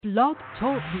Blog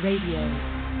Talk Radio.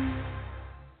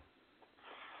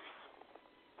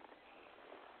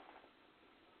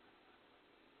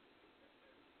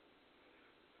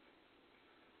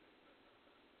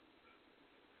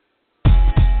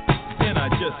 I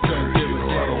just don't give a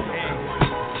damn.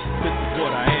 This is what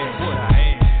I am.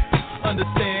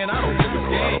 Understand, I don't give a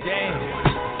damn.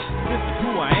 This is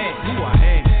who I am.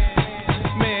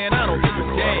 Man, I don't give a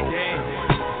damn.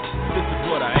 This is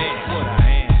what I am.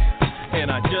 And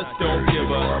I just don't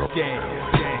give a damn.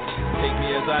 Take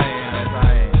me as I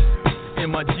am.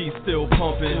 And my G still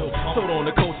pumping. Sold on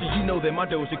the culture, you know that my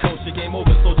Doja culture game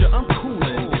over, soldier. I'm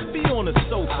coolin'. Be on the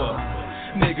sofa.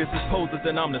 Niggas is posers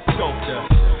and I'm the sculptor.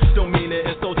 Don't mean it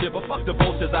insult you, but fuck the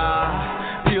vultures.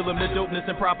 I feel them the dopeness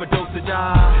and proper dosage.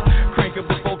 I crank up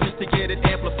the voltage to get it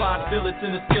amplified. Feel it's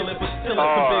in the skillet, but still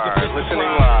it's some bigger fish to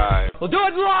listening fry. live. We'll do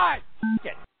it live.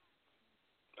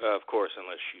 Of course,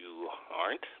 unless you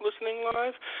aren't listening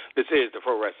live. This is the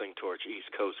Pro Wrestling Torch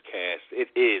East Coast Cast. It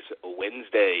is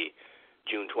Wednesday,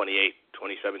 June 28,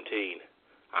 2017.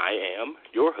 I am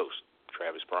your host,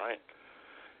 Travis Bryant.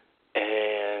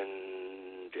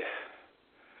 And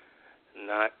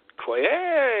not quite.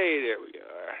 Hey, there we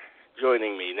are.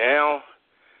 Joining me now is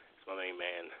my main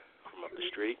man from up the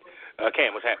street.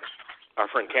 Cam, what's happening? Our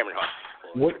friend Cameron Hart.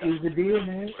 What is the deal,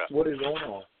 man? What is going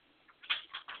on?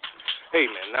 Hey,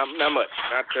 man, not much.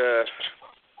 Not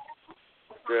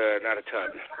a ton.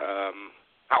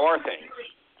 How are things?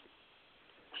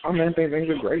 Oh, man, things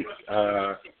are great.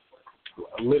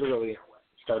 Literally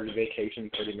started vacation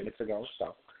 30 minutes ago,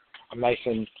 so I'm nice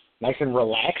and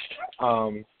relaxed.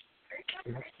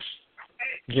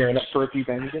 Gearing up for a few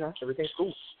things, everything's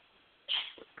cool.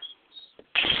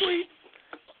 Sweet.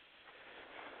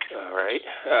 All right.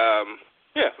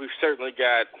 Yeah, we've certainly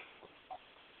got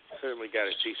a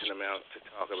decent amount to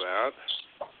talk about.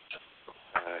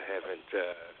 I haven't I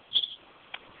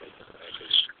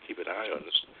could keep an eye on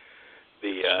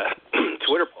the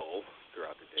Twitter poll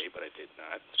throughout the day, but I did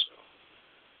not.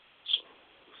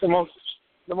 So.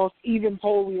 The most even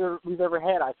poll we've ever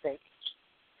had, I think.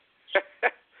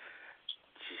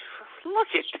 Look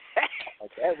at that.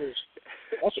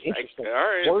 That's interesting. All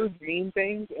right. Words mean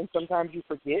things, and sometimes you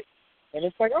forget, and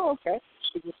it's like, oh, okay.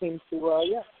 It just seems to,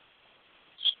 yeah.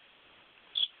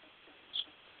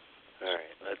 All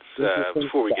right. Let's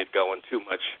before we get going too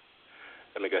much,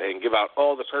 let me go ahead and give out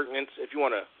all the pertinence. If you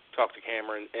want to talk to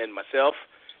Cameron and myself,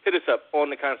 hit us up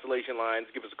on the Constellation lines.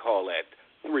 Give us a call at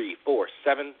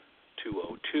 347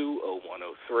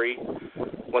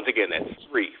 202-0103. Once again, that's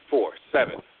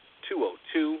 347-202-0103.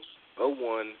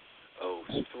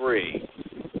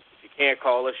 If you can't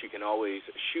call us, you can always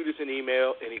shoot us an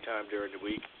email anytime during the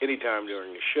week, anytime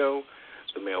during the show.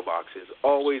 The mailbox is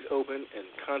always open and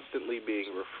constantly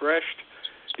being refreshed.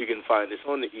 You can find us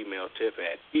on the email tip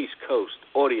at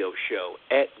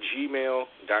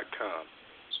eastcoastaudioshow@gmail.com.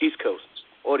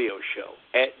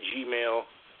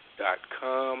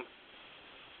 eastcoastaudioshow@gmail.com.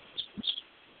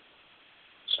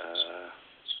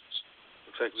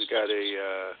 Looks like we got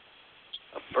a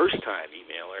first-time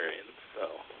emailer in,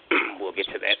 so we'll get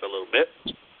to that in a little bit.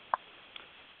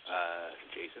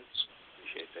 Jason,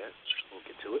 appreciate that. We'll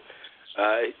get to it.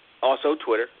 Also,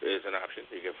 Twitter is an option.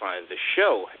 You can find the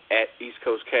show at East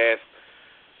Coast Cast,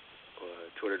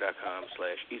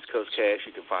 twitter.com/East Coast Cast.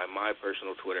 You can find my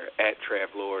personal Twitter at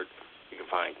Travlord. You can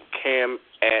find Cam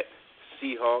at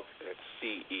Seahawk, that's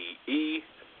CEE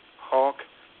Hawk.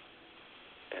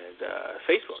 And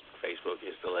Facebook. Facebook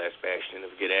is the last bastion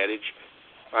of Get Adage.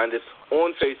 Find us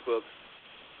on Facebook.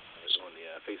 It's on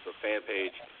the Facebook fan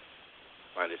page.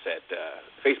 Find us at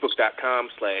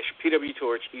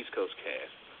facebook.com/PWTorch East Coast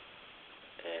Cast.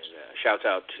 And shouts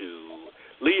out to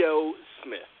Leo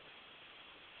Smith,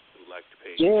 who liked the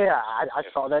page. Yeah, I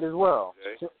saw that as well.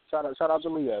 Okay. Shout out to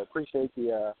Leo. Appreciate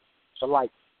the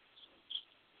like.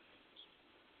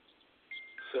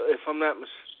 So if I'm not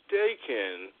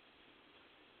mistaken,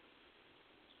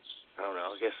 I don't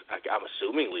know. I guess I'm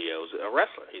assuming Leo's a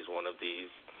wrestler. He's one of these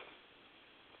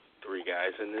three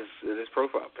guys in his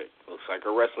profile pic. Looks like a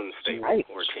wrestling stable right.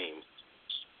 or team.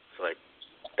 It's like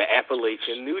the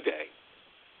Appalachian New Day.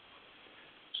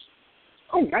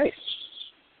 Oh, nice.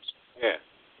 Yeah.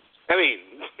 I mean,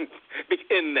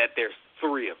 in that there's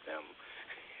three of them,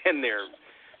 and they're,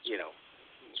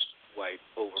 white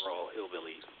overall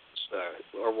hillbillies,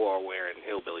 or war-wearing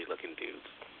hillbilly-looking dudes.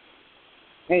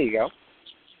 There you go.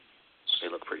 They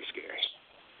look pretty scary.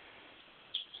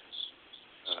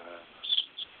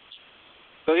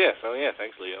 So yeah,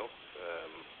 thanks, Leo.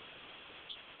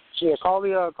 Yeah, call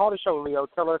the show, Leo.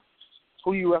 Tell us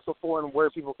who you wrestle for and where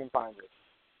people can find you.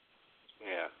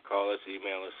 Yeah, call us,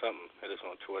 email us, something. Hit us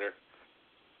on Twitter.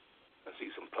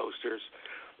 posters,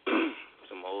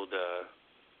 some old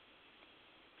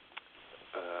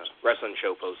wrestling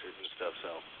show posters and stuff. So,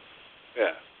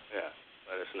 yeah,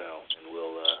 let us know, and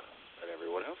we'll let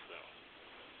everyone else know.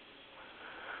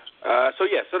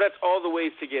 So that's all the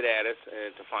ways to get at us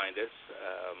and to find us.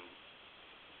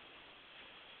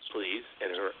 Please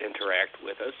interact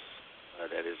with us.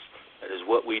 That is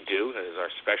what we do. That is our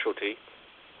specialty.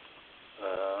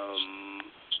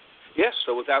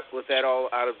 So with that all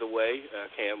out of the way,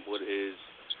 Cam, what is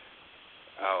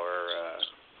our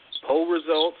poll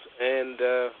results, and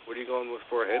what are you going with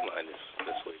for a headline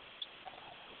this week?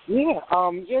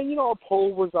 A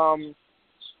poll was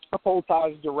a poll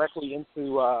ties directly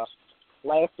into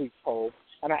last week's poll,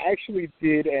 and I actually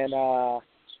did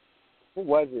what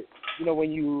was it?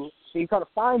 When you kind of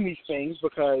find these things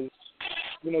because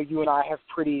you and I have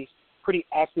pretty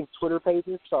active Twitter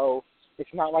pages, so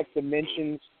it's not like the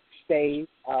mentions stay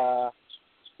where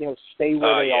they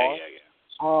are. Yeah.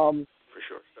 For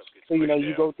sure. So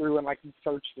you go through and you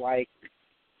search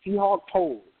Seahawk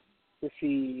polls to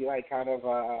see kind of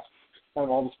all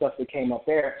the stuff that came up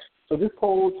there. So this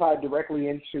poll tied directly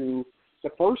into the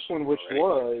first one, which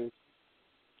was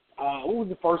what was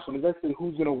the first one? It was actually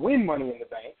who's going to win Money in the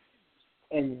Bank.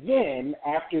 And then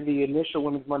after the initial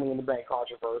Women's Money in the Bank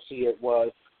controversy, it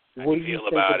was what do you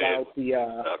think about what do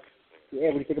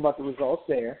you think about the results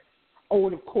there? Oh,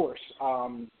 and of course,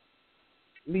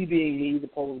 me being me, the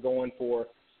poll was going for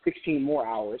 16 more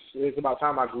hours. It was about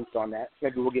time I goofed on that.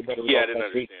 Maybe we'll get better results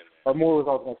next week, or more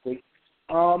results next week.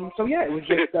 It was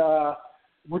just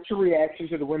what's your reaction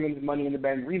to the Women's Money in the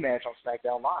Bank rematch on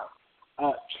SmackDown Live?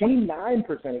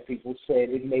 29% of people said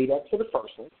it made up to the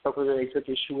first one, so they took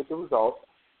issue with the results.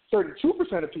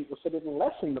 32% of people said it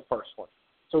lessened the first one,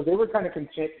 so they were kind of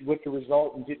content with the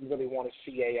result and didn't really want to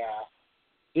see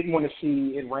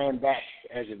it ran back,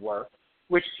 as it were.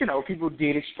 Which people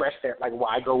did express that,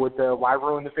 why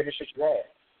ruin the finish that you had?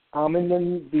 And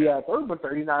then the third one,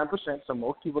 39%. So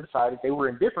most people decided they were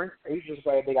indifferent. They were just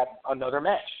glad they got another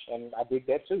match, and I dig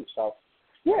that too. So.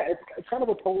 Yeah, it's kind of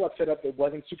a poll I've set up that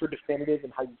wasn't super definitive in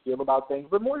how you feel about things,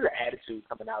 but more your attitude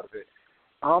coming out of it.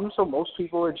 So most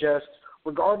people are just,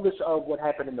 regardless of what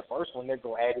happened in the first one, they're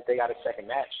glad that they got a second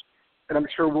match. And I'm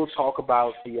sure we'll talk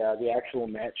about the actual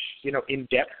match, in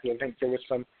depth. I think there was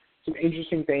some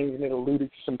interesting things, and it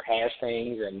alluded to some past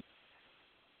things. And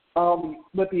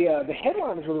but the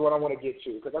headline is really what I want to get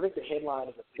to, because I think the headline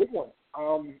is a big one.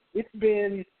 It's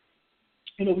been,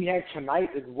 we had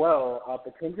tonight as well,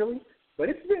 potentially. But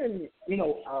it's been,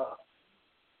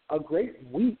 a great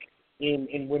week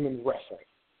in women's wrestling.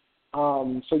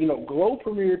 Glow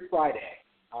premiered Friday.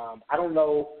 I don't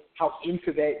know how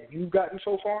into that you've gotten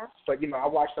so far, but, I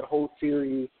watched the whole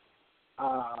series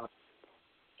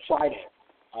Friday.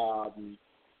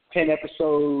 10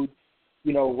 episodes,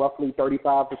 roughly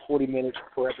 35 to 40 minutes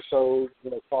per episode,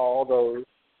 for all those.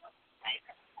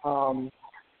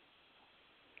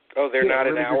 They're not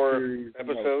an hour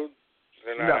episode?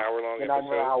 They're not an hour long. They're not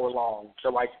an hour long.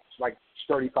 They're like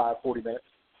 35, 40 minutes.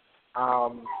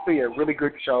 Really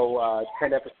good show.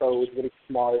 10 episodes, really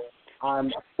smart. I'm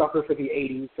a sucker for the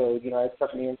 80s, so it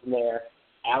stuck me in from there.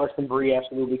 Alison Brie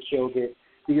absolutely killed it.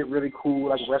 They get really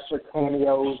cool wrestler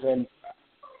cameos, and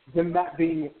them not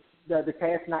being the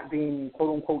cast not being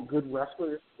quote unquote good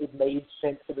wrestlers. It made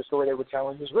sense to the story they were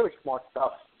telling. It was really smart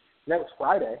stuff. And that was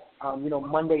Friday.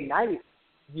 Monday night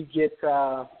you get.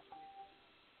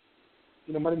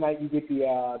 Monday night you get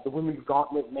the women's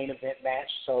gauntlet main event match.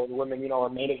 So the women, are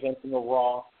main eventing a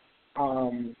Raw.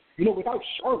 Without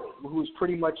Charlotte, who was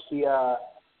pretty much the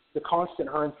constant,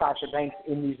 her and Sasha Banks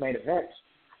in these main events.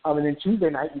 And then Tuesday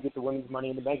night you get the Women's Money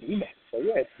in the Bank rematch. So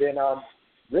it's been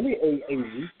really a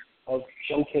week of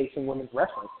showcasing women's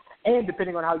wrestling. And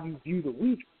depending on how you view the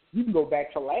week, you can go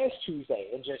back to last Tuesday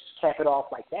and just cap it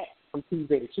off like that, from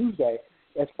Tuesday to Tuesday,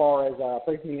 as far as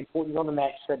placing the importance on the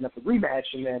match, setting up the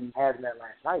rematch, and then having that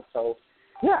last night. So,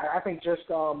 I think just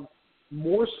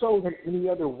more so than any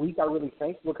other week, I really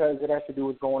think, because it has to do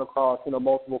with going across,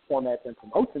 multiple formats and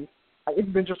promotions. It's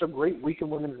been just a great week in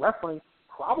women's wrestling.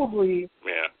 Probably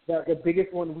the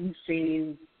biggest one we've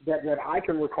seen that I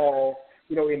can recall,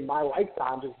 in my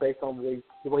lifetime, just based on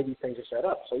the way these things are set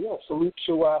up. So, salute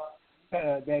to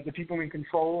the people in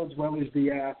control as well as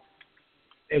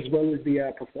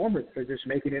the performers for just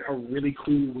making it a really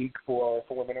cool week for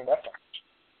women in wrestling.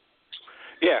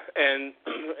 Yeah, and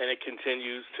it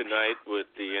continues tonight with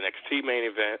the NXT main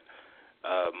event,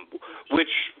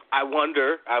 which I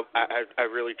wonder, I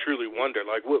really truly wonder,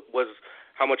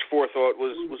 how much forethought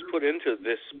was put into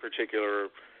this particular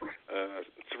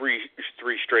three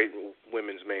straight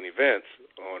women's main events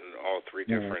on all three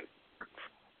different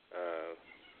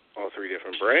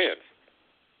different brands.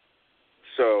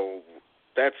 So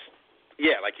that's,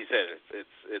 like you said,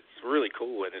 it's really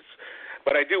cool, and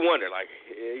but I do wonder, I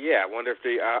wonder if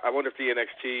the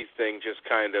NXT thing just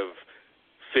kind of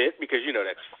fit, because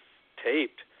that's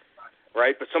taped,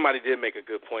 right? But somebody did make a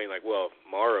good point, like, well,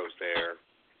 Morrow's there.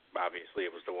 Obviously,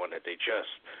 it was the one that they just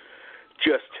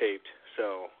taped.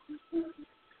 So,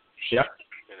 yeah.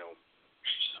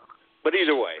 But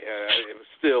either way, it was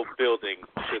still building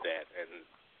to that, and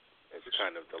it's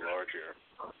kind of the larger.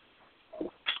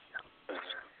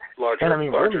 And I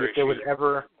mean, larger really, if there was issue.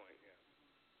 ever,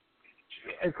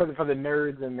 and for the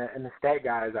nerds and the stat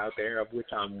guys out there, of which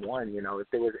I'm one, if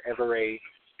there was ever a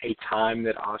time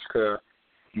that Asuka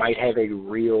might have a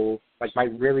real,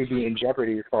 might really be in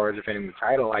jeopardy as far as defending the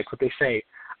title, like what they say,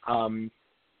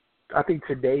 I think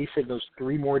today signals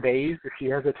 3 more days. If she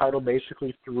has the title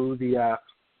basically through the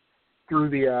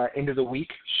end of the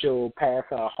week, she'll pass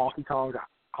Honky Tonk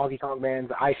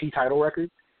Man's IC title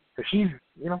record. So she's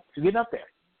getting up there.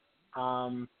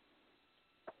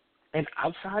 And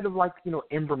outside of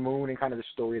Ember Moon and kind of the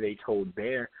story they told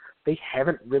there, they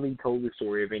haven't really told the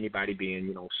story of anybody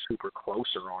being super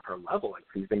closer on her level. Like,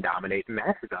 she's been dominating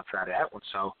matches outside of that one.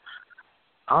 So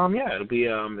it'll be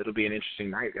an interesting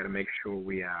night. Got to make sure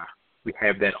we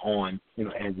have that on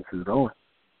as this is going.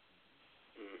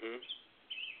 Mhm.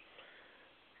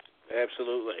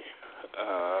 Absolutely.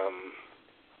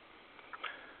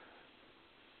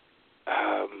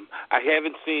 I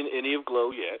haven't seen any of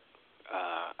Glow yet.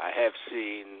 I have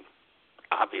seen,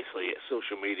 obviously,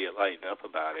 social media lighting up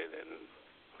about it, and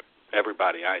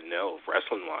everybody I know,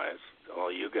 wrestling-wise,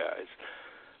 all you guys.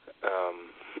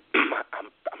 I'm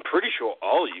pretty sure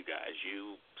all you guys,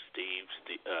 you, Steve,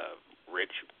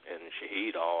 Rich, and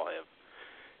Shahid, all have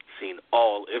seen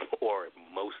all or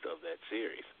most of that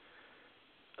series.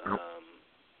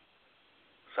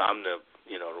 So I'm the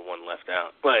one left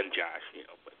out. Well, and Josh,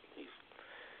 but he's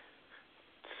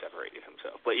separated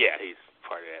himself. But yeah, he's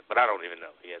part of that. But I don't even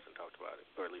know. He hasn't talked about it,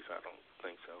 or at least I don't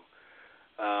think so.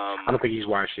 I don't think he's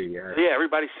watched it yet. Yeah,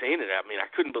 everybody's seen it. I mean, I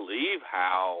couldn't believe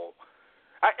how.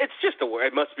 It's just a word.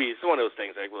 It must be. It's one of those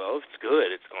things like, well, if it's good,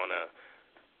 it's gonna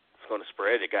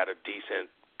spread. It got a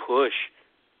decent push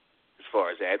as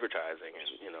far as advertising,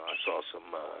 and I saw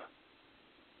some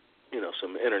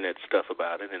some internet stuff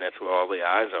about it, and that's where all the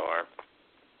eyes are.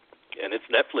 And it's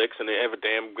Netflix, and they have a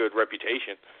damn good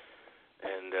reputation.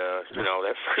 And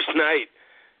that first night,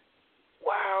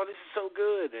 wow, this is so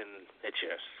good, and it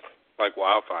just like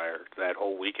wildfire. That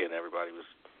whole weekend, everybody was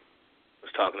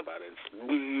talking about it. It's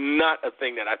not a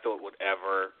thing that I thought would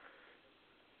ever,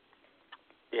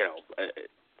 I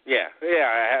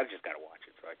just gotta watch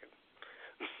it so I can.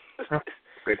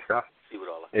 Good stuff. See what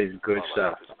all it is good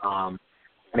stuff.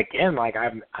 And again,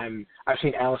 I've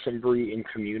seen Allison Brie in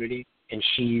Community, and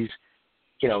she's,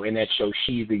 in that show,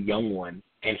 she's the young one,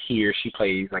 and here she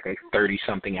plays like a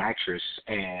 30-something actress,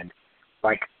 and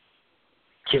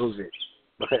kills it.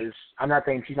 Because I'm not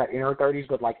saying she's not in her 30s,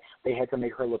 but they had to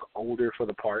make her look older for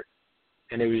the part,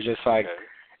 and it was just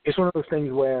it's one of those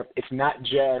things where it's not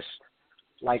just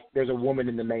there's a woman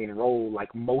in the main role.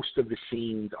 Most of the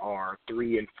scenes are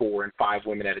 3 and 4 and 5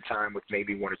 women at a time, with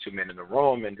maybe 1 or 2 men in the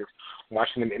room, and just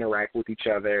watching them interact with each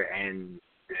other, and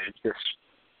it's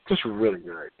just really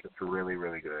good. It's really,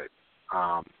 really good.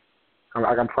 I'm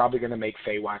probably gonna make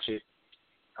Faye watch it.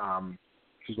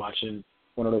 She's watching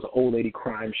one of those old lady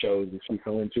crime shows that she's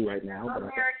so into right now.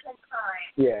 American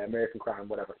Crime. Yeah, American Crime,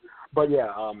 whatever. But yeah,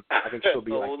 I think she'll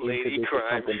be old into lady this or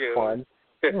crime something show. fun.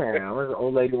 Yeah, one of those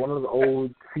old lady, one of those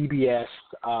old CBS.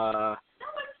 No,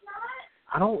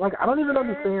 it's not. I don't even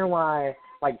understand why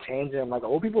tangent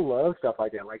old people love stuff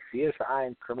like that, like CSI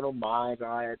and Criminal Minds and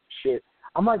all that shit.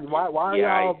 I'm why are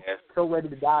y'all so ready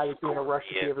to die that you're in a rush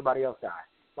to see everybody else die?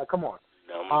 Come on.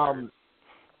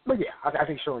 But yeah, I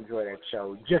think she'll enjoy that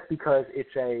show just because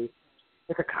it's a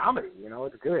comedy,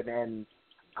 it's good, and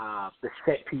the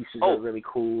set pieces are really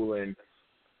cool, and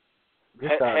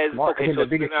just smart. Okay, Again, so the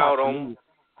biggest out shock to on. me.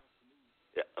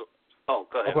 Yeah, go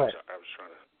ahead. Go ahead. I'm sorry, I was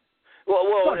trying to.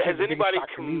 Well, has the anybody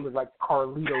biggest shock to me was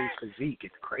Carlito's physique.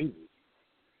 It's crazy.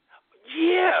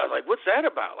 Yeah, what's that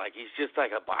about? He's just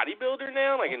a bodybuilder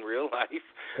now, in real life.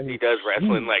 And he does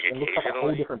wrestling it looks like a whole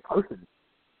occasionally. different person.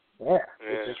 Yeah,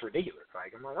 it's just ridiculous.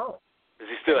 I'm oh. Does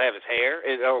he still have his hair,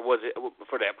 or was it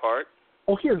for that part?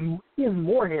 Oh, he has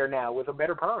more hair now with a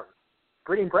better perm.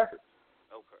 Pretty impressive.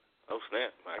 Okay. Oh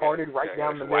snap! Parted right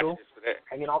down the middle,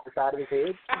 hanging off the side of his head.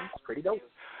 It's pretty dope.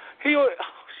 Oh shit!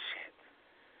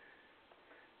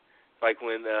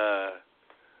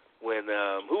 When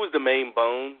who was the main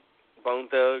Bone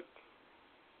Thug?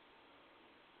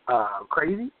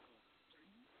 Crazy.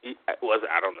 Was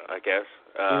I don't know. I guess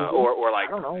or like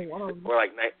I don't know. Or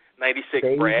like 96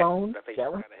 Dave Brat. Bones, I think that he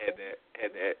one? kind of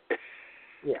had that.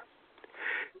 Yeah.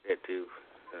 That too.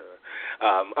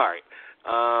 All right.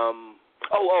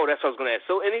 That's what I was going to ask.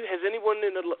 So, has anyone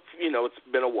in the it's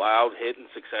been a wild hit and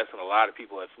success, and a lot of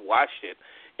people have watched it.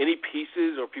 Any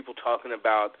pieces or people talking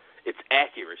about its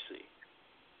accuracy?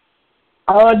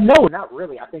 No, not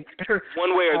really. I think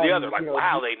one way or the other, like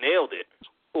wow, they nailed it,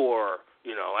 or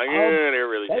they're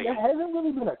really that taking. hasn't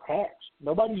really been attached.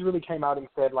 Nobody's really came out and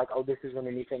said like, oh, this isn't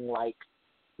anything like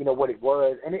what it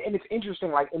was, and it's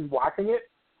interesting. Like in watching it,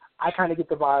 I kind of get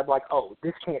the vibe like, oh,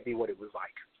 this can't be what it was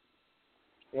like.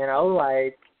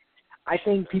 Like I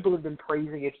think people have been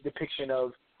praising its depiction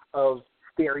of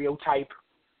stereotype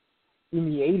in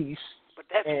the 80s. But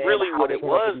that's really what it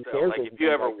was, though. Like if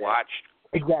you ever watched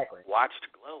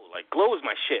Glow, like Glow is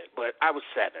my shit, but I was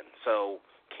 7, so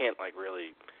can't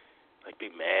really be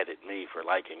mad at me for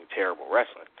liking terrible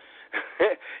wrestling.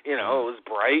 It was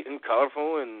bright and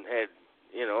colorful and had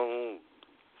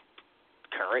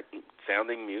current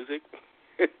sounding music,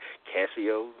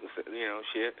 Casio,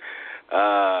 shit.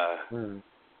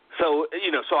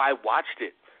 So I watched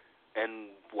it and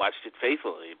watched it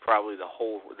faithfully, probably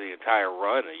the entire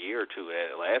run, a year or two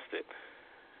it lasted,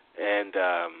 and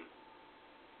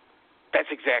that's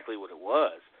exactly what it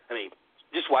was. I mean,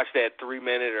 just watch that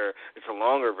 3-minute, or it's a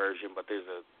longer version, but there's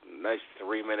a nice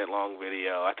 3-minute long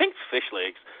video. I think Fish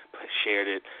Legs shared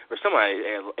it, or somebody,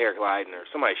 Eric Lydon, or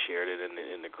somebody shared it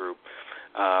in the group.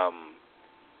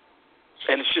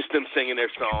 And it's just them singing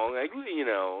their song, like,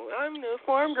 I'm the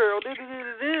farm girl, and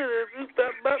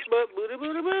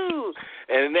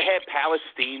they had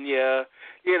Palestina,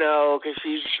 because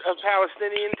she's a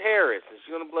Palestinian terrorist, and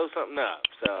she's going to blow something up.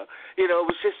 So, it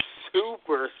was just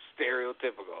super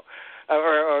stereotypical.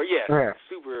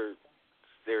 Super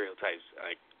stereotypes,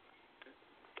 like,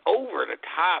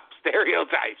 over-the-top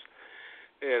stereotypes.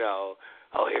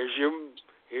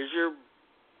 Here's your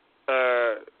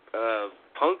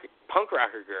punk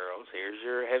rocker girls. Here's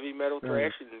your heavy metal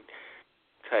thrashing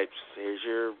types. Here's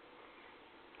your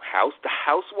the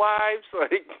housewives.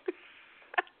 Like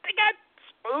they got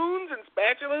spoons and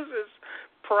spatulas as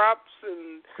props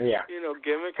and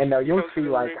gimmicks. And you'll see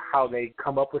like how they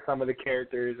come up with some of the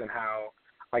characters and how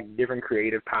like different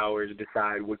creative powers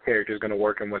decide what character is going to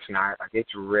work and what's not. Like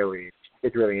it's really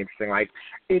interesting. Like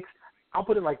I'll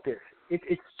put it like this: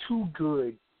 it's too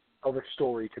good of a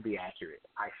story to be accurate,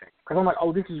 I think. Because I'm like,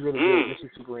 oh, this is really good. This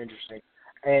is super interesting.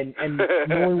 And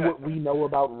knowing what we know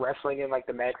about wrestling and, like,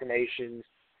 the machinations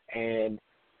and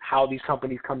how these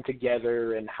companies come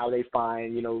together and how they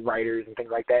find, writers and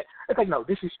things like that, it's like, no,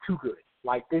 this is too good.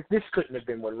 Like, this couldn't have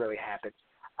been what really happened.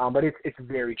 But it's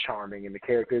very charming, and the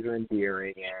characters are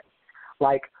endearing. And,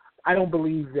 like, I don't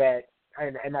believe that,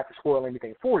 and not to spoil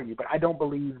anything for you, but I don't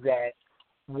believe that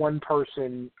one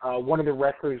person, one of the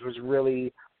wrestlers was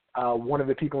really one of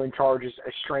the people in charge's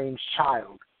estranged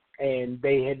child, and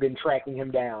they had been tracking him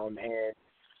down and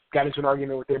got into an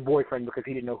argument with their boyfriend because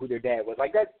he didn't know who their dad was.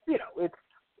 Like that,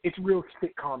 it's real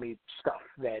sitcom-y stuff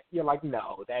that you're like,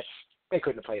 no, they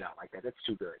couldn't have played out like that. That's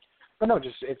too good. But no,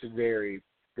 it's very,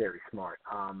 very smart.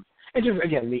 And just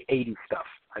again, the 80s stuff.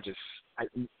 I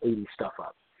eat 80s stuff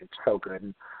up. It's so good.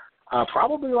 And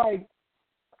probably like,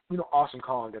 Awesome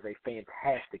Kong does a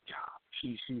fantastic job.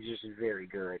 She's just very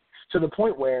good. To the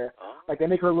point where, like, they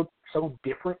make her look so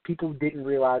different, people didn't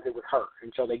realize it was her.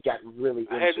 And so they got really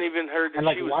into it. I hadn't even heard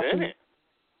that she was in it.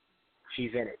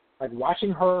 She's in it. Like,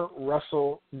 watching her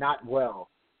wrestle not well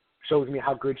shows me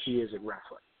how good she is at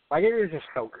wrestling. Like, it is just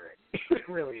so good. It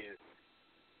really is.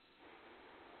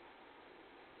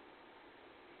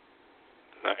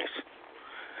 Nice.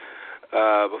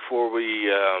 Before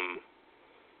we...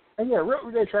 And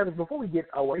real Travis, before we get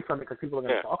away from it, because people are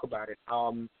going to talk about it,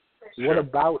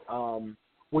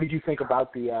 what did you think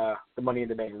about the Money in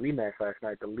the Bank rematch last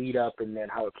night, the lead up and then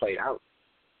how it played out?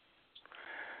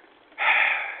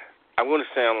 I'm going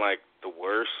to sound like the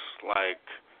worst,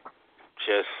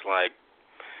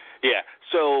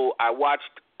 So I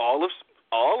watched all of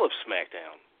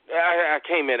SmackDown. I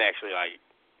came in actually like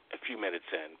a few minutes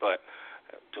in, but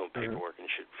doing paperwork and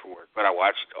shit for work. But I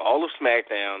watched all of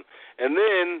SmackDown, and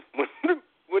then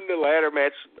when the ladder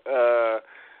match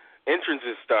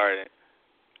entrances started,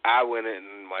 I went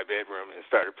in my bedroom and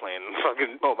started playing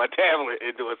my tablet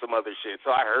and doing some other shit.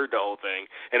 So I heard the whole thing,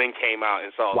 and then came out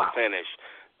and saw the finish.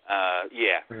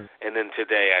 And then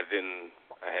today I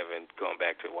haven't gone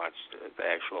back to watch the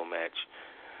actual match.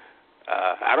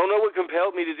 I don't know what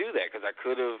compelled me to do that, because I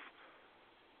could have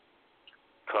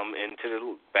come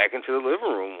back into the living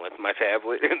room with my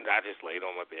tablet, and I just laid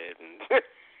on my bed. And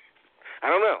I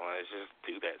don't know. I just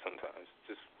do that sometimes.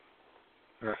 Just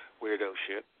weirdo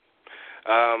shit.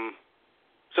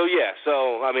 So yeah.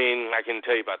 So I mean, I can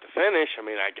tell you about the finish. I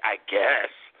mean, I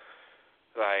guess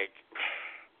like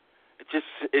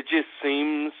it just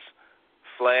seems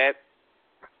flat.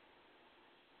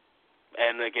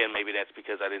 And again, maybe that's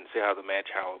because I didn't see how the match,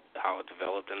 how it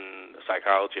developed and the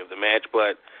psychology of the match.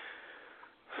 But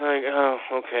like, oh,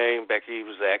 okay, Becky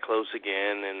was that close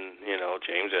again, and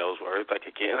James Ellsworth, like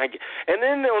again, and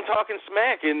then on Talking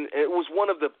Smack, and it was one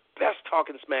of the best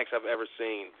Talking Smacks I've ever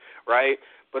seen, right?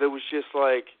 But it was just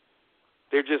like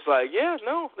they're just like, yeah,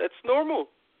 no, that's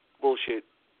normal bullshit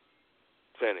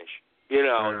finish.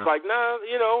 It's like, nah,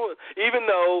 even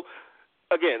though.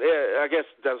 Again, I guess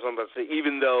that's what I'm about to say.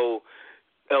 Even though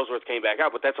Ellsworth came back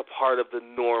out, but that's a part of the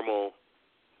normal,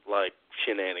 like,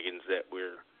 shenanigans that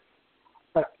we're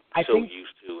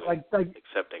used to like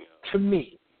accepting. To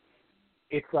me,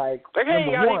 it's like hey,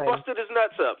 he one, busted his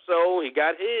nuts up, so he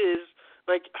got his.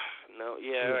 Like, no,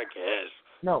 yeah. I guess.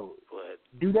 No, but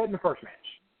do that in the first match.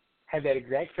 Have that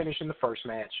exact finish in the first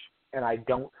match, and I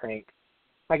don't think,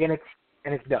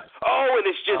 and it's done. Oh, and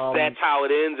it's just that's how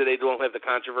it ends, and they don't have the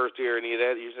controversy or any of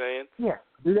that, you're saying? Yeah,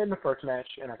 do that in the first match,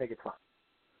 and I think it's fine.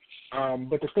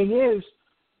 But the thing is,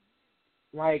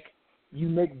 like, you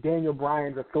make Daniel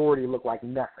Bryan's authority look like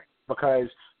nothing, because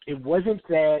it wasn't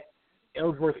that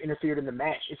Ellsworth interfered in the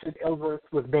match. It said Ellsworth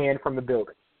was banned from the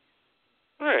building.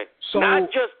 Right. So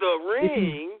not just the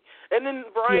ring. And then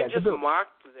Bryan just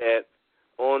mocked that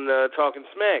on Talking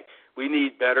Smack. We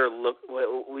need better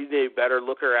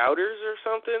looker outers or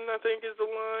something, I think is the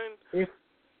line.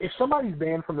 If somebody's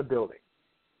banned from the building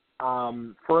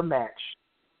for a match,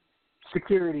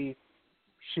 security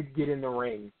should get in the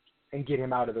ring and get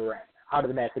him out of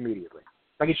the match immediately.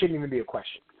 Like, it shouldn't even be a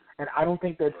question. And I don't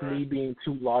think that's me being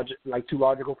too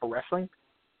logical for wrestling.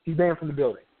 He's banned from the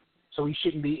building. So he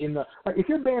shouldn't be in the – like, if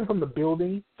you're banned from the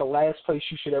building, the last place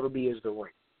you should ever be is the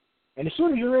ring. And as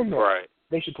soon as you're in there,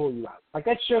 they should pull you out. Like,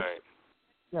 that's just,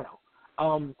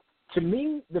 to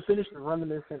me, the finish is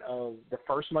reminiscent of the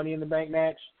first Money in the Bank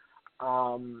match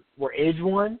where Edge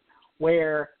won,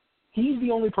 where he's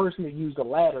the only person that used a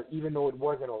ladder, even though it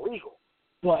wasn't illegal.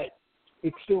 But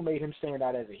it still made him stand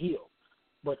out as a heel.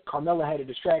 But Carmella had a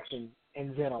distraction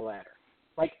and then a ladder.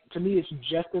 Like, to me, it's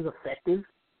just as effective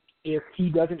if he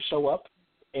doesn't show up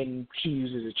and she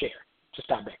uses a chair to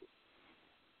stop Becky.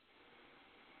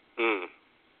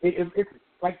 It's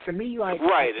like, to me, like...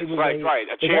 Right, it's like,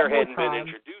 a chair hadn't been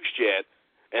introduced yet,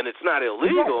 and it's not illegal.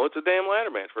 Exactly. It's a damn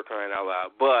ladder match, for crying out loud,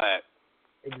 but...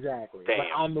 Exactly. Damn. But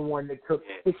I'm the one that took...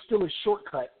 Yeah. It's still a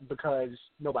shortcut because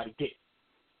nobody did.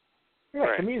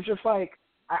 Yeah, to me, it's just like,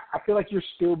 I feel like you're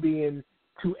still being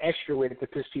too extra with it to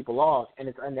piss people off, and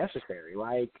it's unnecessary.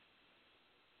 Like,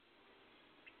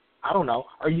 I don't know.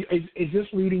 Is this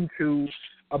leading to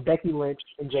a Becky Lynch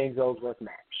and James Ellsworth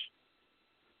match?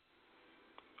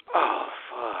 Oh,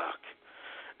 fuck.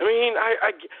 I mean,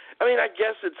 I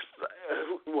guess it's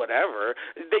whatever.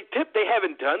 They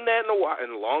haven't done that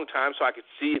in a long time, so I could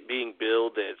see it being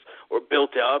built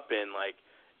up and like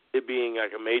it being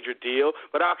like a major deal.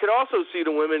 But I could also see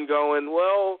the women going,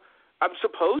 well, I'm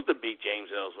supposed to beat James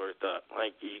Ellsworth up.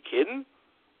 Like, are you kidding?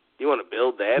 You want to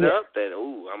build that up? That,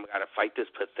 I'm got to fight this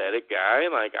pathetic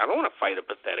guy? Like, I don't want to fight a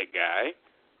pathetic guy.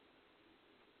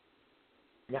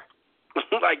 Yeah.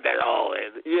 Like that all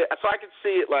is. Yeah, so I could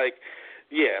see it like,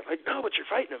 no, but you're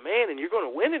fighting a man and you're going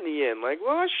to win in the end. Like,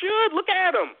 well, I should. Look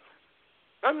at him.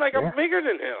 I'm bigger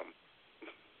than him.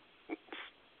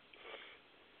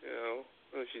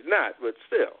 Well, she's not, but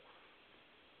still.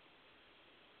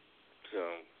 So.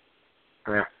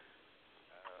 Yeah.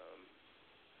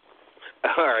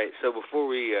 All right. So before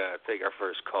we take our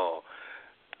first call,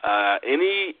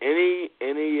 any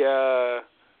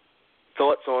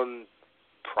thoughts on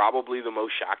probably the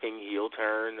most shocking heel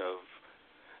turn of?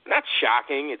 Not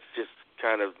shocking. It's just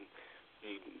kind of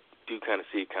you do kind of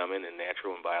see it coming and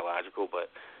natural and biological, but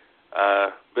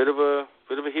bit of a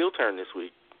heel turn this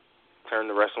week. Turned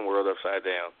the wrestling world upside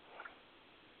down.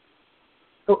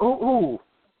 Ooh.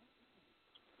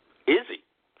 Izzy.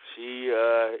 She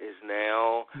is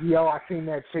now. Yo, I seen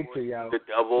that picture, yo. The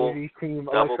double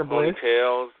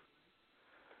ponytails,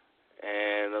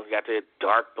 and I've got the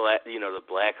dark black, the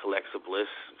black Alexa Bliss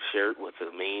shirt with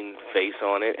the mean face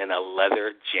on it, and a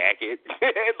leather jacket.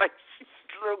 Like,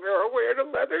 little girl wearing a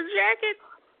leather jacket.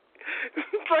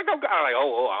 It's like I'm like,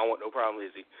 oh, I don't want no problem,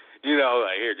 Izzy.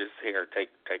 Like here,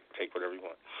 take whatever you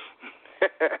want.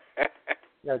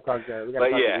 We gotta talk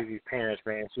to Izzy's parents,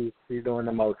 man. She's doing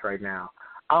the most right now.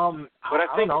 But I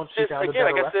think don't know, it's just, again,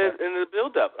 like I said in the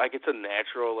build-up, like it's a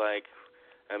natural, like,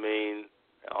 I mean,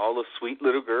 All the sweet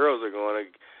little girls are going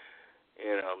to,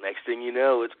 next thing you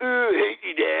know, it's, hate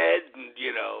you, Dad, and,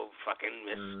 fucking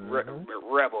Miss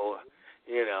Rebel.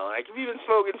 Like, if you've been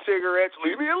smoking cigarettes,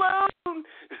 leave me alone.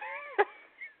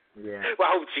 Yeah. Well,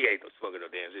 I hope she ain't smoking no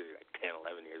damn cigarettes. She's like 10,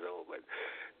 11 years old, but.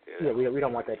 Yeah, we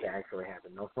don't want that to actually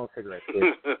happen. No smoke cigarettes,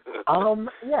 kids.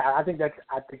 Yeah, I think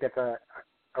that's a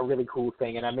really cool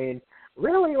thing, and I mean,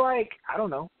 really, like, I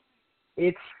don't know,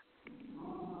 if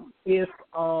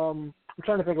I'm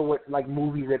trying to think of what like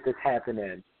movies that this happened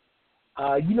in.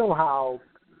 You know how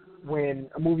when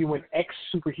X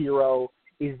superhero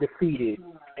is defeated,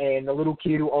 and the little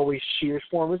kid who always cheers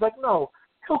for him is like, no,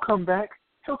 he'll come back,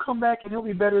 and he'll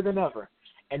be better than ever.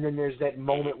 And then there's that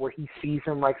moment where he sees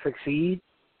him like succeed.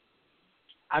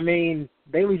 I mean,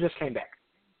 Bailey just came back.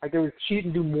 Like she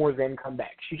didn't do more than come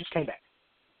back. She just came back.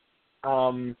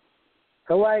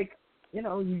 So like,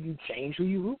 you change who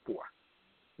you root for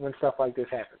when stuff like this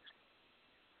happens.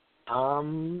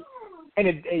 And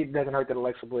it doesn't hurt that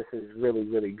Alexa Bliss is really,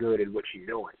 really good at what she's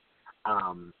doing.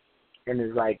 And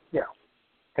is like,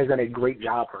 has done a great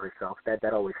job for herself.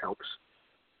 That always helps.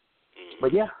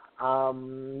 But yeah,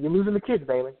 you're losing the kids,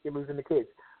 Bailey. You're losing the kids.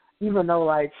 Even though,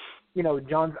 like, I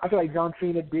feel like John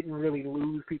Cena didn't really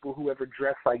lose people who ever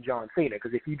dressed like John Cena,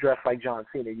 because if you dress like John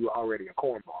Cena, you're already a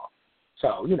cornball.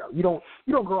 So, you don't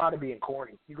grow out of being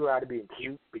corny. You grow out of being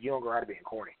cute, but you don't grow out of being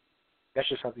corny. That's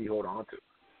just something you hold on to.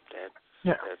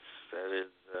 That is,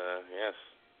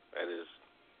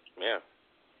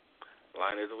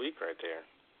 line of the week right there.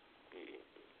 You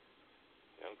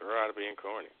don't grow out of being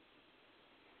corny.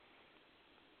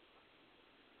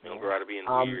 You don't grow out of being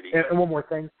weird. And one more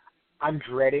thing. I'm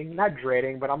not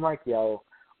dreading, but I'm like,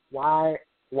 why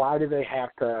do they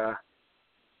have to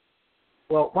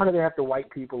white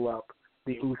people up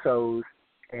the Usos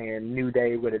and New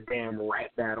Day with a damn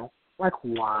rap battle? Like,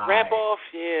 why? Rap off,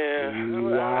 yeah.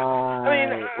 Why? I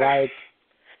mean,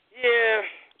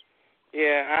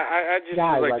 yeah. I just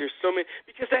feel like there's so many,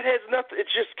 because that has nothing. It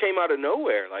just came out of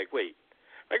nowhere. Like, wait,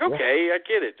 okay, I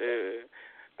get it.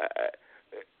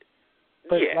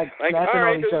 But all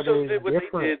right, the Usos did what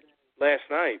they did last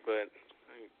night, but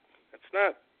that's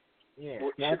not. Yeah,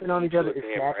 snapping on each other is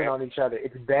snapping on each other.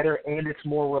 It's better and it's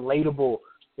more relatable.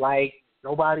 Like,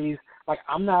 nobody's like,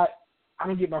 I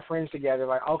don't get my friends together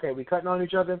like, okay, we cutting on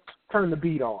each other, turn the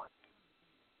beat on.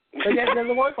 But that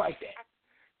doesn't work like that.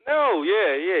 No,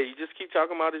 yeah. You just keep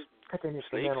talking about his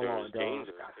snakes or his jeans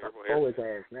or his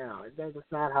ass now.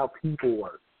 That's not how people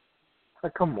work.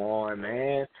 Like, come on,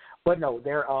 man. But no,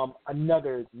 they're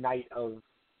another night of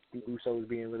the Usos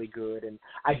being really good, and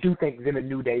I do think them and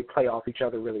New Day play off each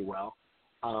other really well.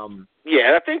 And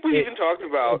I think we even talked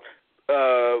about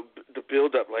the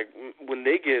build-up, like when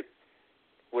they get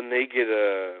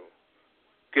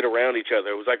around each other.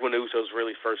 It was like when the Usos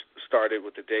really first started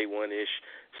with the day one-ish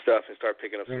stuff and started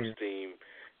picking up some steam,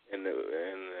 and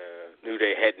New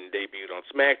Day hadn't debuted on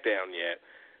SmackDown yet,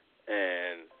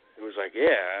 and it was like,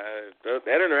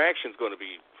 that interaction's going to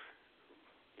be,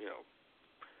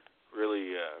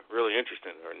 really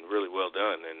interesting and really well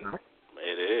done, and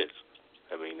it is.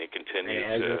 I mean, they continue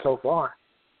to so far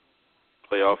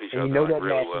play off each other. And that really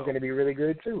match well. is going to be really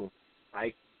good too.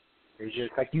 Like, it's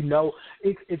just like,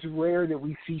 it's rare that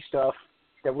we see stuff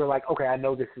that we're like, okay, I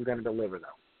know this is going to deliver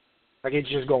though. Like, it's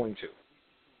just going to.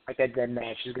 Like, that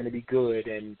match is going to be good,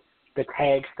 and the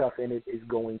tag stuff in it is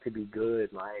going to be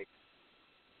good. Like,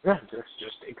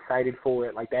 just excited for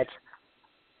it. Like, that's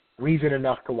reason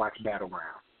enough to watch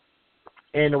Battleground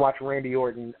and to watch Randy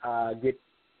Orton get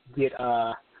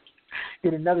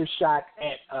another shot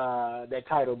at that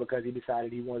title because he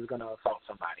decided he was going to assault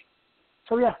somebody.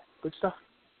 So yeah, good stuff.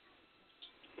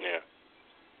 Yeah,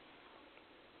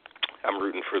 I'm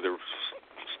rooting for the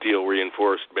steel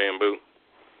reinforced bamboo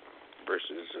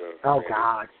versus. Randy.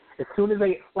 God! As soon as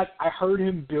I heard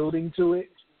him building to it,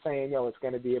 saying, it's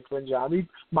going to be a Punjabi,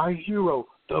 my hero,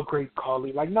 the great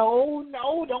Khali. Like, no,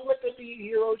 don't let them be a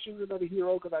hero. Choose another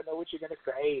hero because I know what you're going to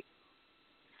say.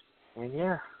 And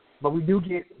yeah, but we do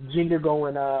get Jinder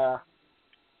going,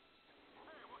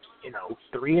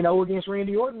 3-0 against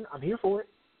Randy Orton. I'm here for it.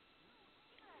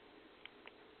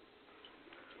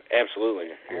 Absolutely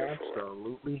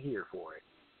here for it.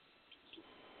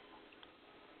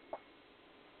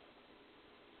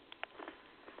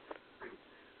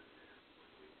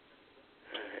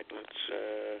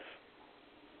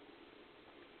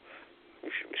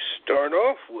 What should we start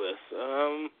off with?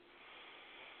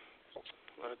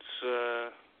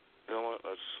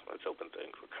 Let's open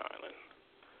things with Kylan.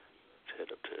 Let's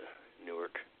head up to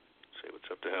Newark, see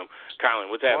what's up to him. Kylan,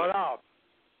 what's happening? What up?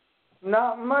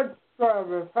 Not much,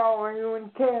 brother. Following you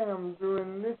and Cam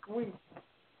during this week.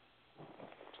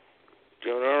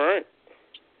 Doing all right.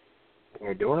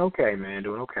 Yeah, doing okay, man.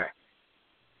 Doing okay.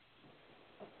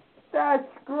 That's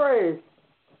great.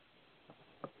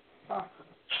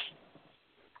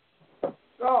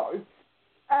 So,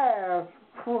 as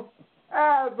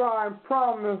I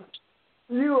promised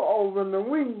you over the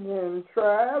weekend,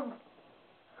 Trav,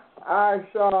 I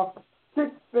shall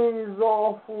kick things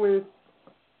off with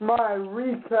my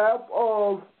recap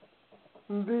of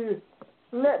the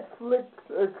Netflix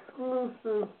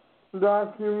exclusive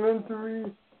documentary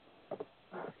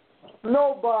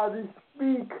Nobody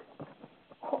Speak,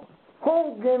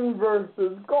 Hogan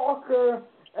versus Gawker,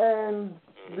 and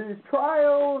the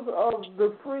Trials of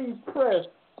the Free Press.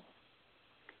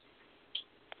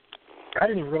 I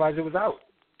didn't even realize it was out.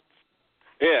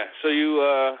 Yeah, so you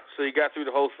got through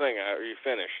the whole thing, or you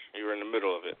finished? You were in the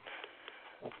middle of it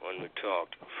when we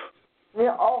talked.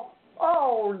 Yeah.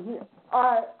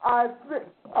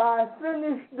 I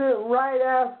finished it right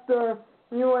after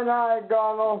you and I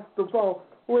got off the phone,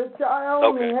 which I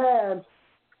only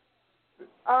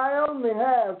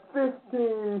had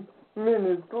 15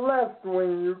 minutes left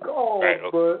when you called, right,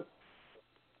 okay. But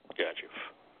got you.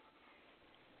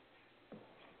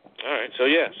 All right, so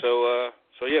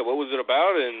what was it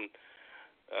about, and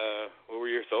what were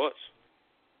your thoughts?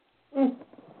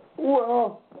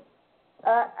 Well,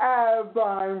 as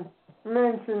I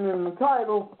mentioned in the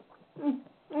title,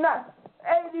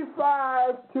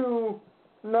 85 to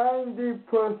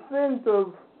 90%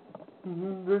 of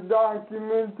the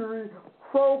documentary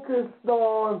focused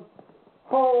on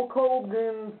Hulk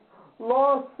Hogan's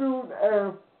lawsuit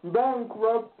and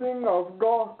bankrupting of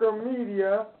Gawker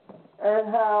Media, and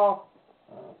how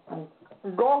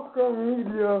Gawker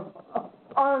Media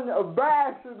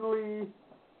unabashedly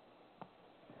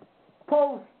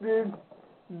posted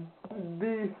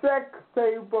the sex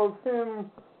tape of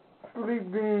him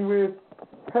sleeping with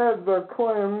Heather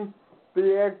Clem,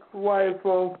 the ex-wife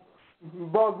of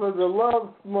Bubba the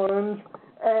Love Sponge,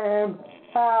 and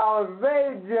how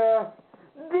they just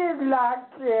did not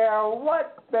care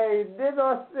what they did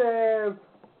or said,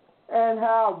 and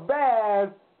how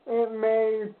bad it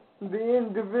made the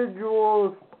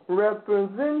individuals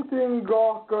representing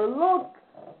Gawker look,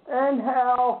 and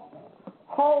how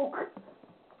Hulk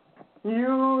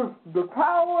used the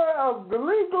power of the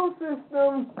legal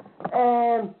system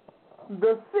and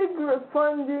the secret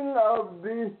funding of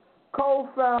the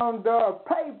co-founder of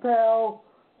PayPal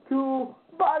to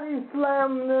body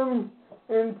slam them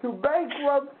into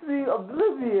bankruptcy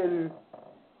oblivion.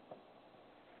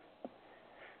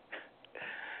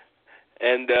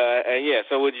 And yeah,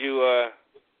 so would you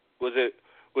was it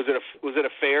a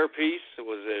fair piece?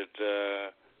 Was it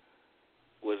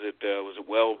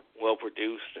well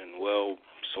produced and well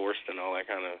sourced and all that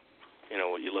kind of,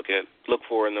 what you look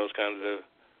for in those kinds of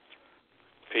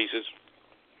pieces?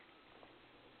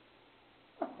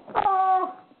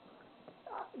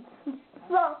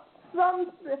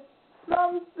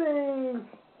 Some things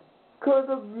could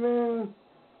have been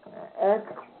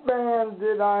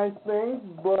expanded, I think,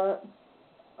 but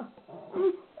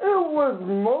it was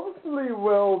mostly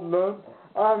well done.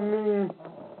 I mean,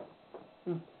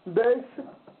 they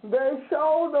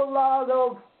showed a lot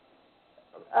of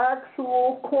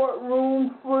actual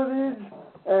courtroom footage,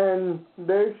 and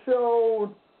they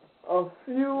showed a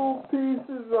few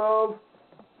pieces of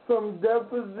some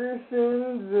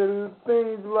depositions and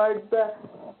things like that.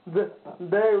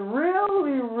 They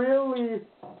really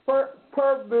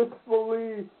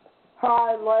purposefully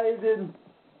highlighted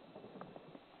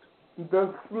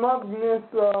the smugness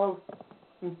of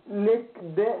Nick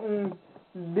Denton,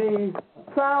 the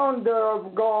founder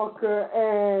of Gawker,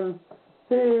 and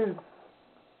his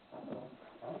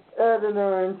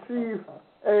editor-in-chief,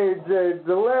 A.J.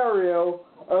 Delario,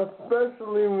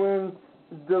 especially when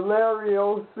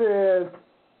Delario said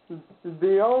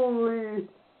the only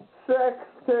sex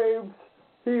tapes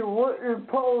he wouldn't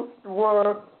post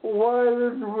were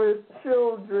ones with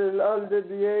children under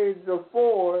the age of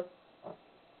 4.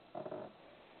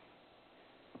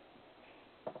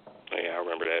 Yeah, I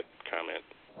remember that comment.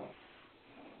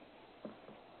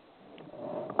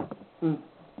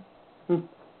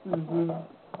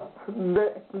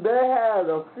 They had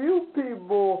a few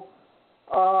people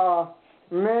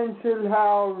mention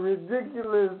how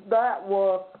ridiculous that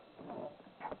was,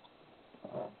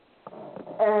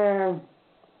 and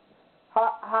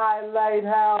highlight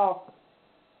how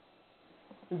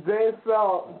they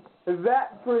felt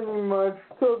that pretty much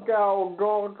took out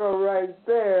Gawker right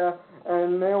there,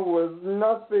 and there was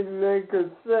nothing they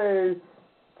could say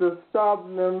to stop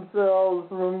themselves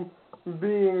from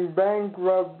being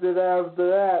bankrupted after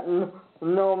that,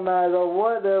 no matter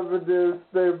what evidence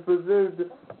they presented.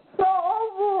 So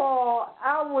overall,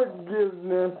 I would give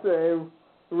this a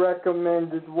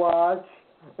recommended watch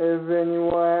if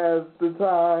anyone has the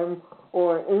time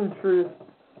or interest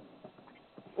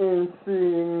in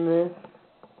seeing this.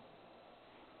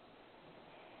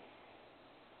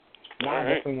 No, I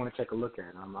definitely want to take a look at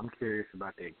it. I'm curious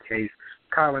about that case.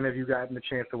 Colin, have you gotten the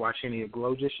chance to watch any of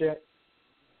Glow just yet?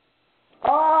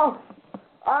 I've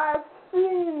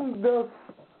seen the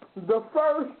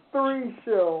first 3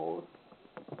 shows.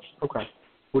 Okay.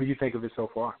 What do you think of it so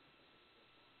far?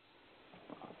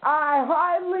 I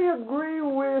highly agree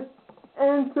with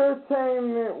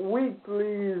Entertainment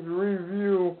Weekly's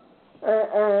review,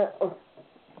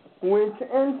 which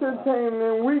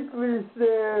Entertainment Weekly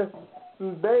says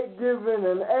they give it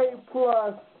an A+,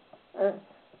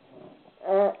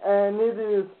 and it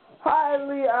is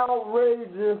highly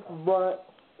outrageous, but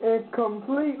it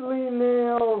completely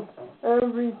nails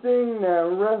everything that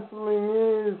wrestling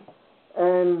is,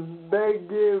 and they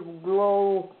give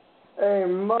Glow a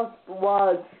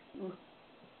must-watch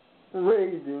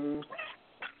rating.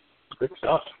 Good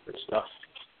stuff. Good stuff.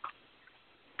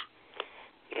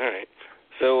 All right.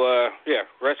 So,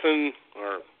 wrestling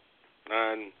or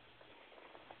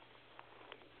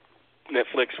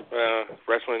Netflix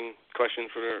wrestling questions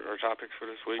or topics for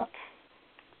this week?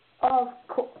 Of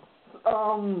course.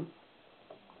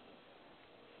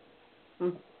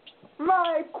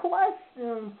 My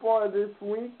question for this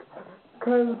week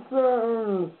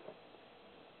concerns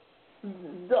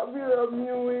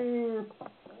WWE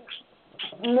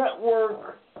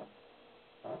Network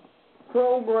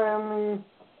programming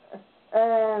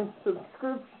and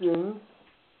subscriptions.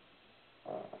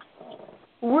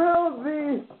 Will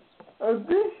the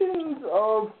additions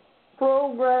of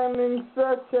programming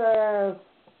such as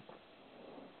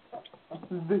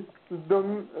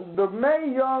the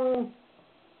Mae Young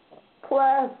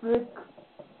Classic,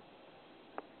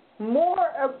 more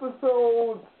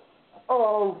episodes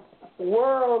of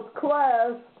World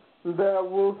Class that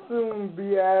will soon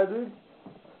be added,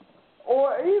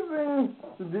 or even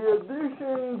the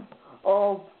additions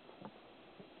of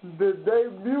the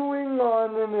debuting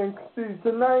on NXT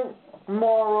tonight,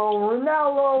 Mauro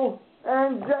Ranallo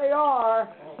and JR,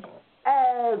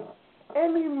 add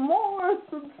any more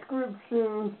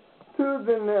subscriptions to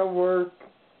the network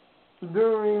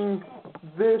during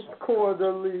this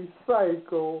quarterly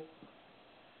cycle?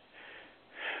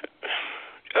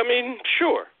 I mean,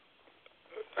 sure.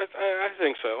 I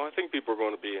think so. I think people are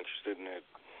going to be interested in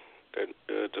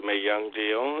the Mae Young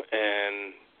deal,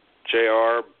 and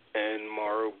JR and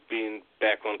Mauro being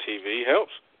back on TV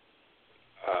helps.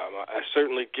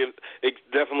 It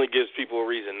definitely gives people a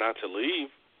reason not to leave.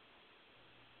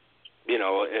 You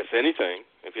know, if anything,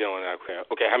 if you don't know,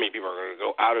 okay, how many people are going to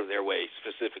go out of their way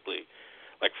specifically,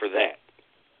 like for that?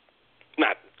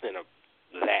 Not in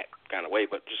that kind of way,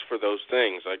 but just for those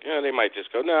things. Like, they might just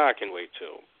go, I can wait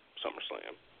till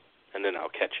SummerSlam, and then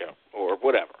I'll catch up, or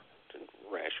whatever.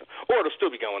 Rational. Or it'll still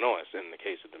be going on, in the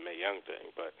case of the Mae Young thing,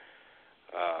 but...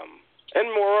 and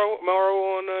Mauro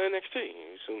on NXT.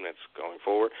 I assume that's going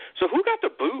forward. So who got the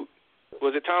boot?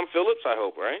 Was it Tom Phillips, I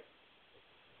hope, right?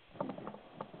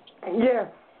 Yes.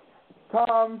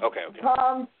 Tom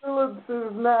Phillips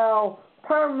is now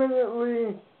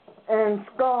permanently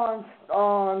ensconced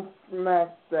on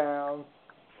SmackDown.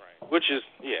 Right. Which is,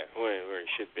 where he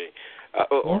should be.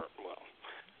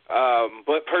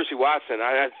 But Percy Watson,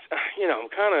 I'm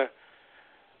kind of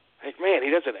like, man, he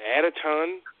doesn't add a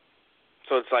ton.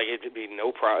 So it's like it'd be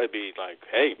no problem. It'd be like,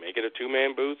 hey, make it a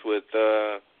 2-man booth with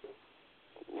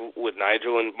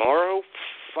Nigel and Mauro.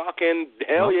 Fucking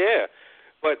hell yeah!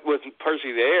 But with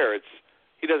Percy there,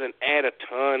 he doesn't add a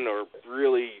ton or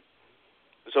really.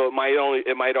 So it might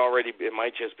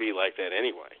just be like that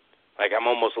anyway. Like I'm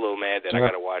almost a little mad that I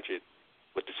got to watch it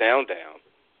with the sound down,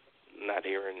 not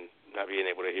being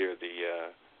able to hear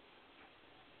the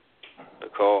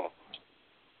call.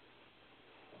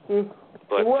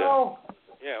 But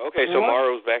okay. So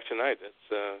Mauro's back tonight.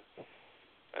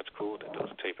 That's cool that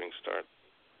those tapings start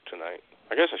tonight.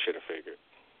 I guess I should have figured.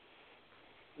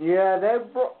 Yeah, they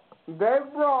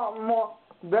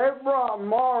brought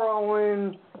Mauro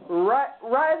in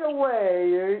right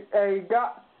away and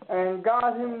got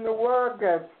him to work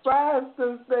as fast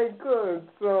as they could.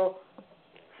 So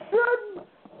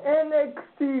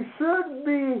NXT should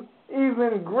be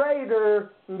even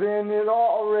greater than it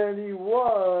already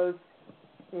was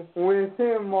with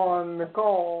him on the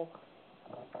call.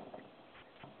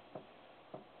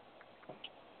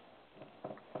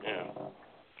 Yeah.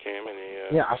 Cam,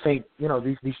 Yeah, I think,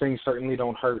 these things certainly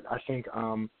don't hurt. I think,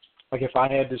 like if I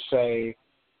had to say,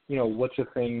 what's a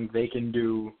thing they can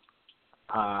do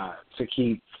to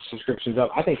keep subscriptions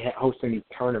up. I think hosting these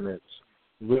tournaments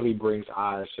really brings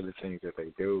eyes to the things that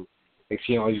they do. They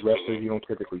see all these wrestlers you don't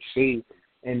typically see,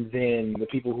 and then the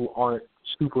people who aren't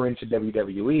super into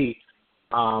WWE,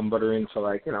 but are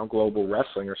into global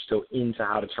wrestling, are still into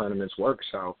how the tournaments work.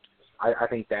 So I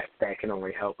think that can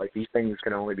only help. Like, these things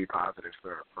can only be positive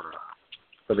for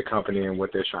the company and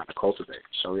what they're trying to cultivate.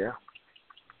 So yeah.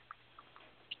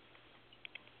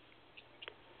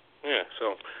 Yeah.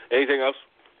 So anything else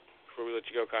before we let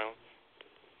you go, Kyle?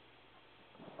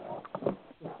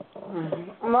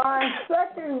 My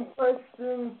second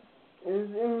question is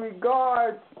in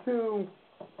regards to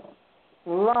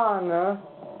Lana.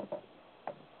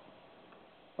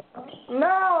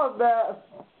 Now that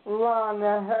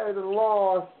Lana had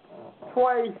lost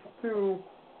twice to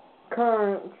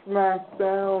current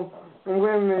SmackDown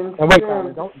Women's And wait,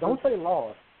 Champion. Colin, don't say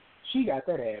lost. She got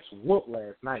that ass whooped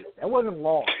last night. That wasn't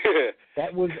lost.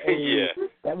 That was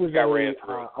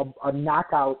a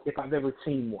knockout if I've ever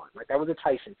seen one. Like, that was a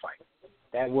Tyson fight.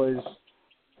 That was,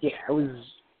 it was,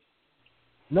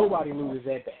 nobody loses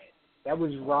that bad. That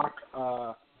was Rock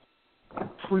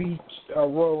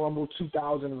pre-Royal Rumble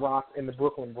 2000 Rock in the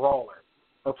Brooklyn Brawler,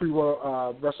 or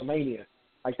pre-WrestleMania.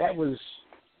 Like, that was,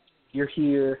 you're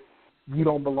here, you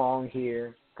don't belong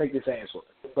here, take this ass with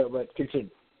it. But continue.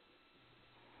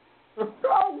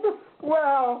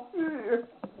 Well,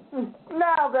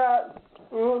 now that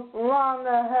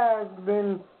Lana has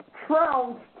been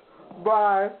trounced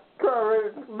by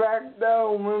current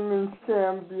SmackDown Women's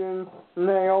Champion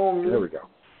Naomi, There we go.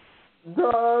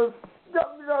 does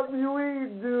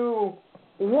WWE do,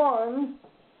 one,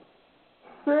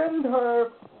 send her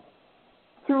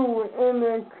to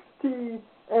NXT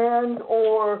and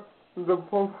or the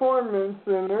Performance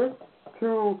Center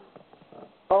to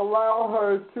allow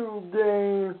her to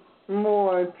gain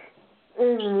more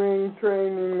in-ring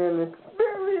training and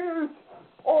experience,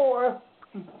 or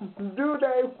do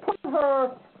they put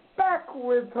her back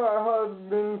with her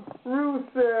husband,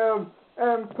 Rusev,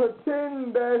 and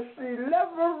pretend that she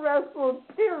never wrestled,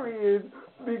 period,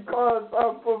 because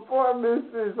her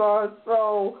performances are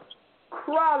so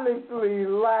chronically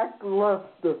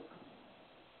lackluster?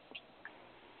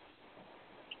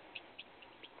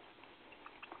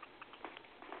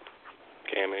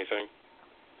 Cam, anything?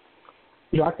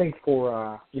 I think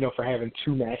for having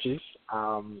two matches,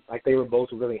 like, they were both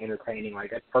really entertaining.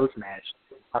 Like, that first match,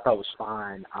 I thought was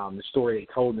fine. The story they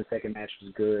told in the second match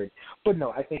was good. But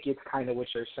no, I think it's kind of what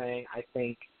you're saying. I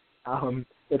think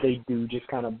that they do just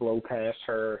kind of blow past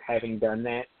her having done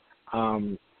that.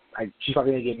 She's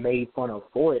probably going to get made fun of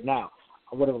for it. Now,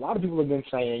 what a lot of people have been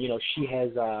saying, she has,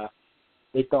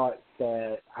 they thought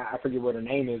that, I forget what her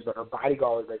name is, but her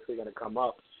bodyguard is actually going to come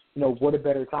up. What a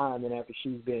better time than after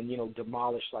she's been,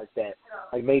 demolished like that.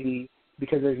 Like, maybe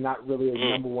because there's not really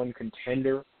a number one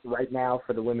contender right now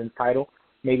for the women's title,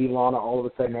 maybe Lana all of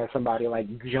a sudden has somebody like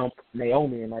jump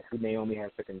Naomi, and that's who Naomi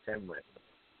has to contend with.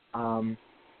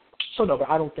 So no, but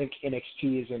I don't think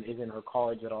NXT is in her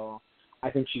cards at all. I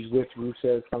think she's with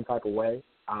Rusev some type of way.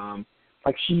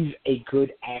 Like, she's a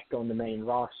good act on the main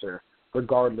roster,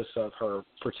 regardless of her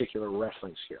particular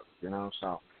wrestling skills.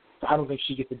 So I don't think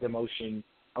she gets a demotion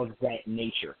of that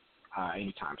nature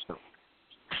anytime soon.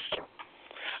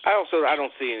 I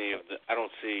don't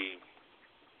see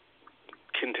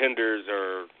contenders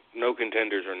or no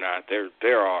contenders or not.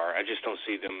 There are. I just don't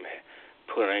see them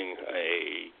putting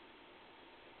a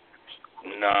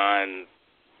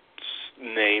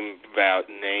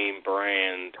name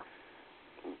brand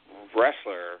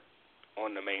wrestler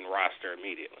on the main roster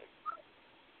immediately.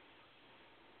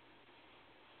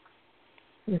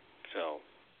 So,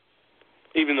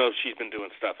 even though she's been doing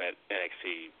stuff at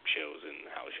NXT shows and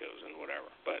house shows and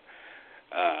whatever, but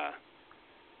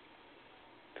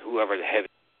whoever the heavy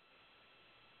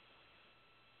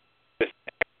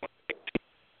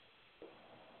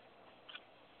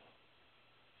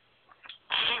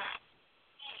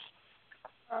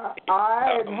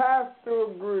I'd have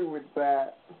to agree with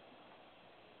that.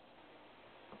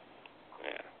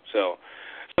 Yeah. So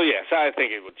I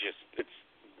think it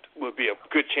would be a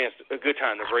good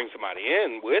time to bring somebody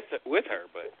in with her,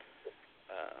 but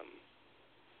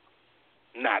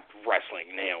not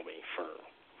wrestling Naomi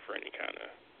for any kind of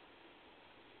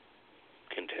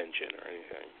contention or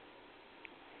anything.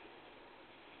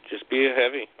 Just be a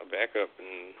backup,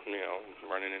 and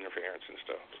running interference and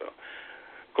stuff. So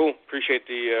cool. Appreciate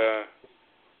the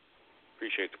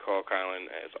call, Kylan,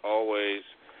 as always.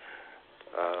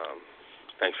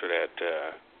 Thanks for that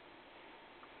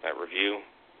review.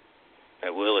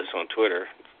 At Willis on Twitter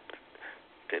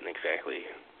didn't exactly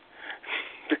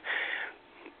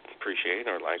appreciate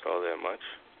or like all that much.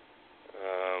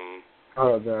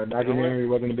 The documentary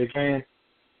wasn't a big fan?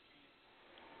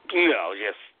 No,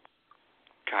 just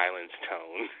Kylan's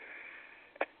tone.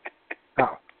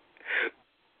 Oh.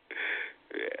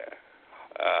 Yeah.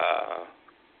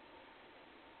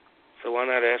 So why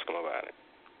not ask him about it?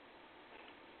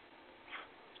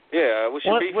 Yeah, what's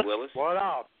your beef, Willis? What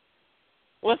up?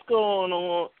 What's going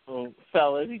on,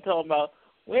 fellas? He talking about,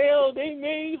 well, they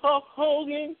made Hulk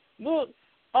Hogan look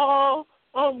all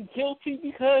guilty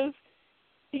because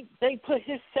they put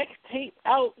his sex tape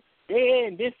out there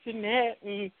and this and that,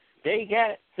 and they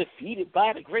got defeated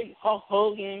by the great Hulk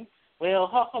Hogan. Well,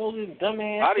 Hulk Hogan's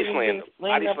dumbass. Body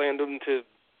slammed him to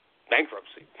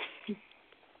bankruptcy.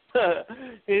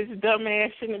 His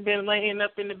dumbass shouldn't have been laying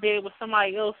up in the bed with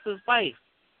somebody else's wife.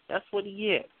 That's what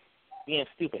he is. Being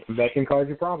stupid. That can cause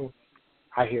you problems.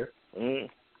 I hear. Mm.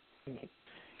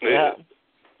 Yeah.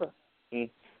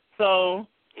 So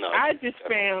I just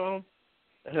found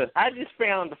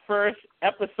the first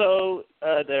episode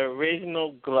of the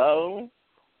original Glow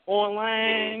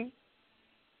online,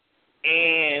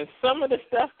 and some of the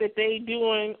stuff that they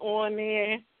doing on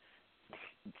there,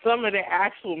 some of the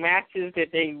actual matches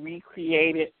that they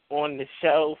recreated on the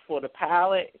show for the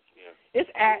pilot,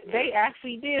 they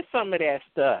actually did some of that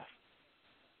stuff.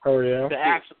 Oh yeah.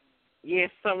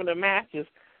 Some of the matches.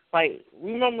 Like,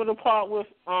 remember the part with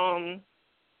Awesome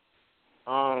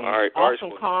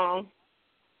Kong?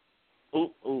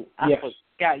 I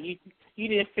forgot. You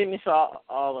didn't finish all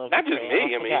of it. Not just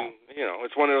me. I mean,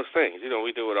 it's one of those things. We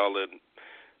do it all in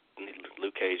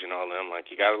Luke Cage and all them.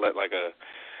 Like, you got to let like a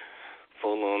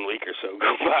full-on week or so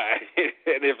go by.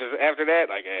 And if it's after that,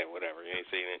 like, hey, whatever, you ain't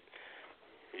seen it.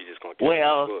 You're just going to catch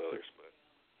spoilers.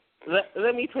 But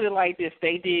let me put it like this.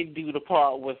 They did do the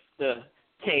part with the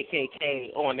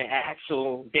KKK on the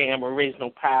actual damn original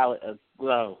pilot of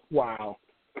Glow. Wow.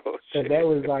 So that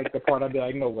was like the part I'd be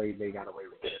like, no way they got away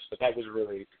with this. But that was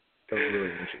really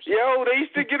interesting. Yo, they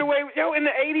used to get away with, in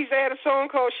the 80s they had a song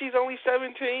called She's Only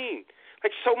 17.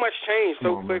 Like, so much changed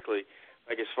so quickly.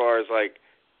 Like, as far as, like,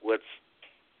 what's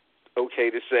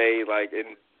okay to say, like,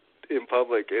 in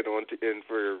public and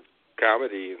for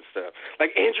comedy and stuff.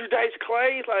 Like, Andrew Dice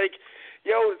Clay, like,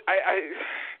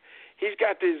 he's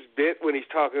got this bit when he's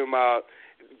talking about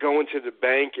going to the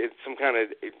bank at some kind of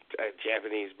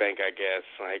Japanese bank, I guess.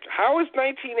 Like, how is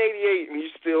 1988 and you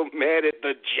still mad at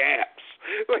the Japs?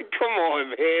 Like, come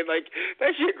on, man. Like,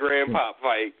 that's your grandpa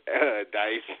fight,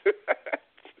 Dice.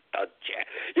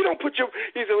 You don't put your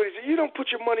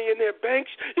money in their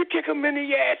banks. You kick them in the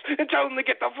ass and tell them to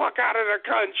get the fuck out of their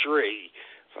country.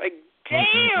 It's like,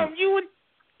 damn, you would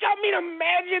tell me to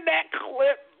imagine that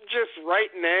clip just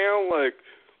right now. Like,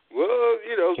 well,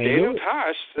 Daniel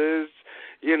Tosh says,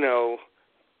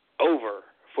 over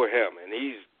for him, and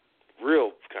he's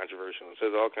real controversial and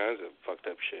says all kinds of fucked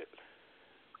up shit.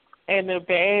 And the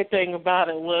bad thing about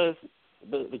it was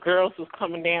the girls was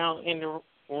coming down in the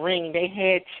ring. They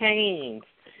had chains,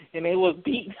 and they was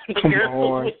beating the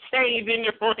girls with chains in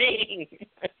the ring.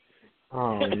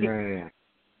 Oh man!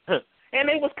 And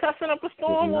they was cussing up a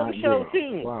storm on the show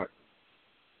too. Fuck.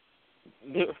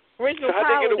 The original so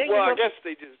pilot, I guess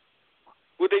they just.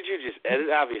 Well, did you just edit?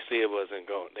 Obviously, it wasn't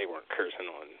going. They weren't cursing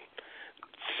on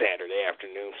Saturday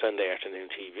afternoon, Sunday afternoon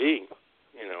TV.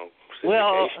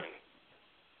 Well,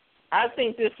 I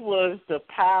think this was the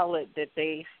pilot that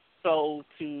they sold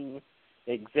to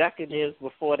executives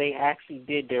before they actually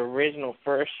did the original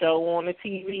first show on the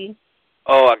TV.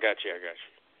 Oh, I got you.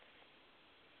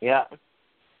 Yeah.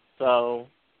 So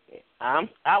I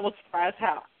was surprised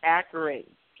how accurate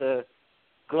the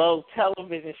Glow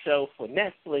television show for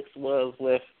Netflix was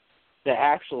with the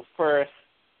actual first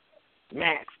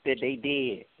match that they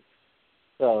did.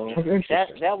 So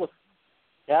that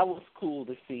was cool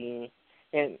to see.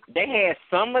 And they had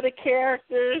some of the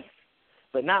characters,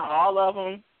 but not all of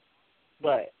them.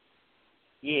 But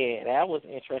yeah, that was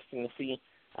interesting to see.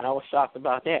 I was shocked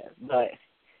about that. But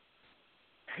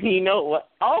you know what?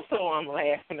 Also, I'm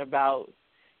laughing about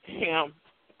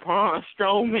Braun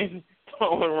Strowman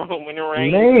throwing Roman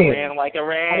Reigns around like a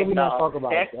rag doll. How did we not talk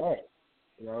about that?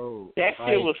 No. That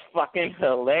shit was fucking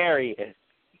hilarious.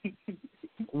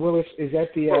 Willis, is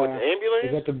that the ambulance?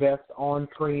 Is that the best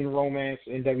on-screen romance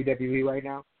in WWE right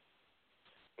now?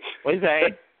 What is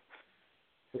that?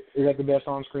 Is that the best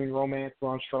on-screen romance,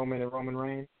 Braun Strowman and Roman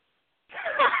Reigns?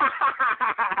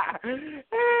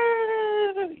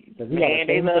 Man,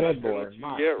 they love that boy.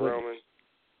 Yeah, Roman.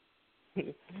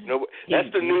 No,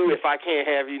 that's the new. If I can't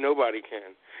have you, nobody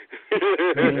can.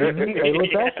 Hey,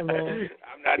 look at man.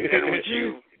 I'm not dealing with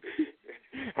you.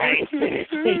 I ain't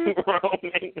finishing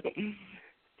Roman.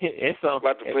 It's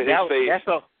about to put his face.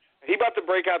 He about to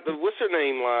break out the what's her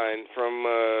name line from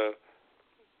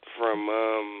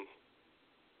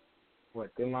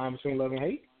What, Thin Line Between Love and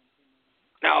Hate?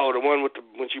 No, the one with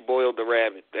when she boiled the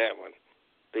rabbit. That one,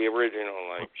 the original,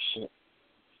 like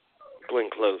Glenn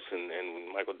Close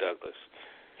and Michael Douglas.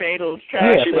 Fatal She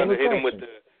Attraction. about to hit him with the.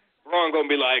 Ron gonna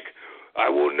be like, I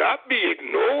will not be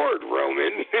ignored,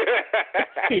 Roman.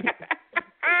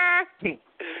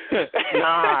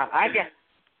 Nah, I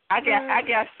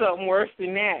got something worse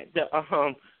than that.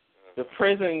 The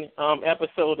prison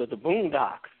episode of the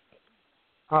Boondocks.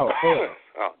 Oh, hell.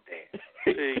 Oh,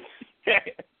 damn. See,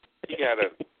 you gotta.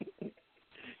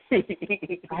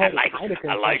 I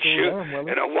like you,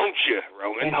 and I want you,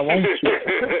 Roman. And I want you.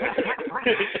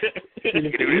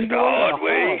 You can do this the hard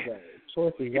way.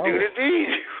 You can do this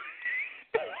easy.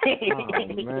 Oh,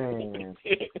 man.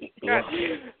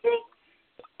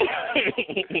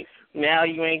 Now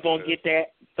you ain't gonna get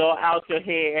that thought out your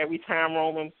head every time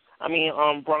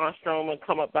Braun Strowman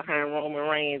come up behind Roman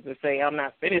Reigns and say, I'm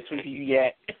not finished with you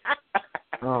yet.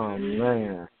 Oh,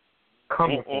 man.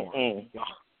 Come on.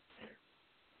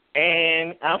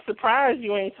 And I'm surprised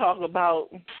you ain't talking about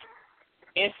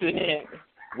incident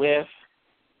with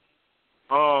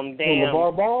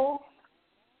LeVar Ball?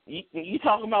 You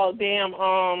talking about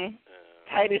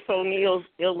Titus O'Neil's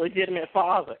illegitimate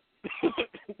father.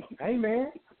 Hey,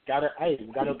 man. Gotta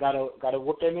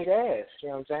whoop that nigga ass. You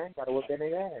know what I'm saying? Gotta whoop that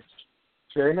nigga ass.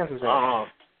 It's very necessary.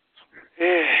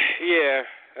 Yeah.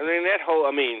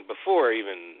 I mean, before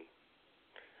even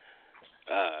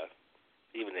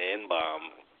the N-bomb,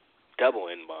 double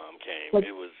N-bomb came,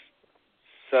 it was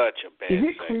such a bad thing. Is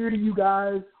it clear to you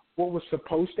guys what was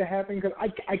supposed to happen? Because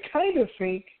I kind of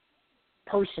think,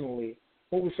 personally,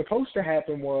 what was supposed to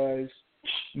happen was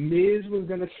Miz was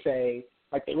going to say,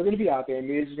 like, they were going to be out there, and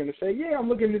Miz was going to say, yeah, I'm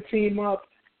looking to team up,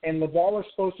 and LeVar was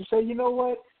supposed to say, you know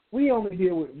what, we only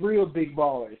deal with real big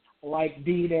ballers, like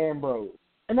Dean Ambrose.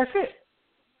 And that's it.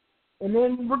 And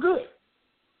then we're good.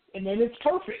 And then it's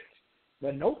perfect.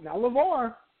 But nope, not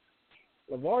LeVar.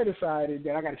 LeVar decided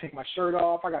that I got to take my shirt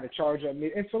off, I got to charge up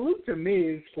Miz. And salute to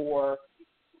Miz for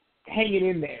hanging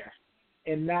in there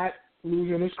and not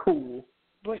losing his cool.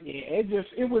 But yeah,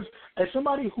 it was, as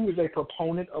somebody who is a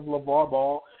proponent of LeVar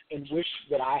Ball and wish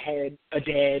that I had a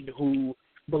dad who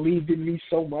believed in me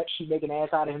so much he'd make an ass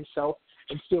out of himself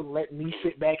and still let me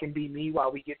sit back and be me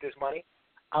while we get this money.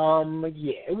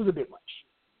 Yeah, it was a bit much.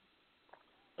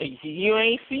 You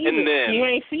ain't seen it. You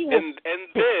ain't seen it.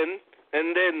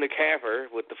 And then the capper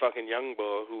with the fucking young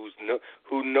bull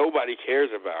who nobody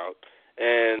cares about.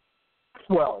 And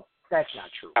well, that's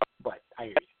not true. But I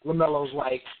hear you. LaMelo's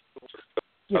like,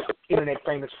 internet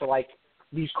famous for like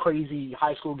these crazy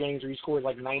high school games where he scores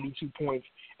like 92 points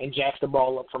and jacks the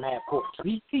ball up from half court. So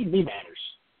he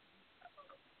matters.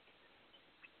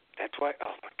 That's why.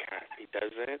 Oh my God, he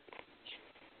does that.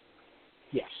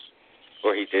 Yes.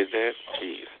 Or he did that.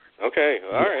 Jeez. Okay.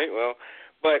 All right. Well,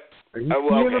 but okay.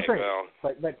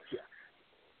 Well, but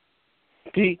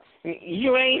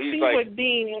you ain't see like, what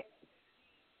Dean.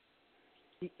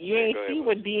 You ain't see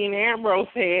what Dean Ambrose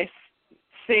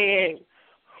said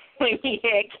when he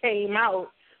had came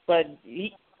out, but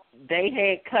they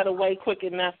had cut away quick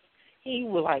enough. He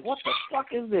was like, "What the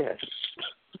fuck is this?"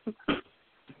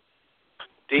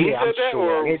 Dean said that,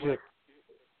 or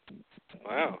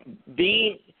wow.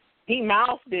 Dean, he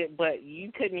mouthed it, but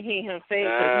you couldn't hear him say it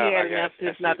because he had enough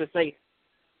sense not to say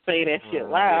that shit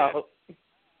loud.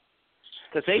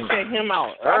 Because they sent him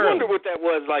out early. I wonder what that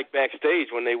was like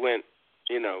backstage when they went,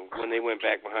 when they went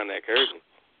back behind that curtain.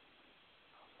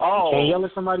 Oh, can't yell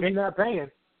at somebody you're not paying.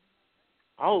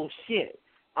 Oh shit!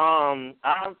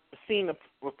 I've seen a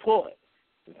report.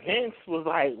 Vince was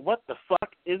like, "What the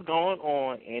fuck is going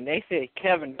on?" And they said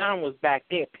Kevin Dunn was back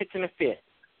there pitching a fit.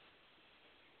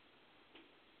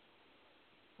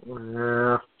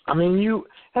 I mean,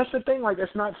 that's the thing. Like,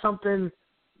 it's not something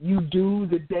you do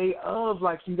the day of.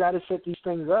 Like, you got to set these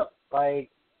things up. Like,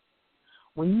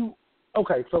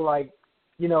 so like,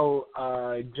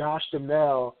 Josh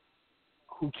Duhamel,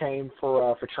 who came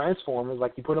for Transformers,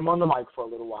 like, you put him on the mic for a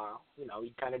little while. He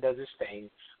kind of does his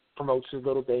thing, promotes his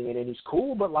little thing, and then he's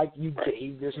cool. But, like, you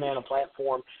gave this man a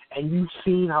platform, and you've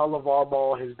seen how LeVar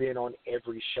Ball has been on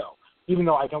every show. Even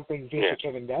though I don't think Vince or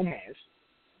Kevin Dunn has.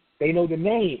 They know the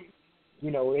name.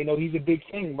 They know he's a big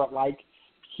thing. But, like,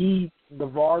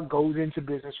 LeVar goes into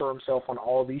business for himself on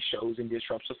all these shows and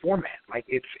disrupts the format. Like,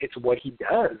 it's what he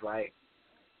does. Like,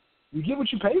 you get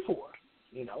what you pay for,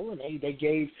 and they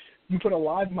gave – you put a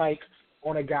live mic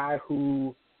on a guy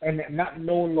who, and not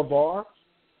knowing LeVar,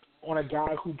 on a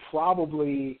guy who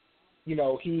probably, he's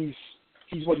in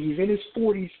his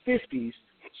 40s, 50s.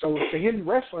 So to him,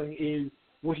 wrestling is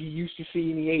what he used to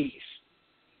see in the 80s.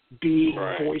 Big,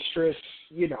 boisterous,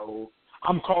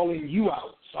 I'm calling you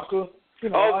out, sucker.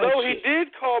 Although he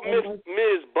did call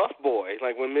Miz Buff Boy,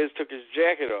 like when Miz took his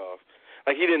jacket off.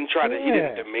 Like he didn't he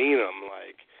didn't demean him,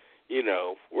 like,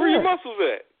 where are your muscles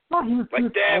at? No, he was that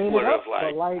would have,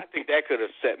 I think that could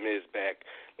have set Miz back,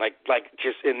 like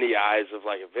just in the eyes of,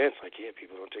 like, events, like, yeah,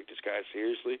 people don't take this guy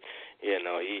seriously.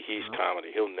 He's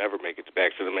comedy. He'll never make it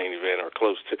back to the main event or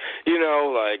close to,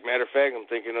 like, matter of fact, I'm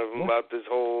thinking of him about this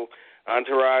whole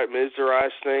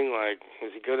Miz-Entourage thing, like,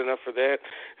 is he good enough for that?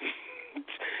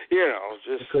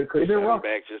 Just could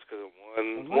back just because of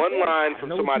one line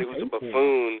from somebody who's a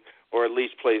buffoon or at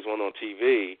least plays one on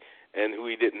TV and who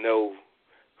he didn't know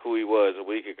who he was a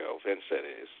week ago. Vince said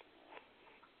is.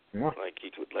 Yeah. Like, he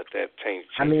would let that change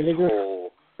his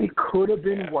whole... It could have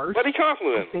been worse. But he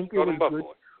complimented him. I think it was good.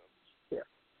 Yeah.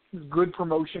 It was good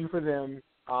promotion for them,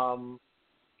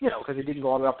 because it didn't go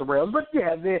all the way off the rails. But,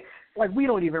 yeah, we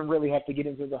don't even really have to get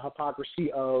into the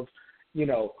hypocrisy of,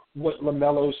 what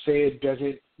LaMelo said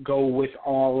doesn't go with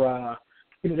our,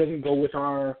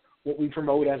 what we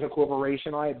promote as a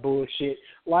corporation, like bullshit.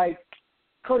 Like,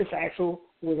 Curtis Axel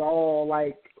was all,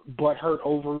 like, butthurt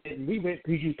over it, and we went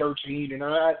PG-13 and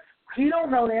all that. You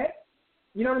don't know that.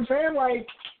 You know what I'm saying? Like,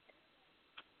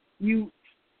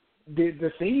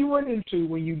 the thing you run into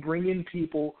when you bring in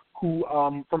people who,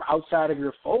 from outside of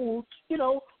your fold,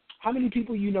 how many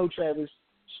people Travis,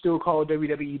 still call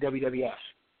WWE WWF?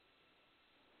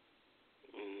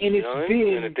 And it's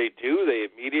been, and if they do, they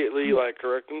immediately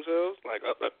correct themselves. Like,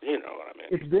 you know what I mean?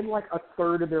 It's been like a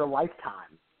third of their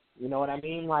lifetime. You know what I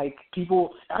mean? Like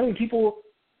people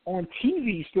on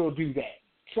TV still do that.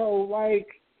 So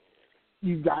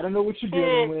you got to know what you're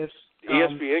dealing with.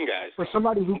 ESPN guys. For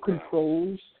somebody who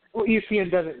controls,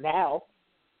 ESPN does it now.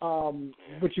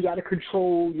 But you got to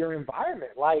control your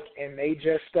environment. And they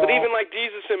just. But even like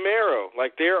Jesus and Mero,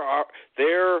 they're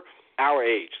our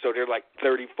age, so they're like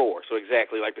 34, so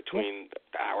exactly like between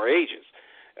our ages.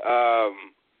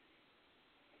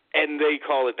 And they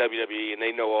call it WWE, and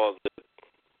they know all the.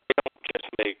 They don't just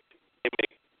make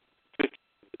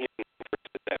 15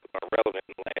 that are relevant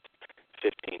in the last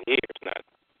 15 years, not.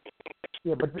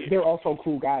 Yeah, but they're also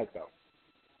cool guys, though.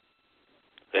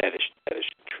 That is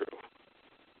true.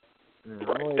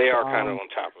 Right, they are kind of on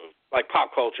top of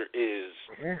pop culture is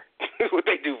what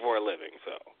they do for a living,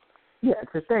 so. Yeah,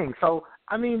 it's a thing. So,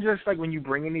 I mean, just when you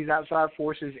bring in these outside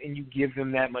forces and you give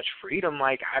them that much freedom,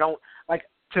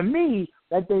 to me,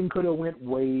 that thing could have went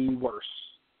way worse.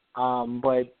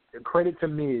 But credit to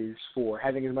Miz for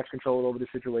having as much control over the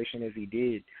situation as he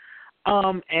did.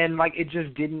 And, it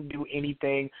just didn't do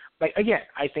anything. Again,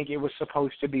 I think it was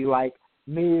supposed to be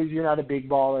Miz, you're not a big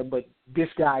baller, but this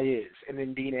guy is. And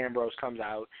then Dean Ambrose comes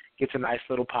out, gets a nice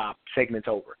little pop, segment's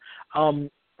over. And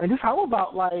just how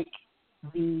about,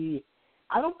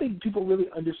 I don't think people really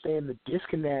understand the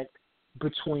disconnect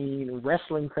between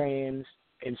wrestling fans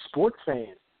and sports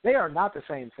fans. They are not the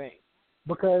same thing.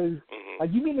 Because,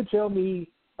 you mean to tell me,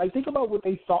 think about what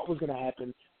they thought was going to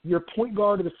happen. Your point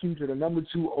guard of the future, the number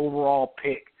 2 overall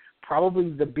pick, probably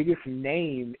the biggest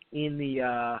name in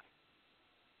the,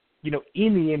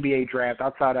 in the NBA draft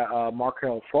outside of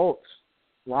Markelle Fultz,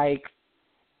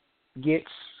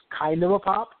 gets kind of a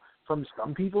pop from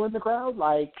some people in the crowd.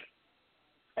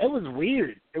 It was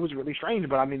weird. It was really strange,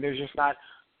 but there's just not.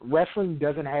 Wrestling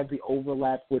doesn't have the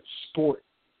overlap with sport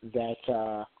that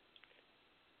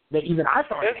even I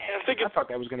thought. I thought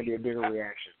that was going to be a bigger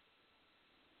reaction.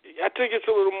 I think it's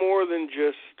a little more than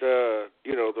just the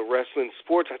wrestling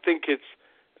sports. I think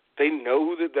they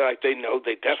know that they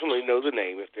definitely know the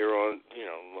name if they're on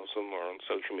most of them are on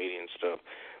social media and stuff.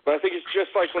 But I think it's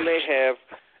just like when they have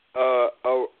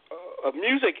a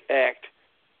music act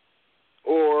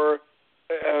or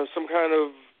some kind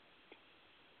of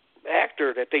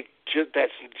actor that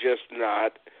that's just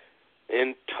not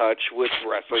in touch with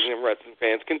wrestling, and wrestling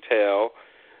fans can tell,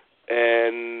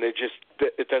 and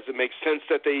it doesn't make sense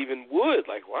that they even would.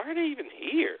 Why are they even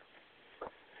here?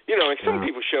 Some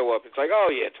people show up. It's oh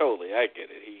yeah, totally, I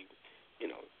get it. He,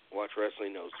 watch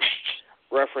wrestling, knows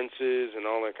references and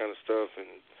all that kind of stuff, and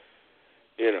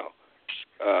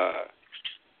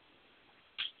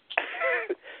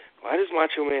why does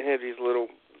Macho Man have these little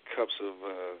cups of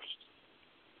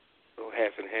little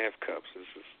half and half cups? This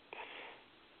is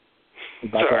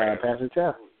about to pass it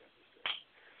down.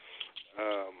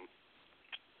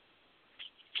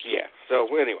 Yeah. So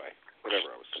anyway, whatever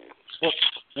I was saying.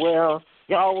 Well,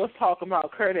 y'all was talking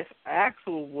about Curtis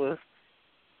Axel was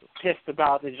pissed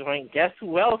about the joint. Guess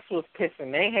who else was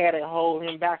pissing? They had to hold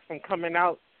him back from coming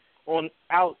out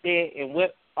there and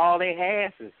whip all their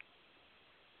asses.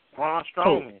 Braun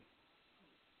Strowman.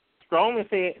 Strowman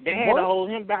said they had to hold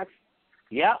him back.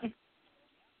 Yep.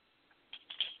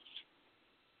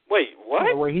 Wait, what? I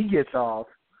don't know where he gets off.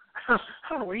 I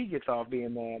don't know where he gets off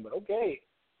being mad, but okay.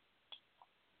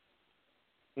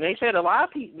 And they said a lot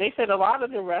of people. They said a lot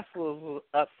of the wrestlers were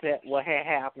upset what had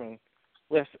happened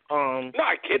with Not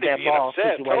kidding, that being ball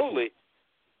upset, situation. totally.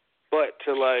 But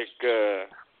to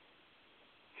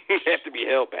have to be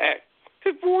held back.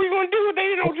 What are you gonna do?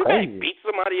 They don't do that. Beat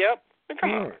somebody up?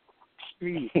 Come on.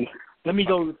 Let me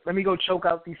go choke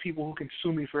out these people who can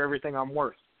sue me for everything I'm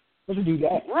worth. Let's do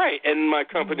that. Right, and my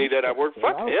company that I work,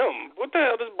 fuck him. What the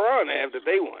hell does Braun have that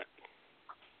they want?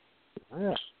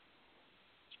 Yeah.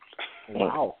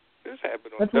 Wow. This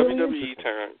happened on That's WWE really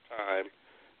time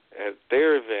at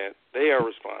their event. They are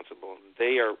responsible.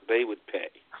 They would pay.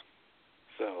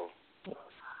 So.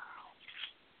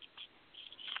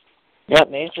 Yep,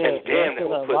 they said. And damn, they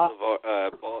will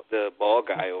put the ball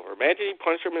guy over. Imagine he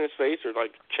punched him in his face or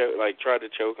tried to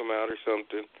choke him out or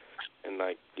something, and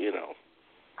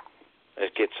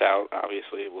it gets out.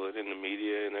 Obviously, it would in the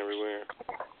media and everywhere.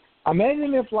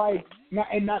 Imagine if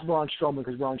not Braun Strowman,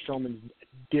 because Braun Strowman's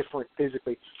different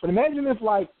physically, but imagine if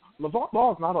LeVar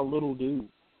Ball's not a little dude.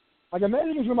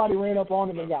 Imagine if somebody ran up on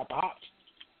him and got popped.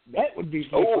 That would be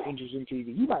super interesting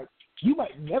TV. You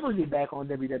might never get back on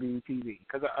WWE TV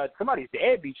because somebody's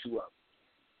dad beat you up.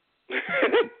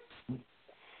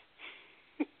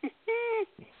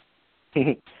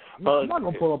 I'm not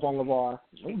gonna pull up on LeVar.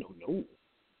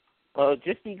 No.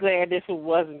 Just be glad this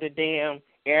wasn't the damn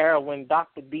era when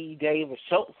Dr. B. David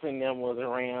Schultz and them was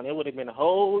around. It would have been a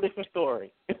whole different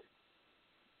story.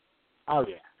 Oh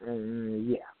yeah,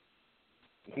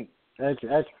 yeah. That's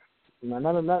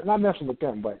not messing with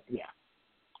them, but yeah.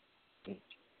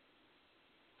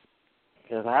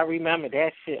 Because I remember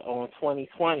that shit on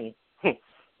 2020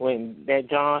 when that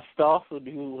John Stossel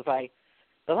dude was like,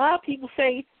 a lot of people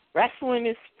say wrestling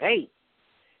is fake.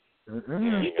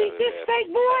 Mm-mm. You think this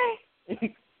fake, boy?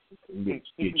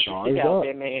 Get charged out up.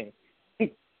 there, man.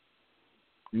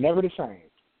 Never the same.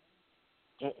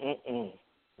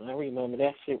 I remember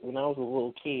that shit when I was a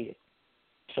little kid.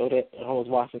 So that I was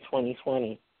watching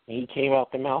 2020, and he came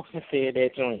out the mouth and said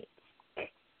that joint.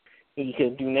 He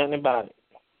couldn't do nothing about it.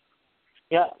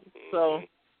 Yeah. So,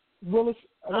 Willis,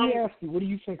 let me ask you, what do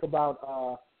you think about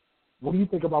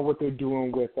what they're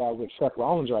doing with Seth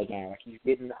Rollins right now? He's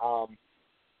getting,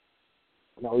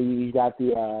 he's got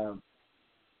the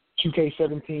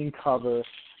 2K17 cover.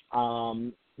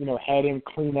 Had him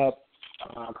clean up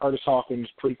Curtis Hawkins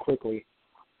pretty quickly,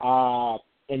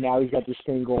 and now he's got this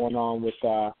thing going on with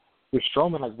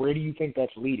Strowman. Where do you think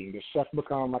that's leading? Does Seth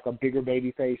become a bigger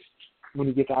babyface when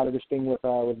he gets out of this thing with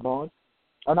Braun?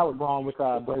 Or not with Braun, with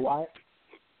Bray Wyatt?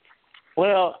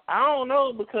 Well, I don't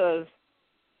know, because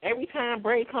every time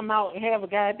Bray come out and have a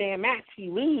goddamn match, he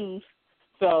lose.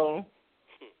 So.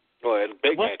 Well, it's a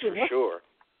big match for sure.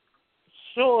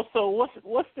 Sure. So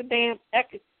what's the damn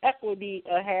equity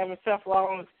of having Seth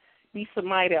Rollins be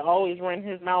somebody that always run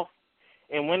his mouth,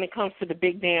 and when it comes to the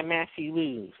big damn match, he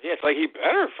lose? Yeah, it's he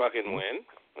better fucking win.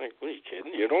 What are you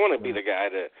kidding? You don't want to be the guy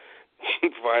to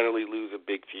finally lose a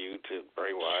big feud to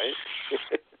Bray Wyatt.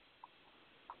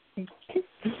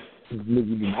 You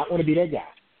do not want to be that guy.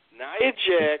 Nia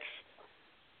Jax,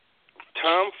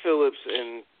 Tom Phillips,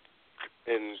 and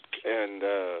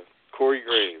Corey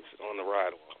Graves on the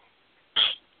ride wall.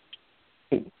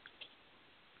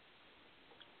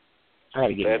 I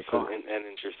gotta get That's an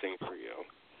interesting trio.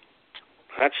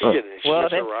 How'd she get it?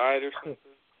 A ride or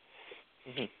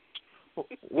something?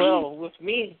 Well, with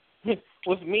me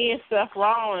and Seth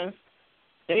Rollins,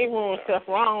 they ruined Seth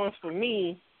Rollins for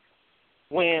me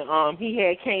when he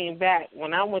had came back.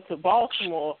 When I went to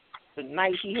Baltimore, the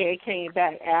night he had came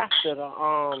back after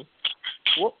the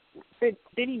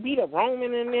did he beat up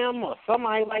Roman in them or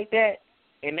somebody like that?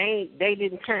 And they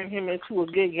didn't turn him into a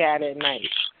good guy that night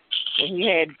when he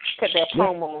had cut that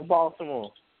promo in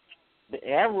Baltimore. The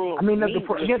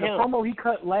promo he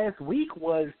cut last week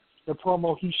was the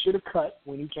promo he should have cut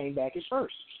when he came back at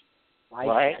first.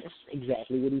 Right. That's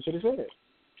exactly what he should have said.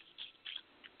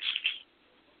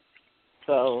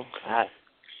 So I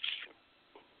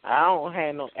don't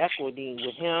have no equity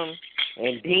with him.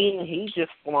 And Dean, he's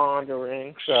just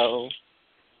floundering. So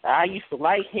I used to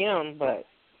like him, but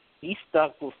he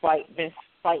stuck with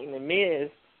fighting the Miz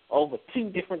over 2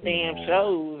 different damn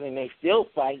shows, and they still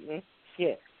fighting.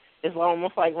 Shit. It's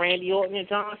almost like Randy Orton and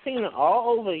John Cena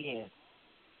all over again.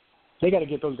 They got to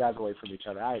get those guys away from each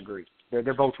other. I agree.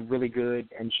 They're both really good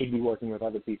and should be working with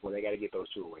other people. They got to get those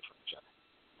two away from each other.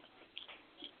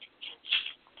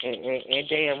 And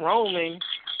damn Roman,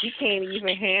 he can't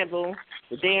even handle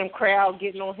the damn crowd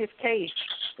getting on his case.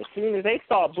 as soon as they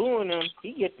start booing him,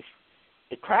 he gets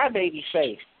the crybaby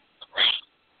face.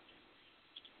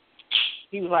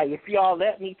 He was like, if y'all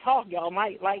let me talk, y'all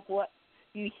might like what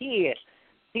you hear.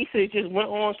 He said just went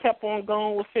on, kept on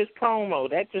going with his promo.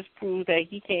 That just proves that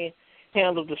he can't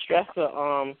handle the stress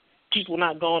of people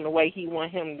not going the way he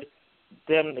want them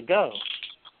to go.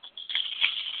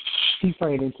 He's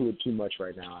playing into it too much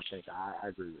right now, I think. I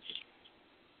agree with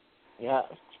you. Yeah.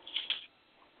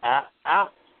 I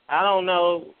don't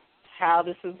know how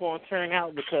this is going to turn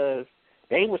out because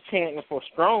they were chanting for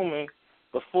Strowman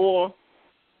before,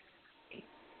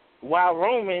 while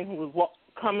Roman was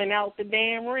coming out the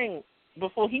damn ring,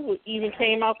 before he even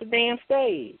came out the damn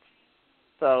stage.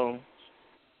 So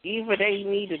either they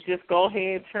need to just go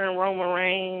ahead and turn Roman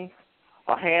Reigns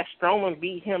or have Strowman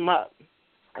beat him up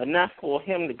enough for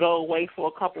him to go away for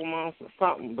a couple months or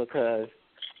something, because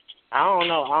I don't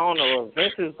know if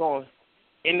Vince is going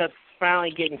to end up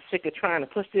finally getting sick of trying to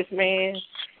push this man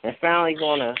and finally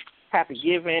going to have to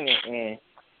give in and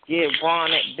give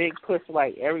Braun that big push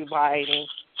like everybody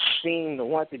seemed to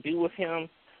want to do with him.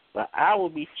 But I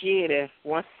would be scared if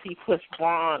once he pushed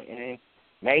Braun and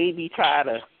maybe try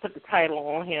to put the title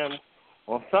on him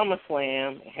on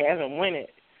SummerSlam and have him win it,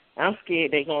 I'm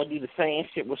scared they're going to do the same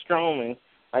shit with Strowman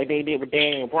like they did with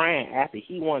Daniel Bryan after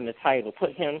he won the title,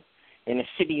 put him in a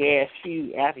shitty-ass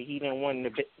feud after he done won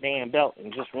the damn belt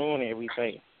and just ruin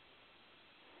everything.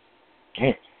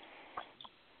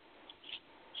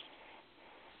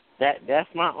 That's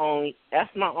my only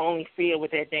fear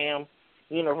with that damn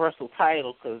Universal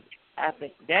title, because I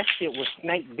think that shit was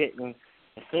snake bitten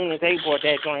as soon as they brought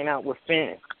that joint out with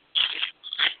Finn.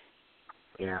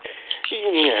 Yeah.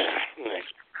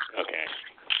 Okay.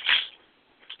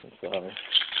 So,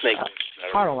 Snake.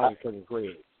 I don't like it because it's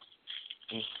weird.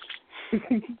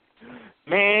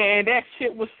 Man, that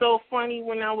shit was so funny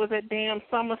when I was at damn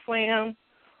SummerSlam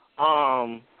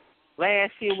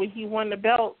last year when he won the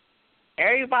belt.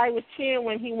 Everybody was cheering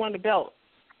when he won the belt.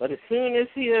 But as soon as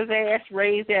his ass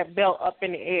raised that belt up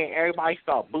in the air, everybody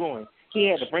started booing. He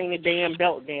had to bring the damn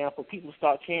belt down for people to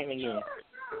start chanting again.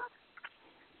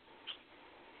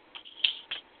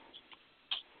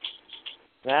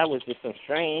 That was just some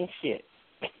strange shit.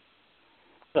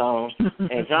 So,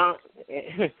 and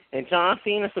John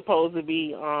Cena's supposed to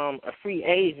be a free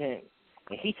agent,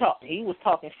 and he was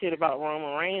talking shit about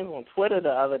Roman Reigns on Twitter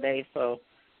the other day. So,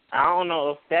 I don't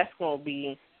know if that's going to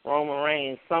be Roman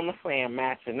Reigns' SummerSlam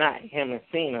match or not, him and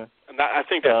Cena. I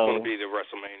think that's going to be the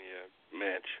WrestleMania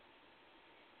match.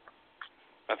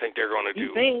 I think they're going to do.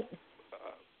 You think?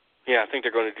 I think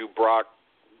they're going to do Brock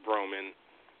Roman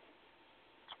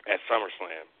at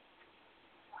SummerSlam.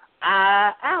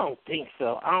 I don't think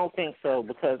so.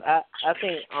 Because I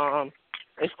think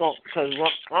it's going, because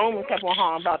Roman kept on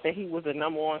hollering about that he was the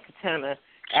number one contender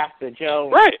after Joe.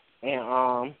 Right.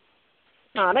 And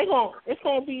it's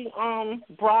gonna be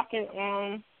Brock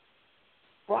and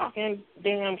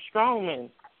damn Strowman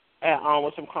at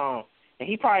whatchamacallit. And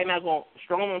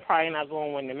Strowman probably not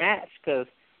gonna win the match because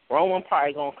Roman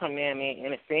probably gonna come down there and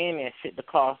interfere in that shit to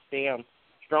cost damn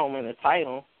Strowman the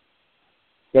title.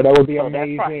 Yeah, that would be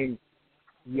amazing.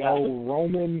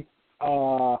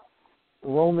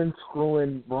 Roman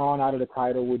screwing Braun out of the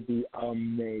title would be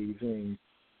amazing.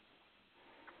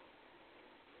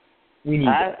 We need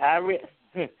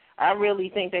I really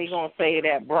think they're gonna say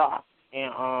that Brock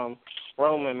and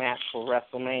Roman match for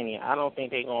WrestleMania. I don't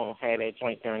think they're gonna have that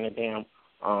joint during the damn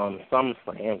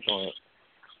SummerSlam joint.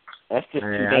 That's just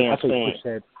too damn soon.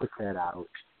 Push that out.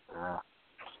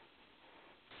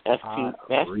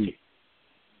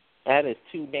 That is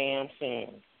too damn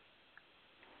soon.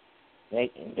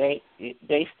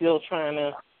 They still trying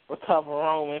to recover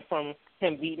Roman from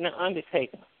him beating the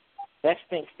Undertaker. That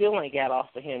stink still ain't got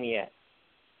off of him yet.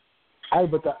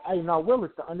 Now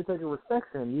Willis, the Undertaker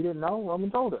respects him. You didn't know?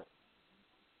 Roman told her.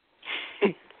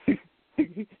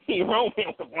 Roman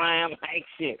was lying like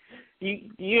shit.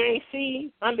 You ain't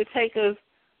see Undertaker's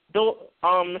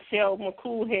Michelle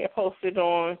McCool had posted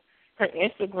on her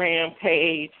Instagram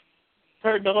page.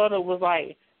 Her daughter was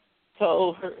like,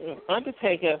 told her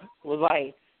Undertaker was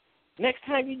like, next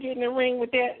time you get in the ring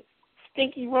with that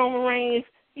stinky Roman Reigns,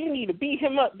 you need to beat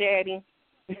him up, Daddy.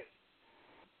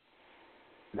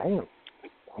 Damn.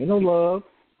 Ain't no love.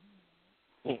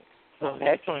 So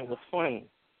that joint was funny.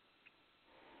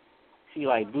 She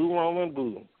like, boo Roman,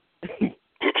 boo.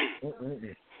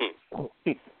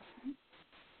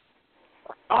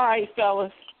 All right,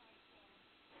 fellas.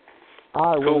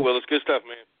 All right, cool, Willis. Good stuff,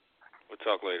 man. We'll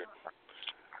talk later.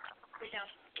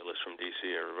 Willis from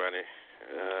DC, everybody.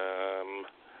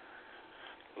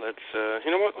 Let's,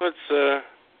 you know what? Let's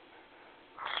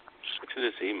get to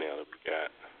this email that we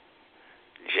got.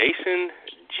 Jason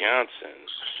Johnson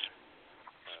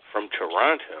from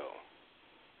Toronto.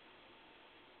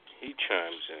 He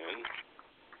chimes in.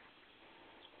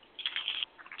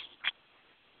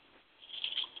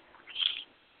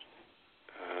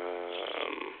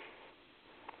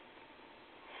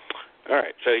 All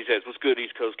right, so he says, what's good,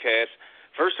 East Coast Cast?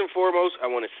 First and foremost,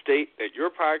 I want to state that your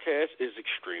podcast is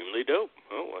extremely dope.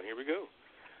 Oh, well, here we go.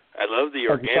 I love the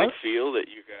organic feel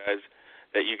that you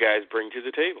guys bring to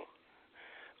the table.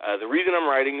 The reason I'm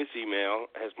writing this email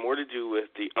has more to do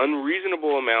with the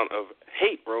unreasonable amount of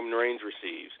hate Roman Reigns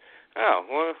receives. Oh,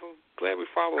 well, I'm glad we're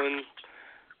following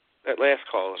that last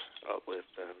call up with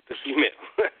this email.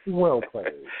 Well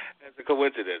played. That's a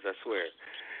coincidence, I swear.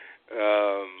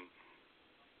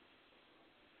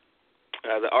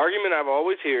 The argument I've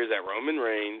always heard is that Roman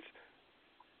Reigns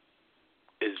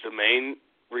is the main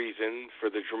reason for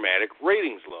the dramatic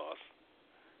ratings loss.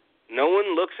 No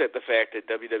one looks at the fact that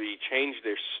WWE changed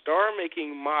their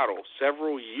star-making model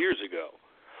several years ago.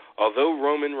 Although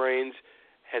Roman Reigns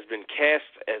has been cast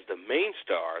as the main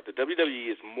star, the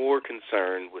WWE is more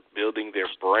concerned with building their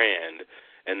brand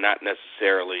and not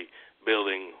necessarily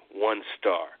building one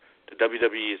star. The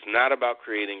WWE is not about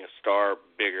creating a star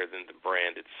bigger than the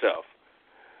brand itself.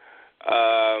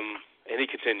 And he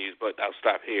continues, but I'll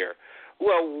stop here.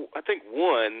 Well, I think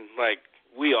one,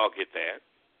 we all get that,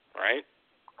 right?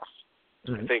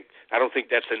 Mm-hmm. I don't think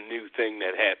that's a new thing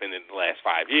that happened in the last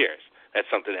 5 years. That's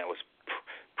something that was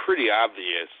pretty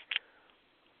obvious,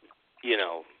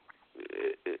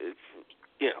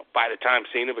 by the time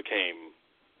Cena became,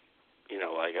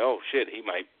 oh shit, he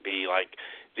might be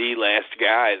the last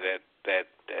guy that's.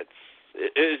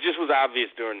 It just was obvious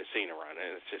during the Cena run.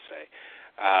 Let's just say.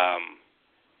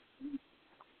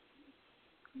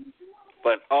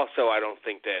 But also, I don't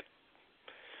think that.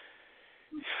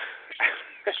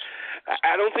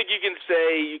 I don't think you can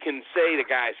say the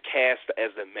guy's cast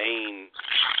as the main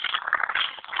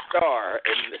star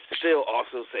and still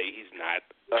also say he's not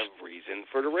a reason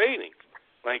for the ratings.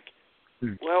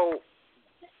 Well,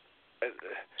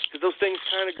 because those things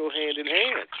kind of go hand in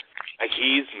hand.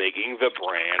 He's making the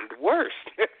brand worse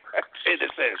in a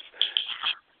sense.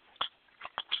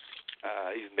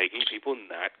 He's making people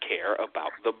not care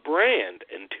about the brand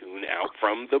and tune out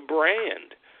from the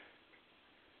brand.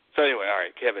 So anyway, all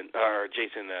right, Jason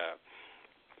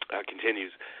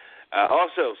continues.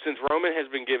 Also, since Roman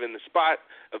has been given the spot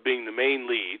of being the main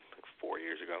lead 4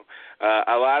 years ago,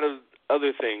 a lot of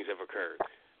other things have occurred,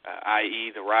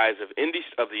 i.e. the rise of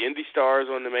the indie stars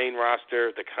on the main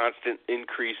roster, the constant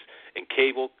increase in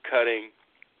cable cutting,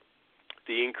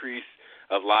 the increase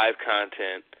of live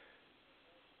content,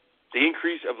 the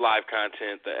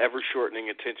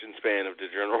ever-shortening attention span of the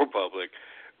general public,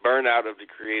 burnout of the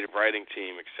creative writing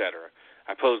team, etc.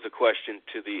 I posed a question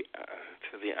to the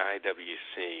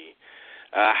IWC.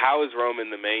 How is Roman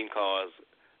the main cause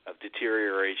of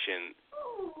deterioration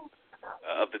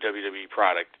of the WWE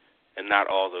product and not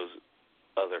all those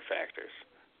other factors?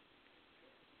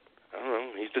 I don't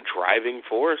know. He's the driving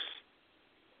force.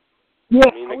 Yeah,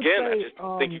 I just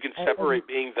don't think you can separate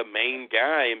being the main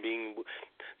guy and being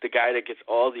the guy that gets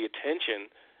all the attention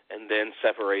and then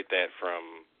separate that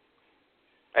from...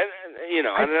 And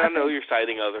I know you're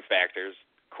citing other factors,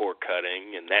 cord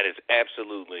cutting, and that is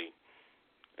absolutely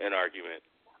an argument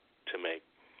to make.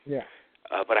 Yeah.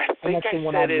 But I think that's the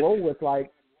one I'd roll with. The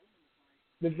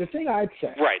thing I'd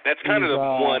say. Right. That's kind of the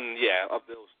one, of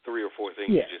those 3 or 4 things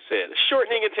you just said.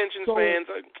 Shortening attention spans,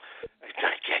 I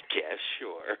guess,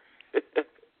 sure.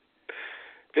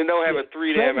 Then don't have a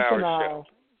 3 damn hour show.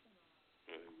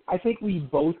 I think we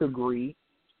both agree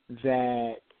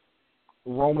that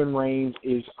Roman Reigns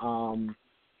is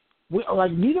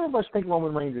neither of us think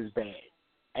Roman Reigns is bad,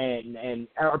 and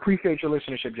I appreciate your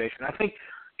listenership, Jason. I think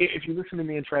if you listen to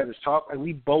me and Travis talk,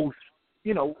 we both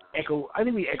echo. I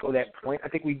think we echo that point. I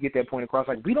think we get that point across.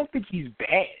 We don't think he's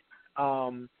bad,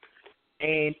 and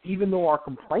even though our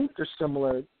complaints are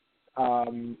similar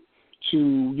to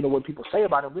what people say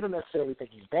about him, we don't necessarily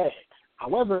think he's bad.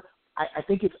 However, I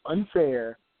think it's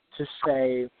unfair to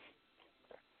say.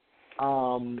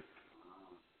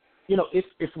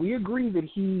 If we agree that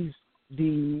he's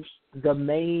the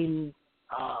main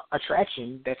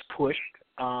attraction that's pushed,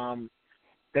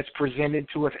 that's presented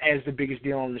to us as the biggest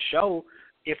deal on the show,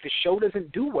 if the show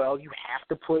doesn't do well, you have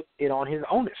to put it on his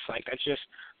onus.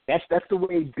 That's the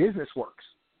way business works.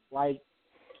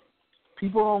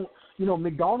 People don't,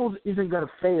 McDonald's isn't going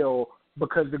to fail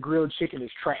because the grilled chicken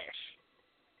is trash.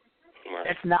 Right.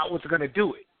 That's not what's going to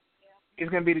do it. It's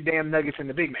going to be the damn nuggets and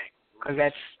the Big Mac, because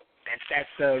that's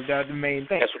the main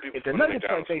thing. If the nuggets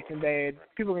are tasting bad,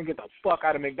 people are going to get the fuck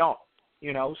out of McDonald's.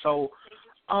 So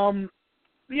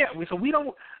So we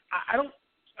don't. I don't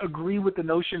agree with the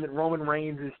notion that Roman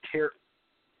Reigns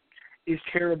is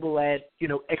terrible at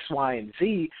X, Y, and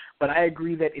Z. But I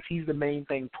agree that if he's the main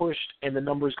thing pushed and the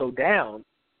numbers go down,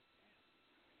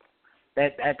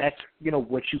 that's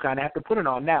what you kind of have to put it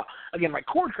on. Now, again, like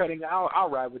cord cutting, I'll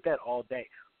ride with that all day.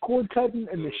 Cord cutting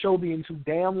and the show being too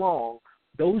damn long,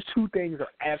 those two things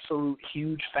are absolute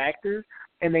huge factors,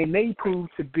 and they may prove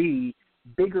to be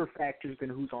bigger factors than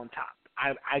who's on top.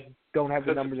 I don't have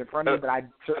the numbers in front of me, but I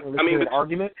certainly hear an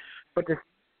argument. But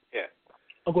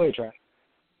oh, go ahead, Trav.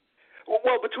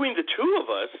 Well, between the two of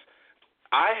us,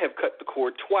 I have cut the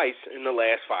cord twice in the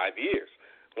last 5 years.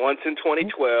 Once in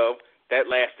 2012, that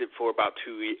lasted for about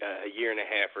a year and a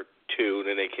half or two.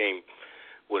 Then they came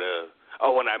with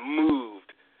when I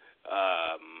moved,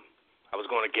 I was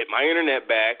going to get my internet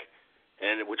back,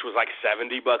 which was like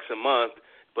 $70 a month.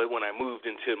 But when I moved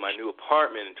into my new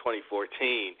apartment in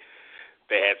 2014,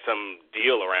 they had some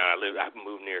deal around. I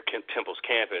moved near Temple's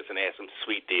campus, and they had some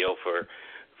sweet deal for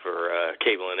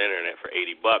cable and internet for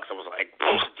 $80. I was like,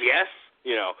 yes,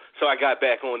 So I got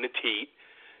back on the teat,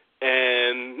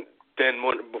 and then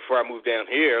before I moved down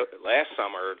here last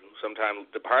summer,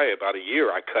 probably about a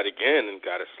year, I cut again and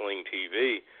got a Sling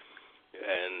TV,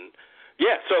 and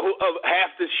so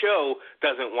half the show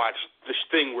doesn't watch the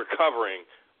thing we're covering,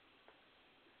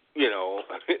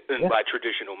 by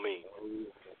traditional means.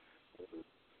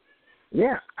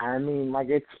 Yeah, I mean, like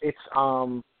it's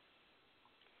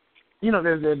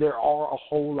there are a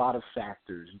whole lot of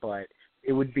factors, but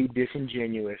it would be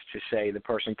disingenuous to say the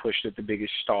person pushed at the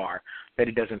biggest star that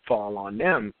it doesn't fall on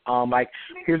them. Like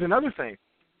here's another thing.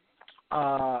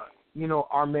 Our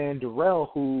man Darrell,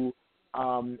 who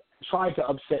tried to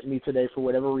upset me today for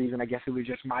whatever reason. I guess it was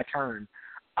just my turn.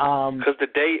 Because the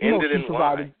day ended in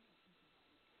line.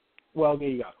 Well, there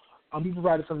you go. He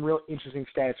provided some real interesting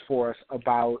stats for us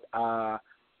about,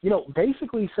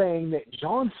 basically saying that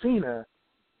John Cena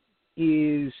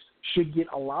should get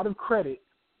a lot of credit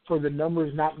for the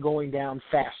numbers not going down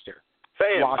faster.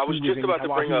 Fam, I was just about to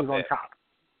bring up that. Top.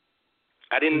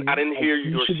 I didn't hear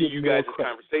you guys'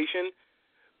 conversation,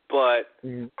 but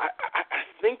I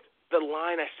think the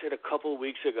line I said a couple of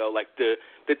weeks ago, like the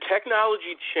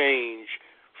technology change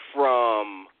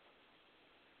from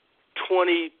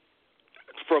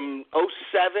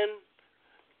 07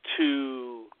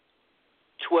 to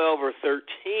 12 or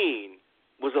 13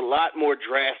 was a lot more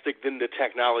drastic than the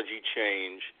technology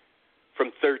change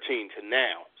from 13 to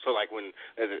now. So like when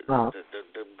the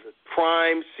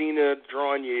prime Cena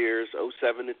drawn years,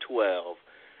 07 to 12,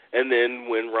 and then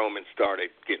when Roman started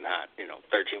getting hot,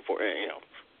 13, 14,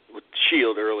 with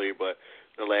Shield earlier, but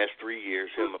the last 3 years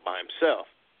him by himself.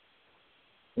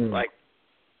 Like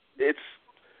it's.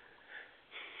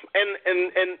 And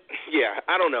yeah,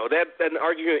 I don't know. That an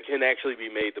argument can actually be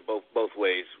made to both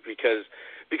ways because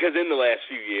in the last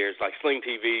few years, like Sling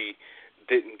TV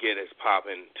didn't get as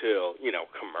popping till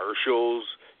commercials.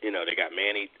 They got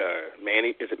Manny.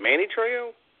 Is it Manny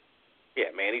Trejo?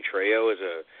 Yeah, Manny Trejo is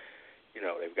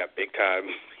they've got big time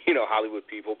Hollywood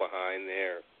people behind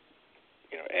their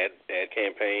ad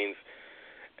campaigns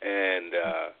and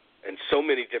so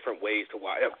many different ways to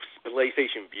watch.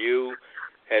 PlayStation View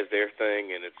has their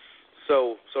thing, and it's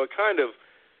so it kind of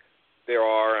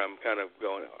I'm kind of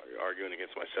arguing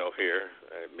against myself here.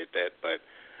 I admit that,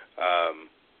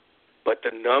 but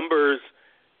the numbers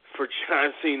for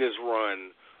John Cena's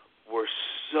run were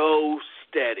so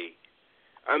steady.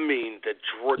 I mean,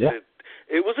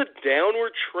 it was a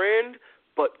downward trend,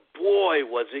 but boy,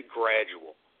 was it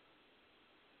gradual.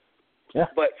 Yeah.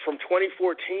 But from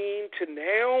 2014 to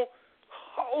now,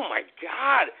 oh my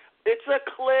God, it's a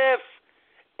cliff.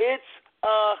 It's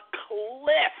a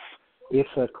cliff.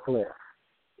 It's a cliff.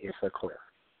 It's a cliff.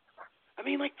 I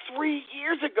mean, like 3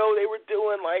 years ago, they were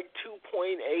doing like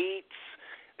 2.8s.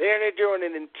 They're doing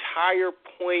an entire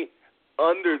point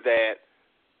under that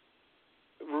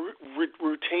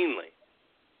routinely.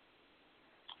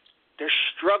 They're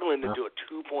struggling to do a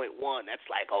 2.1. That's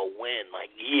like a win. Like,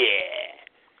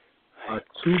 yeah. A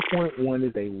 2.1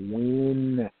 is a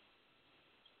win.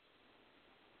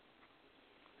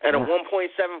 And a 1.75,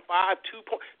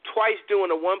 twice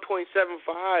doing a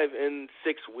 1.75 in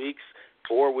 6 weeks,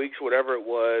 4 weeks, whatever it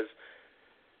was.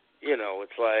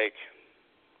 It's like,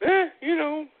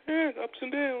 ups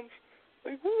and downs.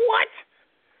 Like, what?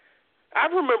 I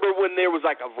remember when there was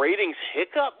like a ratings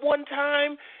hiccup one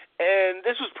time, and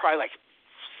this was probably like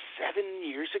 7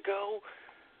 years ago,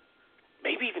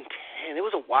 maybe even 10. It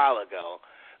was a while ago.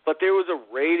 But there was a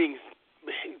ratings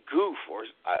goof or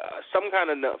some kind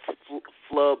of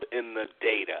flub in the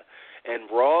data, and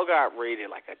Raw got rated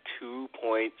like a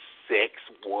 2.61,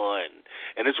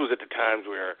 and this was at the times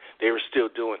where they were still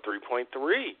doing 3.3,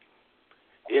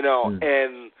 you know,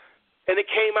 and it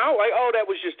came out like, oh, that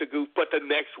was just a goof, but the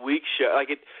next week's show,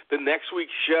 the next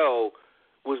week's show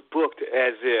was booked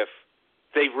as if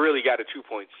they really got a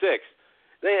 2.6.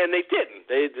 And they didn't.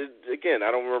 Again,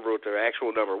 I don't remember what the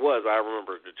actual number was. I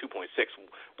remember the 2.6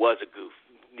 was a goof.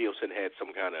 Nielsen had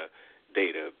some kind of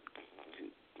data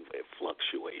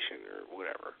fluctuation or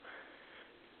whatever.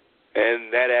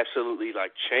 And that absolutely,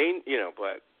 changed,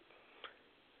 but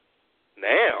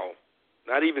now,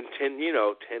 not even 10,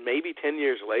 maybe 10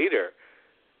 years later,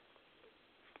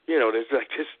 there's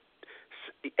this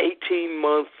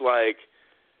 18-month,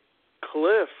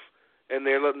 cliff. And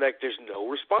they're like, there's no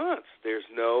response. There's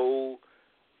no.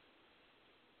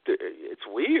 It's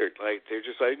weird. They're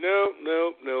just like, no.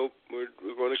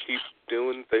 We're going to keep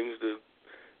doing things the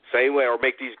same way, or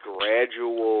make these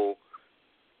gradual,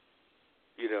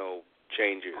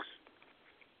 changes.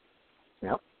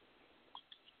 Yep.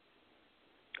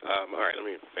 All right, let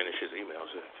me finish his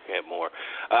emails if you have more.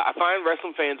 I find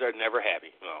wrestling fans are never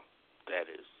happy. Well, that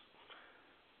is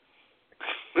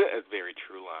a very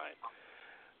true line.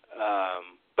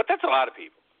 But that's a lot of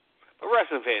people. But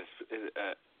wrestling fans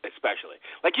especially.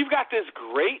 You've got this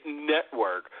great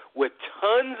network with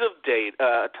tons of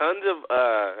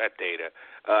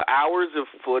hours of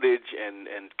footage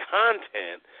and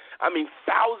content. I mean,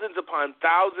 thousands upon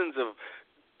thousands of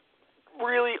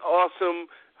really awesome,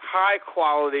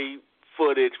 high-quality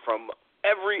footage from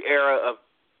every era of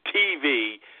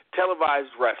TV,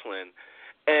 televised wrestling,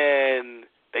 and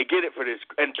they get it for this.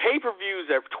 And pay-per-views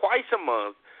are twice a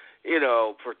month,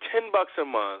 for $10 a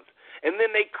month, and then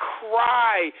they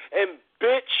cry and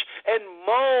bitch and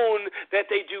moan that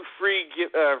they do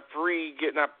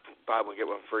not buy one get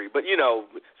one free, but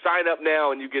sign up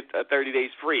now and you get 30 days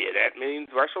free. That means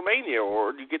WrestleMania,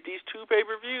 or you get these 2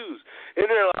 pay-per-views, and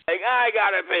they're like, I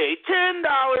gotta pay $10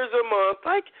 a month.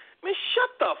 Man, shut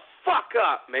the fuck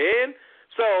up, man.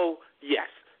 So yes,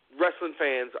 wrestling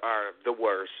fans are the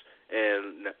worst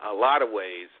in a lot of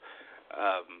ways.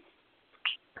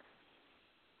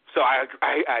 So I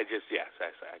agree.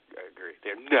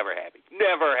 They're never happy.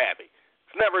 Never happy.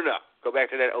 It's never enough. Go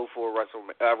back to that 2004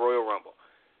 Royal Rumble.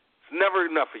 It's never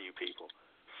enough for you people.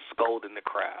 Scolding the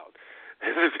crowd.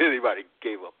 If anybody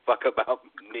gave a fuck about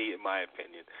me, in my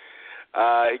opinion.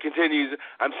 He continues,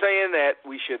 I'm saying that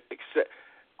we should accept.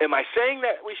 Am I saying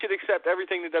that we should accept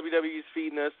everything the WWE is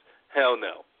feeding us? Hell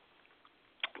no.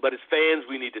 But as fans,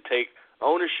 we need to take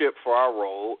ownership for our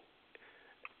role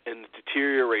in the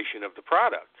deterioration of the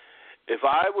product. If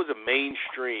I was a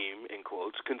mainstream, in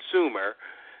quotes, consumer,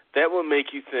 that would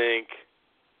make you think,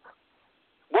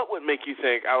 what would make you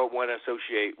think I would want to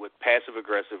associate with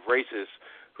passive-aggressive racists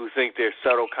who think their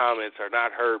subtle comments are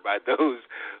not heard by those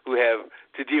who have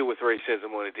to deal with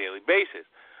racism on a daily basis?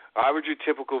 Why would your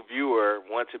typical viewer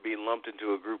want to be lumped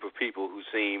into a group of people who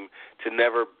seem to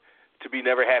be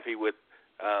never happy with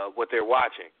what they're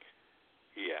watching?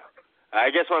 Yeah.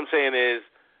 I guess what I'm saying is,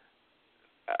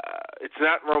 it's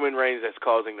not Roman Reigns that's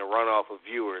causing the runoff of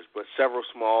viewers, but several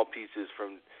small pieces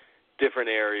from different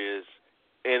areas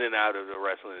in and out of the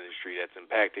wrestling industry that's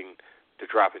impacting the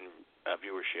drop in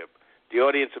viewership. The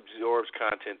audience absorbs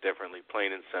content differently, plain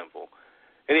and simple.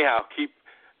 Anyhow, keep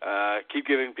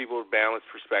giving people a balanced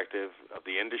perspective of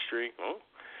the industry.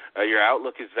 Your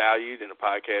outlook is valued in a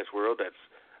podcast world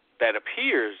that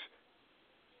appears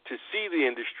to see the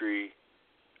industry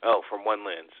from one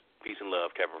lens. Peace and love,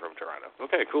 Kevin from Toronto.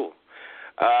 Okay, cool.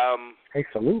 Hey,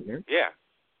 salute, man. Yeah,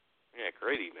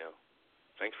 great email.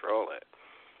 Thanks for all that.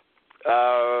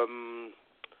 I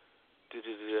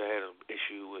had an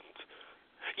issue with.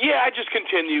 Yeah, I just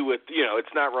continue with,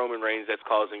 it's not Roman Reigns that's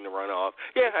causing the runoff.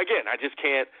 Yeah, again, I just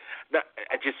can't.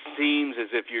 It just seems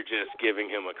as if you're just giving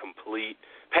him a complete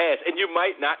pass, and you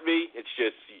might not be. It's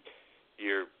just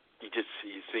you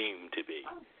seem to be.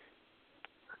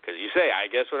 Because you say, I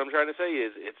guess what I'm trying to say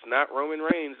is, it's not Roman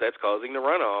Reigns that's causing the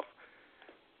runoff.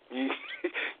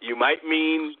 You might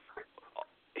mean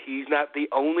he's not the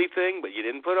only thing, but you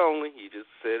didn't put only. You just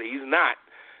said he's not.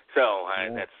 So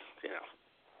that's,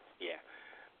 yeah.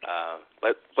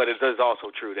 But it is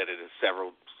also true that it is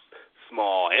several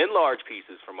small and large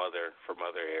pieces from other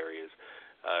areas.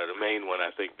 The main one,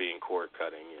 I think, being cord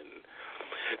cutting. And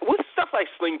with stuff like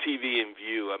Sling TV and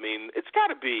View, I mean, it's got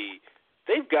to be,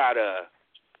 they've got to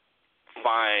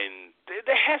find,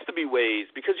 there has to be ways,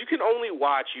 because you can only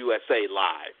watch USA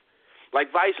live.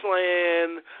 Like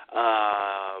Viceland,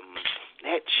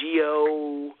 Nat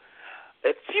Geo,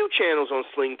 a few channels on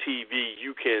Sling TV,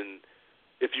 you can,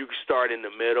 if you start in the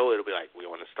middle, it'll be like, we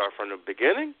want to start from the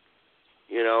beginning,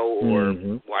 or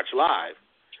watch live.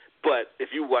 But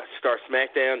if you start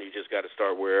SmackDown, you just got to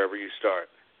start wherever you start.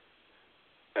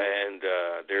 And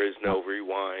there is no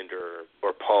rewind or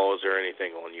pause or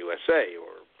anything on USA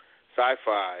or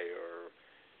Sci-Fi or,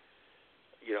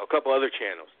 a couple other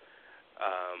channels.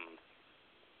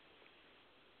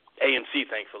 AMC,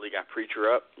 thankfully, got Preacher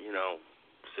up,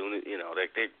 soon,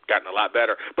 they've gotten a lot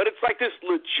better. But it's like this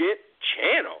legit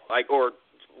channel, not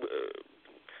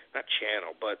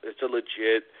channel, but it's a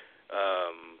legit,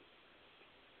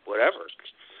 whatever,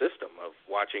 system of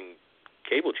watching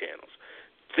cable channels.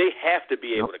 They have to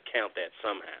be able to count that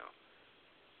somehow.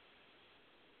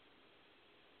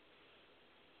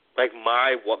 Like,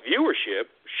 my viewership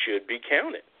should be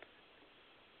counted.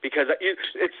 Because it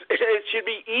should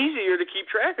be easier to keep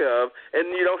track of, and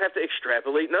you don't have to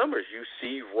extrapolate numbers. You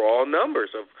see raw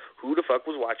numbers of who the fuck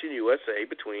was watching USA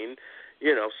between,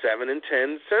 7 and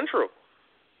 10 Central.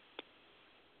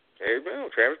 Hey, well,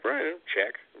 Travis Bryan,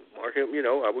 check. Mark him,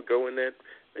 I would go in that.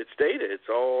 It's data. It's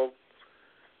all,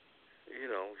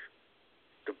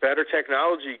 the better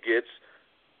technology gets,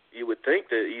 you would think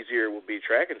the easier it will be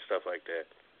tracking stuff like that.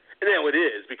 And now it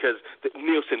is, because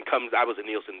Nielsen comes. I was a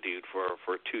Nielsen dude for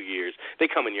 2 years. They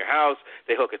come in your house,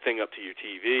 they hook a thing up to your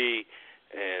TV,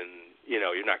 and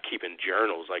you're not keeping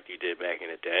journals like you did back in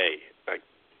the day.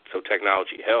 So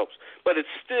technology helps, but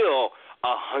it's still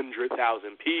 100,000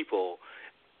 people,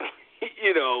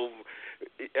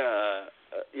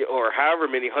 or however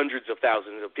many hundreds of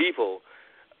thousands of people,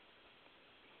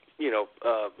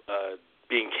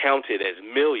 being counted as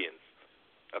millions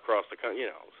across the country,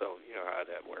 so you know how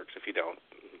that works. If you don't,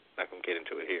 I'm not going to get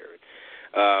into it here.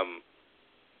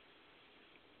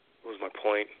 What was my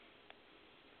point?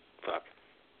 Fuck.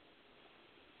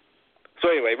 So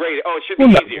anyway, radio. Oh, it should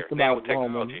be easier now with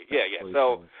technology. Yeah.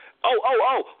 So,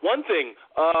 one thing.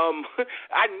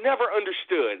 I never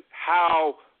understood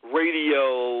how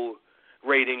radio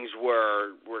ratings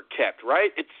were kept.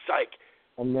 Right? It's like,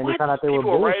 and then you found out they people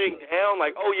were were writing down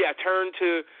like, turn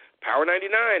to Power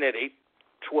 99 at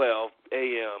 8:12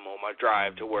 a.m. on my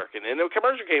drive to work, and then the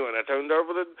commercial came on. I turned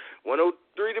over to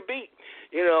 103 to beat.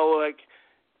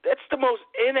 That's the most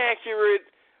inaccurate,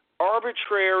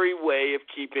 arbitrary way of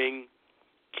keeping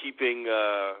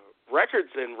records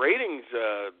and ratings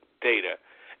data.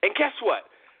 And guess what?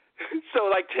 So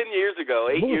 10 years ago,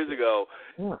 8 years ago,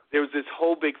 there was this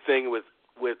whole big thing with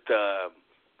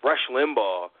Rush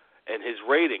Limbaugh and his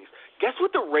ratings. Guess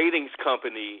what the ratings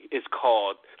company is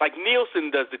called? Like Nielsen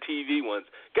does the TV ones.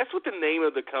 Guess what the name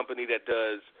of the company that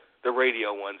does the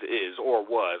radio ones is, or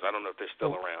was? I don't know if they're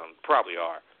still around. Probably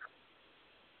are.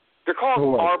 They're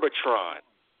called Arbitron.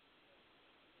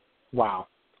 Wow.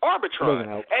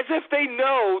 Arbitron. As if they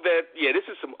know that, this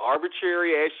is some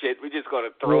arbitrary ass shit. We're just going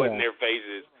to throw it in their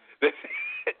faces. And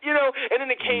then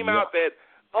it came out that,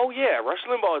 Rush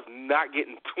Limbaugh is not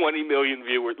getting 20 million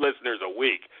listeners a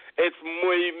week. It's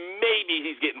maybe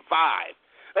he's getting 5.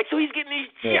 So he's getting these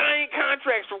giant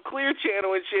contracts from Clear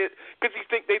Channel and shit because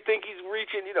they think he's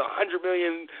reaching 100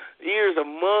 million ears a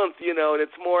month, and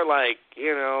it's more like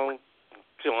 20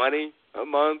 a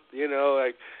month, and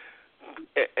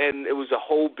it was a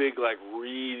whole big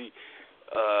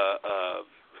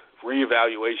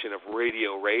reevaluation of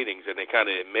radio ratings, and they kind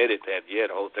of admitted that the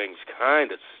whole thing's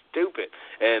kind of stupid,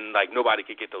 and nobody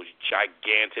could get those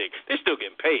gigantic. They're still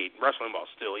getting paid. Rush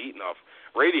Limbaugh's still eating off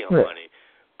radio money,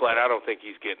 but I don't think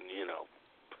he's getting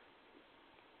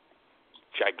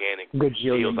gigantic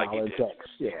deals like he did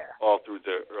all through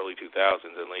the early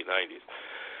 2000s and late 90s.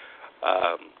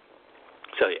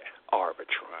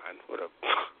 Arbitron. What a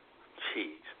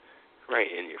jeez,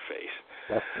 right in your face.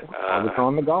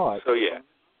 Arbitron the God. So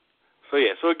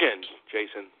again,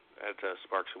 Jason, that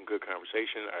sparked some good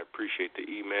conversation. I appreciate the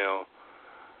email.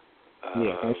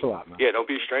 Thanks a lot, man. Yeah, don't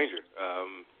be a stranger.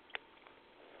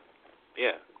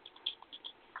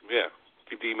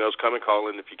 Keep the emails coming. Call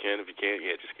in if you can. If you can't,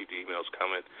 just keep the emails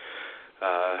coming.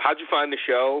 How'd you find the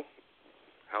show?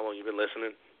 How long you been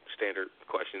listening? Standard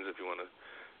questions if you want to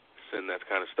send that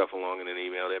kind of stuff along in an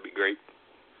email. That'd be great.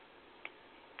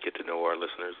 Get to know our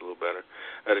listeners a little better.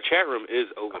 The chat room is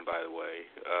open, by the way.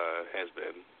 Has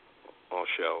been all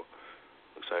show.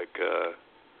 Looks like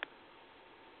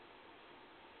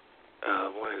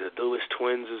one of the Lewis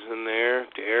twins is in there.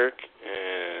 Derek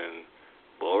and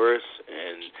Boris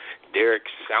and Derek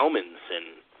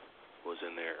Salmonson was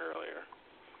in there earlier.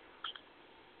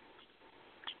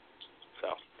 So,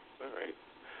 all right.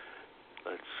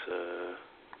 Let's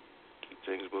keep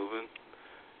things moving.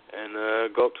 And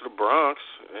go up to the Bronx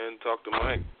and talk to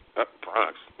Mike.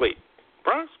 Bronx. Wait,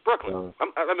 Bronx? Brooklyn.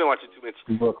 I've been watching too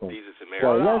much Brooklyn. Jesus and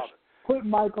Well, Mary. let's put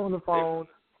Mike on the phone.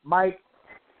 Mike,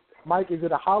 is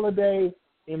it a holiday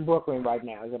in Brooklyn right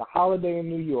now? Is it a holiday in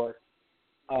New York?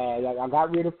 I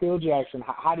got rid of Phil Jackson.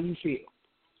 How do you feel?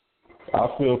 I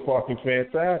feel fucking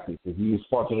fantastic because he was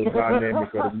part of the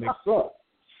dynamic of the Knicks up.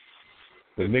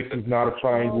 The Knicks is not a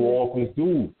triangle offense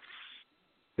dude.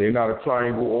 They're not a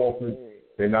triangle offense.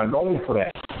 They're not known for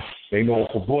that. They known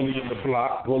for bullying the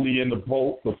block, bullying the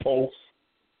post.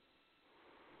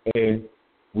 And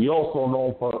we also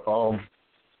known for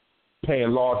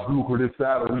paying large lucrative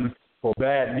salaries for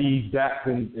bad knees, backs,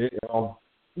 and the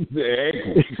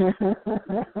ankles.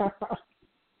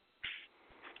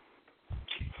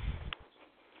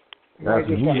 That's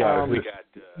what we got.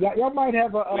 Y'all might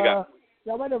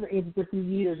have an interesting few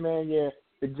years, man. Yeah,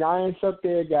 the Giants up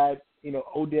there got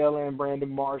Odell and Brandon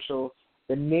Marshall.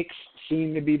 The Knicks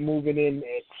seem to be moving in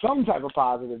some type of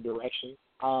positive direction.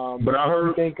 But I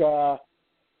heard kid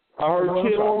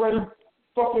already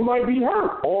fucking might be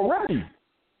hurt already.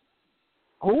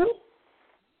 Who?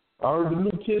 I heard the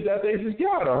new kid that they just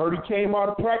got. I heard he came out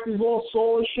of practice all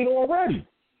sore and shit already.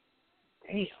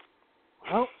 Damn.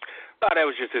 Well, thought that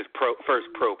was just his first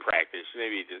pro practice.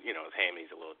 Maybe just, his hammy's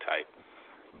a little tight.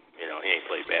 He ain't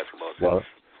played basketball since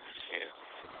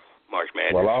March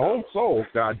Madness. Well, I hope so.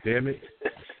 God damn it.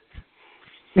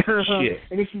 Shit.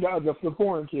 And this is the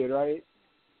foreign kid, right?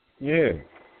 Yeah.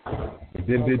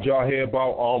 Then did y'all hear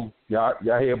about y'all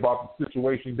hear about the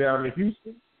situation down in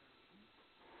Houston?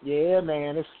 Yeah,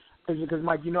 man. It's because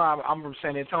Mike, I'm from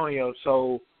San Antonio,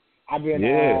 so I've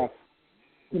been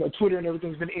Twitter and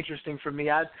everything's been interesting for me.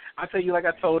 I tell you, like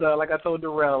I told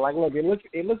Darrell, like, look,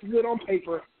 it looks good on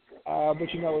paper, but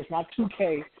it's not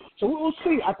 2K, so we'll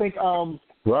see. I think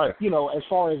right. As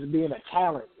far as being a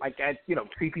talent, like that,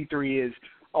 CP3 is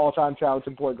all-time talent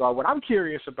and point guard. What I'm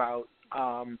curious about,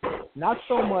 not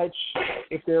so much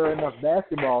if there are enough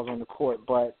basketballs on the court,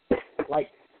 but like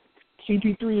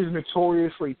CP3 is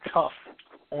notoriously tough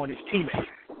on his teammates.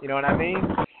 You know what I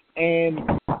mean?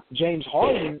 And James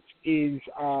Harden is,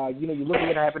 you're looking at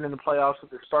what happened in the playoffs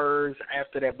with the Spurs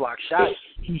after that blocked shot.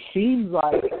 He seems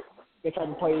like the type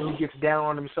of player who gets down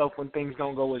on himself when things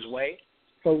don't go his way.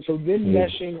 So then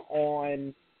meshing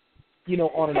on,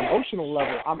 on an emotional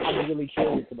level, I'm really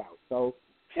curious about. So,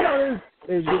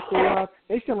 there's good stuff.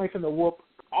 They still ain't finna whoop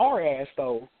our ass,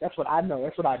 though. That's what I know.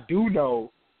 That's what I do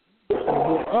know.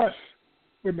 With us,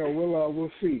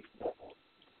 we'll see.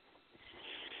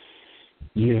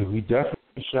 Yeah, we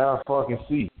definitely shall fucking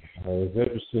see. It's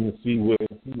interesting to see what's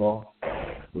going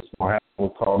to happen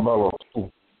with Carmelo, too.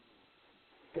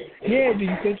 Yeah, do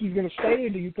you think he's going to stay, or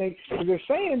do you think – because they're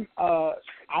saying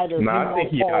either – I think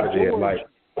he's out of there, like –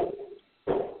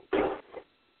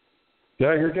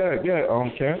 Yeah,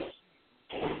 Cam.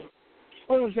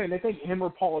 What I'm saying, they think him or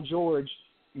Paul George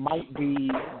might be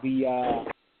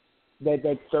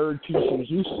that third piece in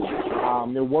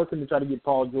Houston. They're working to try to get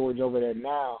Paul George over there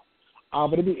now.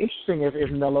 But it'd be interesting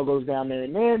if Melo goes down there.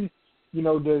 And then,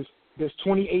 does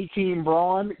 2018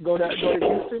 Braun go to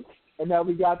Houston? And now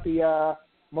we got the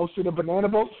most of the banana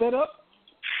boat set up?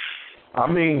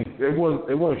 I mean, it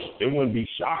wouldn't be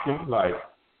shocking. Like,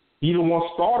 he the one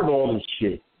started all this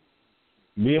shit.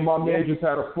 Me and my man just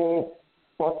had a full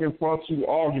fucking frontal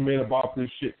argument about this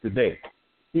shit today.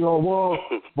 Before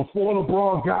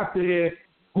LeBron got there,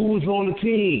 who was on the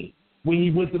team when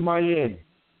he went to Miami?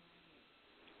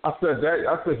 I said,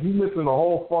 you missing the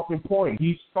whole fucking point.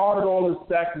 He started all this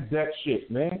stack to deck shit,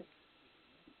 man.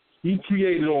 He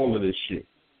created all of this shit.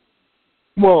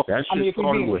 Well, that shit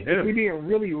started with him. If we're being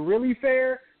really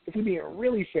fair,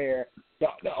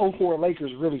 the 04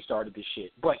 Lakers really started this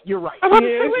shit. But you're right. Wait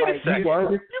a second.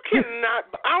 You cannot.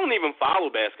 I don't even follow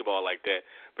basketball like that.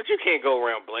 But you can't go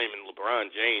around blaming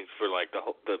LeBron James for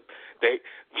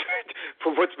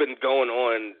for what's been going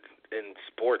on in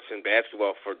sports and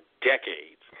basketball for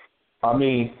decades. I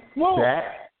mean,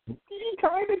 you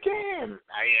kind of can.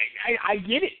 I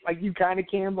get it. Like, you kind of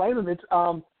can blame him. It's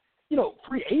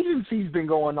free agency's been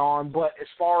going on, but as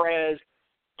far as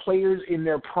players in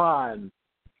their prime,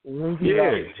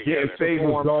 getting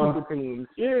favors done.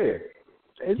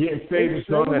 Getting favors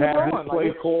done to have this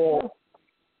play called.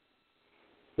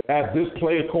 To have this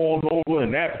player called over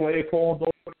and that player called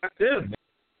over. That's it, man.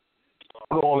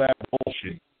 All that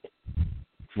bullshit.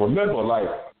 Remember,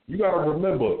 you got to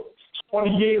remember, 20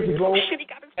 years ago,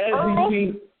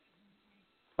 MVP.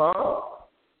 Huh?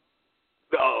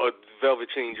 Oh,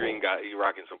 Velveteen Dream he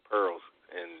rocking some pearls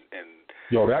and.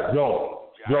 Not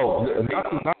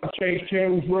to change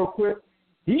channels real quick.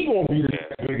 He gonna be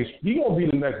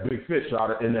the next big fish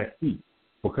out of NXT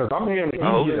because I'm hearing he's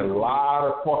getting a lot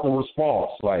of fucking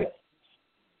response. Like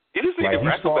He just needed to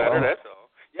wrestle better, that's all.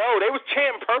 Yo, they was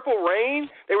chanting Purple Rain.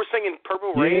 They were singing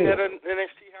Purple Rain at an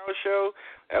NXT House show.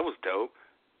 That was dope.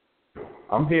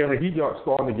 I'm hearing he's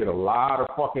starting to get a lot of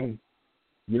fucking,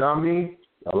 you know what I mean?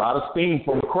 A lot of steam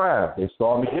from the crowd. They're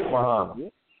starting to get behind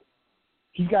him.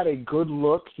 He's got a good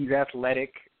look. He's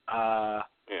athletic.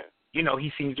 You know,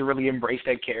 he seems to really embrace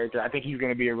that character. I think he's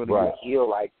going to be a really good heel,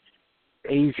 like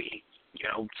AZ. You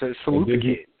know, to salute the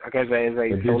kid, like as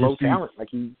a solo talent, like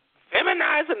he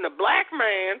feminizing the black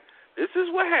man. This is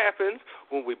what happens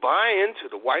when we buy into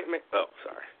the white man. Oh,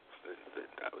 sorry.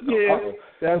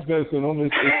 That's good. So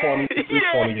it's funny. It's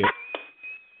funny.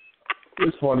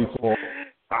 It's funny for.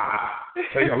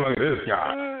 Take a look at this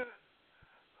guy.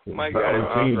 My God,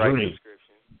 I'm right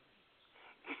description.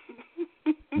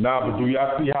 Nah, but do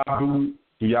y'all see how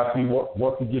do y'all see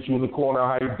what to get you in the corner?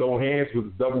 How he throw hands with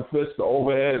his double fist, the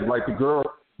overhead, like the girl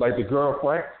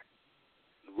Frank?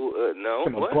 No.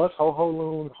 What? Plus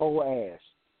whole ass.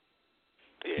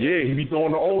 Yeah, he be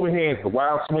throwing the overhands, the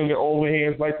wild swinging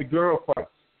overhands like the girl Frank.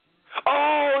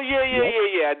 Oh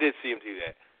yeah. I did see him do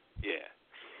that. Yeah.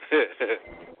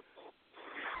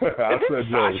 And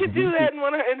didn't Sasha do that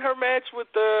in her match with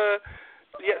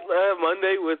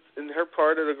Monday in her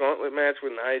part of the gauntlet match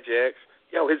with Nia Jax?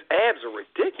 Yo, his abs are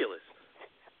ridiculous.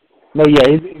 No, yeah,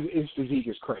 his physique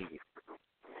is crazy.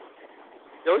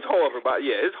 Yo, his whole upper body,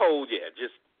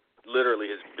 just literally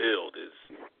his build is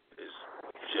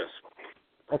just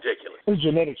ridiculous. His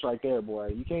genetics right there, boy.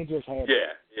 You can't just have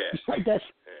Yeah. Like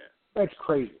that's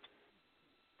crazy.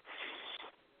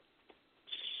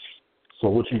 So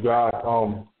what you got?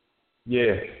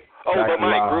 Yeah. Oh, but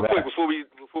Mike, real quick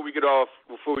before we get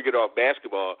off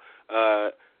basketball,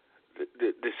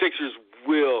 the Sixers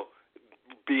will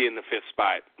be in the 5th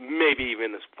spot, maybe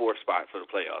even the 4th spot for the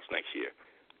playoffs next year.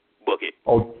 Book it.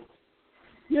 Oh,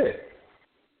 yeah.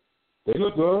 They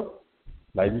look good.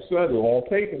 Like you said, they're on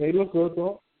paper. They look good,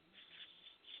 though.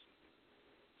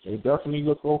 They definitely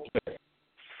look okay.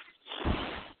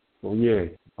 So yeah,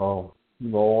 on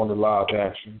the live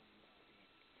action.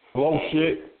 Slow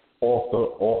shit off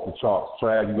the charts.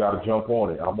 Trav, you gotta jump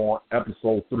on it. I'm on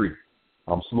episode 3.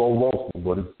 I'm slow roasting,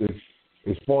 but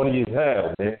it's funny as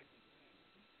hell, man.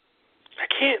 I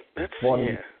can't. That's funny.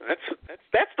 Yeah,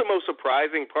 that's the most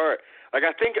surprising part. Like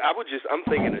I'm thinking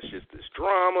it's just this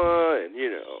drama and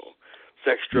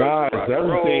sex, drugs, it's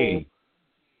everything.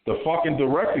 The fucking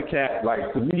director cat,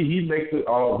 like to me, he makes it.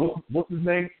 What's his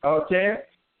name? Cat.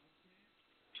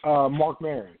 Mark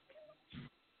Maron.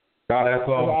 God, that's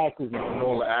all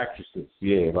the actresses.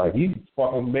 Yeah, like he's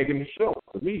fucking making the show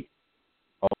to me.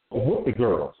 With the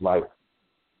girls, like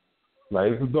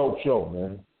it's a dope show,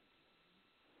 man.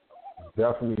 It's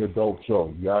definitely a dope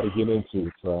show. You got to get into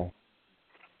it, so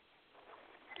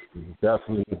it's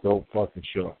definitely a dope fucking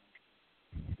show.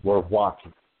 Worth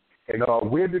watching. And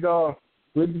where did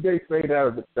they say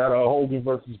that Hogan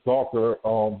versus Gawker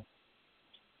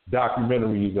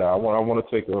documentary is at? I want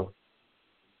to take a.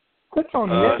 Click on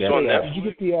Netflix. Did you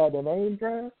get the name,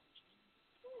 Drive?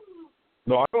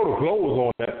 No, I know the Glow was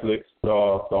on Netflix.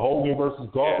 The Hogan versus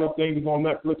Gawker thing is on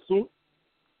Netflix too.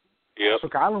 Yep. That's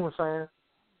what Colin was saying.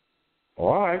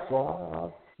 All right, so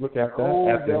I'll look at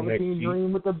that. At the next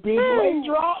Dream with the big leg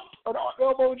drop, an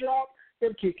elbow drop,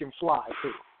 him kick and fly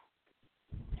too.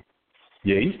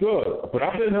 Yeah, he's good. But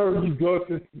I've been heard he's good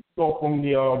since he stole from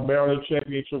the Maryland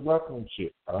Championship Wrestling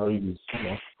shit. I heard he was,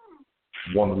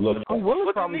 one to look.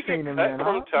 Willis probably seen him, man.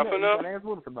 Tough enough? Ask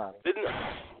Willis about it.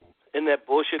 Isn't that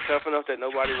bullshit Tough Enough that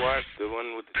nobody watched? The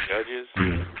one with the judges?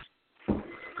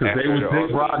 Because they was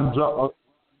Dick Rodden.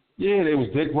 They was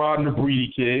Dick Rodden, the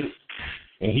Breedy Kid,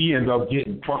 and he ended up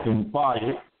getting fucking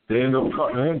fired. They ended up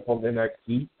cutting him from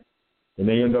NXT, and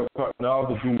they ended up cutting the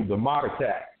other dude, the Mata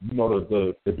Cat.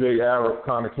 The big Arab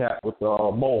kind of cat with the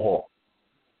mohawk.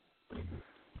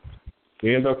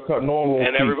 They ended up cutting all those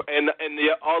people.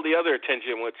 All the other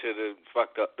attention went to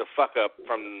the fuck up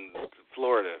from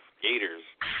Florida Gators.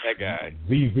 That guy.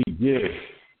 ZZ, yeah.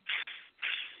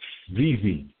 ZZ.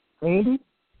 Andy?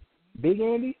 Big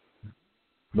Andy?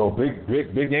 No, Big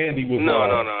Andy was. No,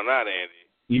 not Andy.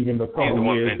 Even a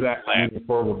couple years back, even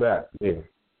further back, yeah.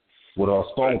 With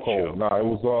Stone Cold. Nah, it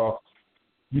was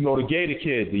the Gator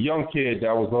kid, the young kid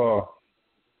that was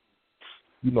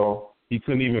he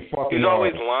couldn't even fucking. He's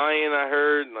always lying. I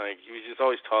heard he was just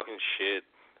always talking shit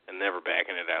and never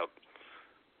backing it out.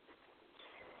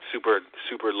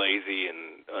 Super lazy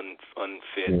and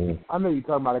unfit. Yeah. I know you're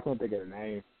talking about. I can't think of the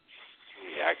name.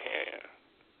 Yeah, I can't.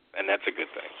 And that's a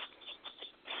good thing.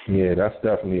 Yeah, that's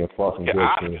definitely a fucking good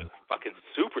thing. Fucking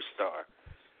superstar.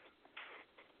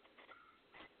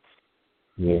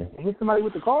 Yeah. Hit somebody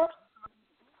with the car?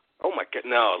 Oh my God!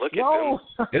 No, look Yo.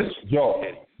 at them. It's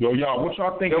y'all. What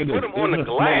y'all think They'll of this? put them on the It's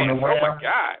been glass. floating Oh my around.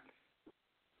 God!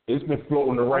 It's been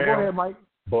floating Go around. ahead, Mike.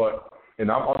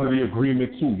 And I'm under the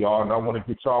agreement too, y'all, and I want to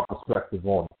get y'all perspective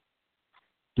on it.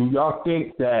 Do y'all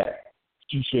think that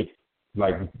she should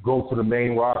go to the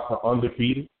main roster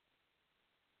undefeated?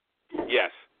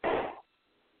 Yes.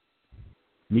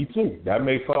 Me too. That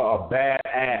makes her a bad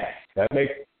ass.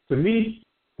 To me,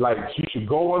 she should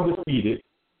go undefeated,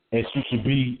 and she should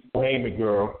be Heyman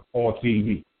girl on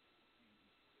TV.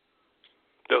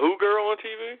 The who girl on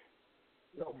TV?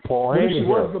 Paul If Heyman she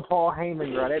girl. was the Paul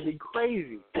Heyman girl, that'd be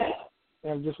crazy.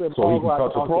 And just let So Paul he go can out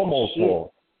cut the and talk promos his shit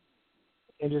for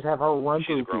and just have her run She's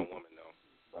through a grown people. woman, though.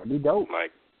 That'd be dope.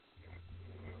 Mike.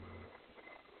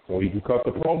 So he can cut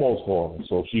the promos for her.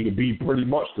 So she could be pretty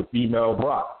much the female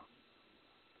Brock.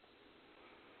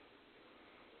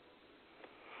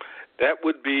 That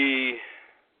would be.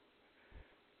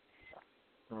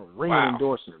 Ring Wow.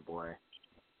 endorsement, boy.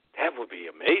 That would be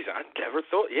amazing. I never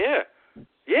thought. Yeah.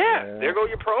 There go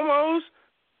your promos.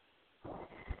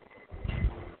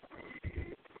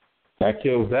 That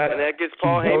kills that. And that gets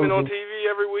Paul Heyman on TV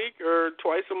every week or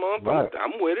twice a month. Right.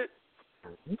 I'm with it.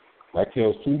 That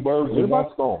kills two birds with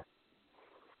one stone.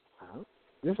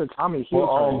 This is Tommy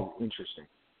Heel interesting.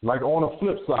 On the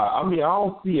flip side, I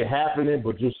don't see it happening,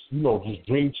 but just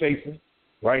dream chasing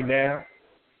right now.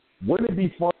 Wouldn't it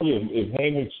be funny if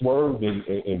Heyman swerved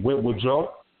and went with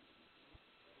Joe?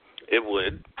 It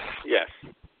would. Yes.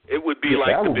 It would be Yeah, like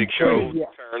that the would Big be Show crazy.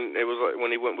 turn. It was like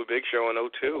when he went with Big Show in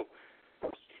 2002.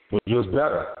 But just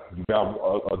better. You got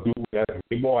a dude that's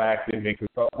way more active and can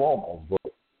cut promos.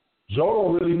 But Joe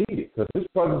don't really need it because his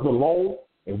presence alone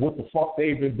and what the fuck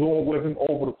they've been doing with him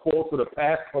over the course of the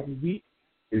past couple of weeks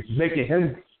is making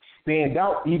him stand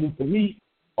out, even to me,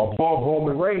 above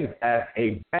Roman Reigns as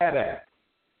a badass.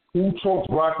 Who choked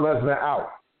Brock Lesnar out?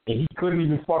 And he couldn't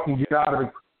even fucking get out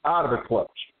of the clutch.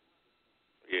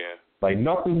 Yeah.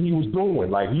 Nothing he was doing.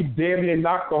 He damn near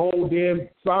knocked the whole damn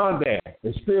sign down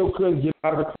and still couldn't get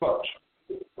out of the clutch.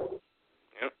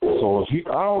 Yep. So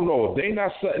I don't know. If they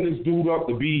not setting this dude up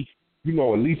to be,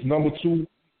 at least number 2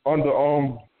 under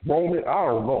Roman, I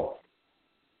don't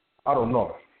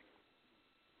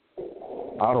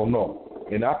know.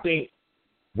 And I think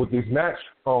with this match,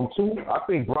 too, I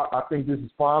think this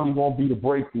is finally gonna be the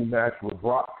breakthrough match where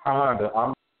Brock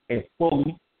and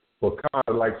fully, but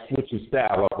switch his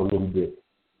style up a little bit.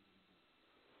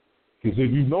 Because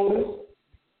if you notice,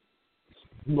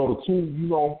 the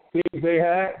two, things they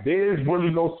had, there's really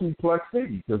no suplex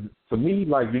city. Because to me,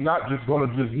 you're not just gonna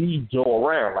just leave Joe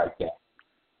around like that.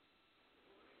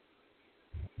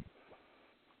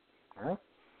 Huh?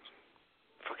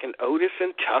 Fucking Otis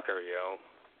and Tucker, yo.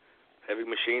 Heavy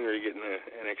Machinery getting the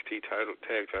NXT tag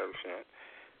title shot.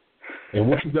 And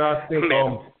what you guys think?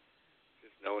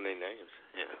 Just knowing their names.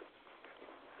 Yeah.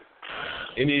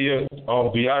 Any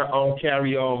do y'all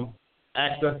carry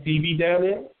Access TV down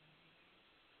there?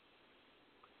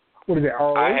 What is it?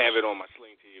 ROH? I have it on my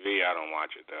Sling TV. I don't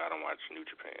watch it though. I don't watch New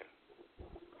Japan.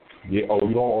 Yeah.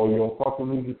 You don't fuck with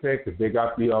New Japan because they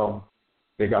got the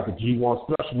G1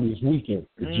 special this weekend.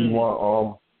 The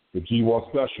G1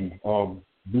 special.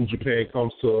 New Japan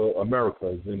comes to America.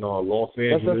 It's in Los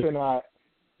Angeles.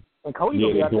 And Cody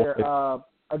will be out there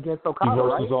against Okada,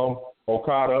 versus right?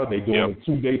 Okada. They're doing a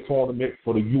 2-day tournament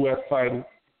for the U.S. title.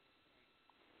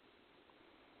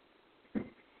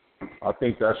 I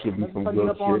think that should be some good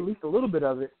up on shit. at least a little bit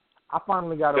of it. I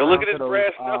finally got Yo, around look at to his those,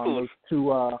 brass knuckles. those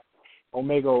 2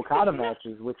 Omega Okada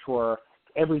matches, which were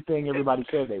everything everybody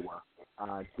said they were,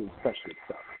 especially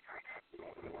stuff.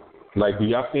 Do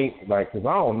y'all think, because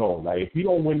I don't know, if he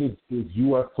don't win this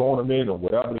U.S. tournament or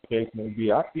whatever the case may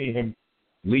be, I see him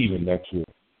leaving next year.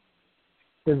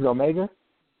 This is Omega?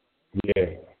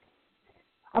 Yeah.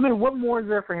 I mean, what more is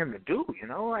there for him to do,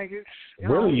 It's,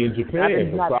 really, in Japan.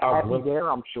 He's not happy there,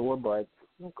 I'm sure, but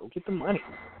go get the money.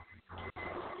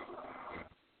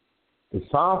 It's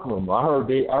time for him. I heard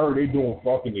they doing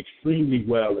fucking extremely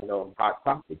well in Hot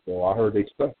Topic, though. I heard they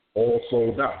stuff all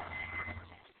sold out.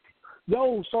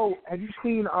 Yo, so have you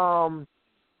seen the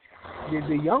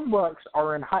Young Bucks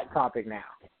are in Hot Topic now?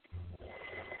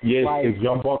 Yes, it's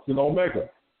Young Bucks and Omega.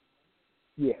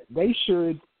 Yeah, they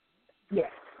should. Yeah,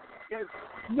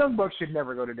 Young Bucks should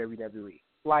never go to WWE.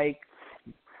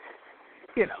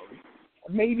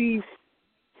 Maybe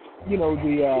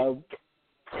the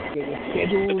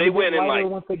schedule. If they win in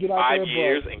once they get out 5 there,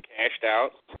 years and cashed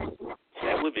out,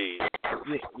 that would be.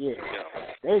 Yeah.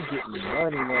 They're getting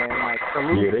money, man.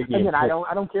 They getting again, I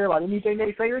don't care about anything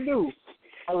they say or do,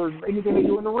 or anything they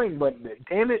do in the ring. But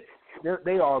damn it,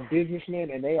 they are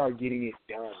businessmen and they are getting it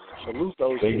done. Salute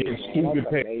those They kids, getting man. stupid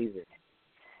That's pay. amazing.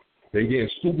 They getting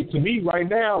stupid to me right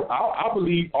now. I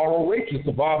believe ROH is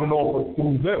surviving over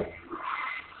through them.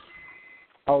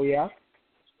 Oh yeah.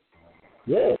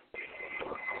 Yeah.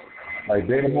 Like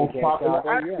they're the most Yeah, popular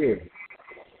yeah. act there.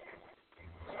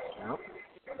 Yep.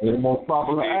 They're the most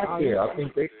popular act there. I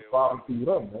think they surviving through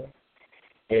them, man.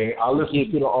 And I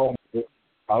listened to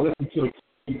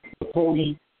the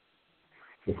Cody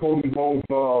Rhodes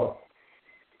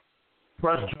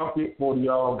press junket for the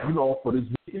for this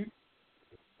weekend.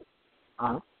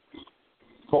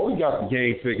 Cody got the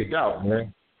game figured out,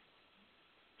 man.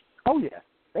 Oh yeah.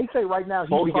 They say right now he's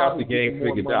Cody got probably the game getting more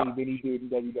figured money out. than he did in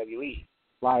WWE.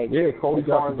 Like, Yeah, Cody as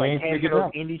far got as the game cashing figured those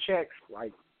out. indie checks,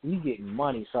 like he's getting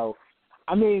money. So,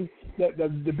 I mean,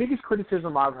 the biggest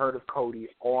criticism I've heard of Cody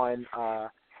on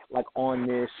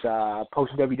this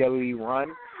post WWE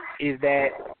run is that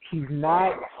he's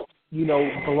not,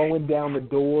 blowing down the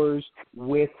doors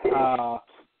with the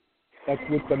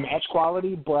match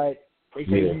quality, but they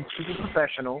say he's super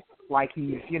professional. Like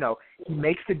he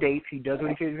makes the dates, he does what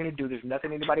he says he's going to do. There's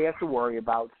nothing anybody has to worry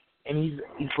about, and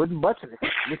he's putting butts in it.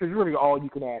 This is really all you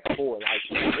can ask for. Like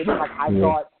it was like I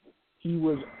thought he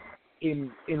was en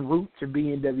route to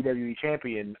being WWE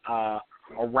champion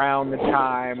around the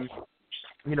time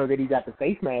that he got the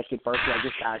face match at first. Like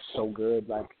this guy's so good.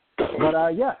 Like, but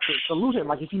salute him.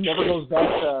 Like if he never goes back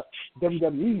to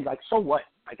WWE, like so what?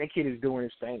 Like that kid is doing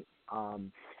his thing.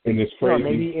 And it's crazy.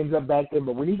 Maybe he ends up back there,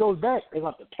 but when he goes back, they're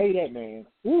going to have to pay that man.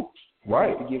 Woo.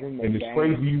 Right. To give him And it's game.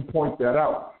 crazy you point that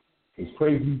out.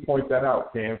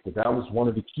 Cam, because that was one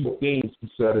of the key things he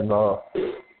said in the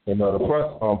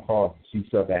press conference. He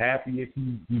said the happiest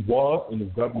he was in his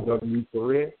WWE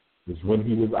career was when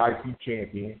he was IC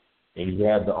champion and he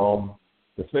had the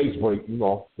face break, the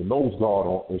nose guard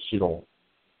on and shit on.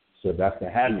 So that's the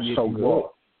happiest he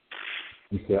was.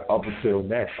 He said up until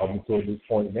this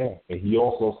point now. And he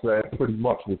also said pretty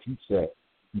much what you said.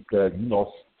 He said,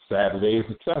 Saturday is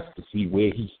a test to see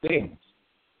where he stands.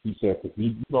 He said,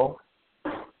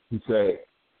 he said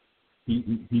he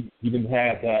didn't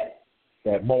have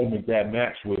that moment, that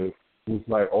match where it was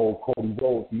like, oh, Cody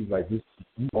Rhodes. He's like, this,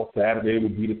 Saturday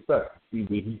would be the test to see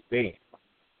where he stands,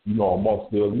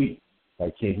 amongst the elite.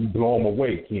 Like, can he blow him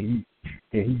away? Can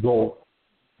he go,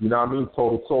 toe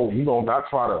to toe? Not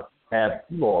try to have,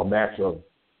 a match of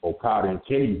Okada and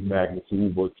Kenny's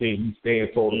magnitude, but can he stand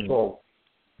toe to toe?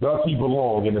 Does he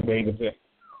belong in the main event?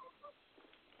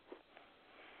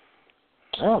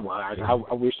 Oh, well,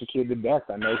 I wish the kid the best.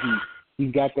 I know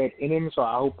he's got that in him, so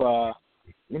I hope I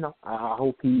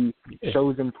hope he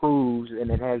shows improves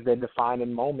and it has that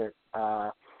defining moment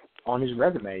on his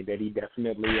resume that he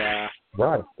definitely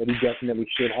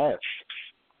should have.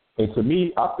 And to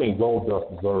me, I think Goldust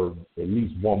deserves at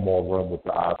least one more run with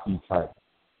the IC title.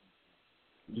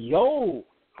 Yo,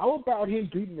 how about him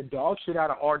beating the dog shit out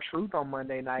of R-Truth on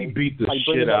Monday night? He beat the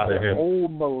shit out of him.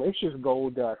 Old malicious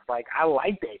Goldust. Like, I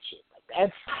like that shit. Like,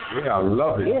 that's I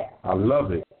love it. Yeah. I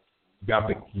love it. He got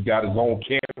his own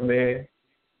cameraman.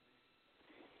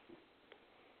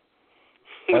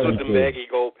 With the baggy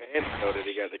gold pants, though, that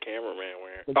he got the cameraman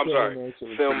wearing.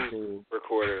 Film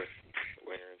recorder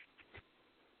wearing.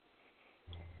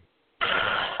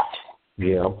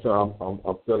 Yeah,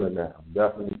 I'm feeling that. I'm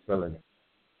definitely feeling it.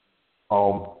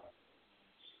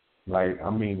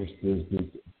 This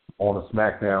on the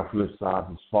SmackDown flip side,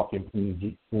 this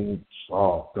fucking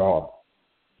oh God.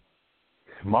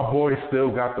 My boys still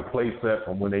got the play set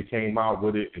from when they came out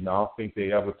with it, and I don't think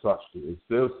they ever touched it. It's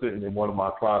still sitting in one of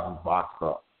my closets boxed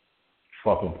up.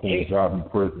 Fucking Punjabi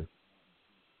prison.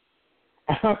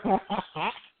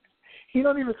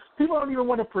 People don't even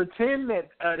want to pretend that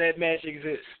that match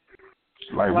exists.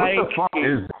 Like what the fuck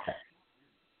is that?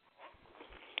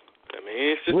 I mean,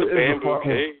 it's just a bamboo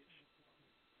cage.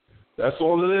 That's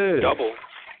all it is. Double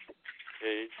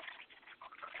cage.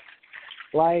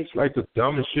 Like the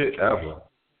dumbest shit ever.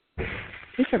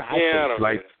 I don't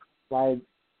like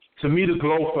to me, the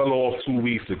glow fell off 2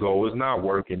 weeks ago. It's not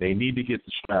working. They need to get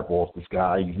the strap off this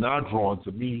guy. He's not drawing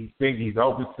to me. He thinks he's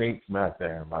helping Saint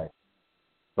SmackDown.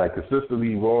 Like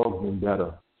consistently, Raw's been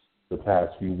better the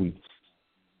past few weeks.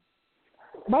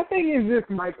 My thing is this,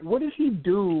 Mike. What does he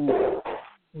do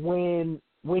when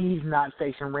he's not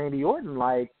facing Randy Orton?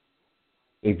 Like,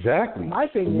 exactly. My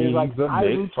thing is like I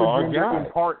root for Jinder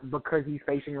in part because he's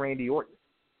facing Randy Orton.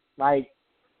 Like,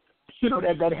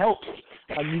 that helps.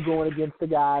 Like you going against the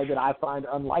guy that I find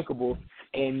unlikable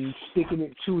and sticking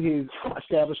it to his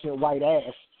establishment white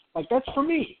ass. Like that's for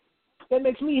me. That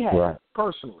makes me happy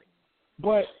personally.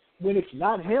 But when it's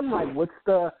not him, like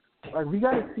we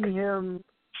got to see him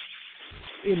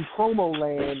in promo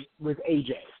land with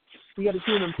AJ. We got to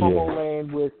see him in promo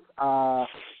land with,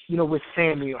 with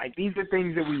Sammy. Like, these are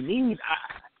things that we need.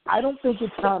 I don't think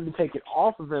it's time to take it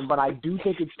off of him, but I do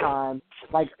think it's time.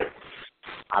 Like,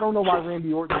 I don't know why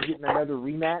Randy Orton's getting another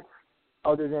rematch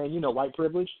other than, white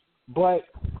privilege. But,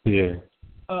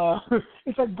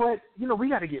 it's like, but, we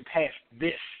got to get past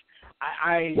this.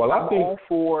 I'm all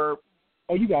for –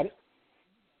 oh, you got it.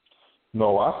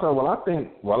 No, I think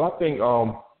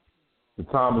the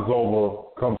time is over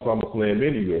come SummerSlam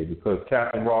anyway, because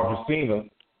Captain Roger Cena,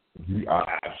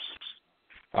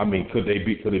 I mean, could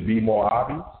it be more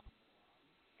obvious?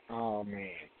 Oh man,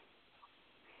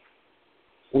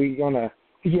 you're gonna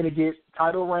get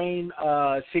title reign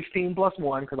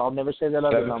 16+1, because I'll never say that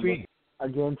other 17. number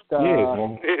against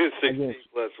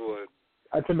 16+1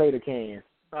 a tomato can.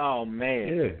 Oh man.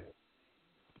 Yeah.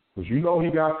 Because he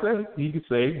got said he could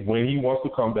say when he wants to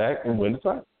come back and win the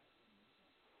title.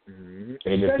 Mm-hmm.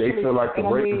 And if they feel like the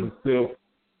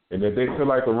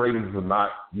ratings are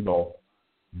not,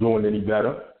 doing any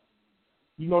better,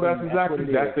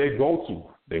 that's their go-to.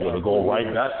 They're going to go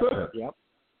right back to them. Yep.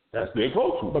 That's their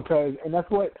go-to. Because, and that's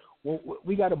what,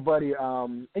 we got a buddy,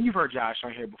 and you've heard Josh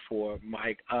on here before,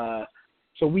 Mike.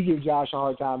 So we give Josh a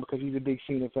hard time because he's a big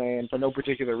Cena fan for no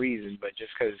particular reason, but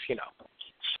just because,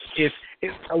 if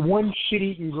one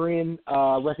shit-eating grin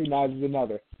recognizes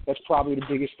another, that's probably the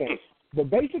biggest thing. But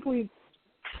basically,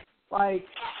 like,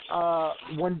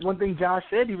 one thing Josh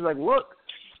said, he was like, look,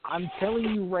 I'm telling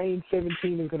you Reign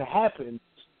 17 is going to happen,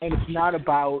 and it's not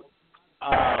about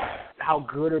how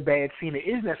good or bad Cena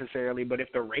is necessarily, but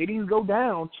if the ratings go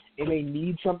down and they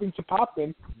need something to pop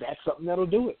them, that's something that'll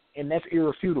do it, and that's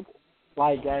irrefutable.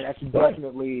 Like, that's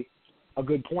definitely a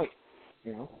good point,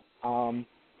 Yeah,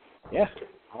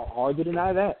 hard to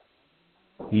deny that.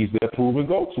 He's their proven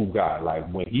go-to guy.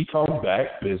 Like, when he comes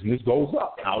back, business goes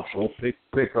up. House show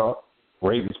pick up,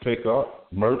 ratings pick up,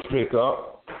 merch pick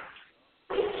up.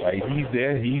 Like, he's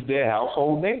their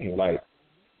household name. Like,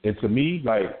 and to me,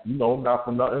 like, not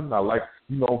for nothing, I like,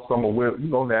 some of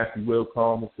Will, Nasty Will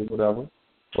come or whatever.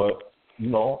 But,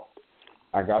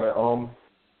 I gotta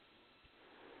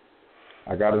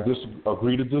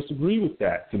agree to disagree with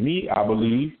that. To me, I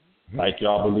believe, like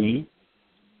y'all believe,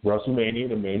 WrestleMania,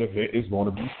 the main event, is going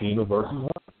to be Cena versus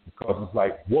her, because it's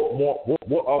like,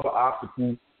 what other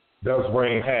obstacle does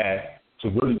Reign have to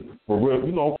really, for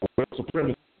real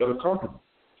supremacy of the company?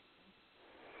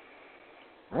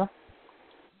 Huh?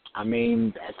 I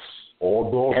mean, that's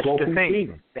the thing.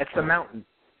 Cena. That's the mountain,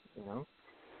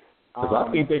 Because I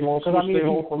think they're going to switch their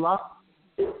whole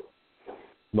philosophy.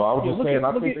 No, I was just saying,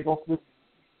 I think they're going to switch.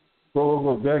 Go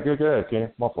ahead,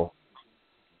 Ken. My fault.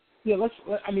 Yeah, let's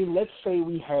say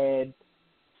we had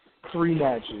 3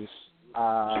 matches,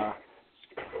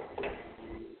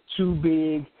 2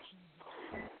 big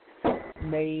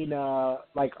main,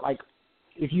 like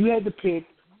if you had to pick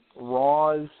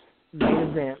Raw's main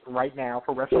event right now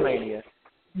for WrestleMania,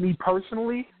 me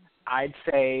personally, I'd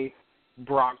say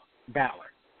Brock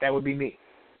Balor. That would be me.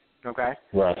 Okay?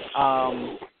 Right.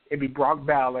 It'd be Brock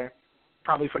Balor,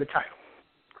 probably for the title.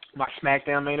 My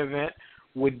SmackDown main event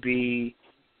would be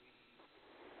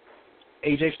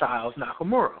AJ Styles,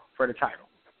 Nakamura for the title.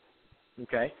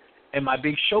 Okay? And my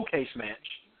big showcase match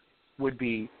would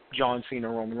be John Cena,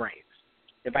 Roman Reigns.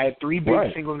 If I had 3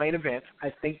 big single main events,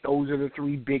 I think those are the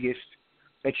 3 biggest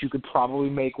that you could probably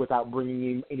make without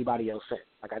bringing anybody else in.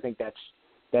 Like, I think that's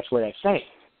where that's saying.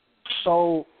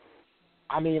 So,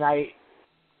 I mean,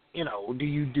 do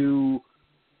you do,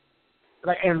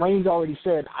 like, and Reigns already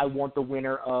said, I want the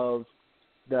winner of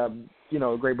the,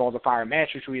 Great Balls of Fire match,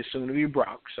 which we assume to be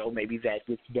Brock, so maybe that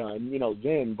gets done,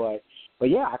 then. But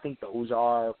yeah, I think those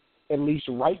are, at least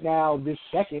right now, this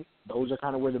second, those are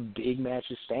kind of where the big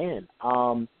matches stand.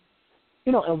 And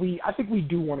I think we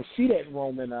do want to see that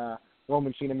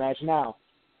Roman Cena match. Now,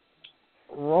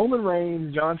 Roman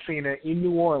Reigns, John Cena in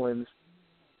New Orleans,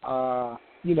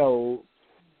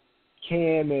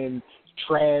 Cam and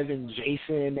Trav and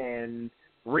Jason and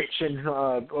Rich and,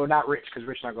 or not Rich, because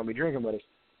Rich not going to be drinking with us,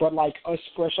 but like us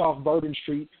fresh off Bourbon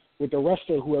Street with the rest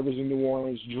of whoever's in New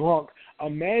Orleans drunk.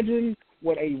 Imagine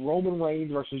what a Roman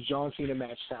Reigns versus John Cena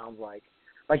match sounds like.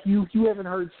 Like, you haven't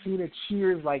heard Cena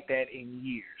cheers like that in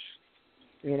years,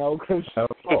 because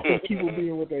people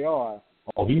being what they are.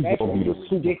 Oh, he's going to be the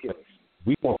super. Ridiculous.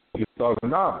 We want to get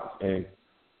Thugonomics. And,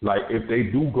 like, if they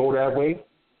do go that way,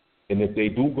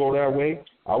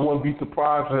 I wouldn't be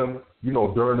surprised for him,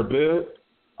 during the build,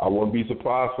 I wouldn't be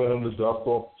surprised for him to dust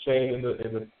off the chain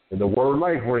in the Word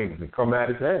Life rings and come at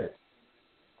his head.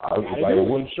 It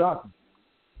wouldn't shock me.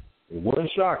 It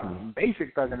wouldn't shock me.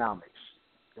 Basic Thugonomics.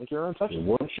 Think you're untouchable. It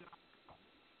wouldn't shock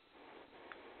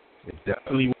It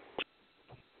definitely.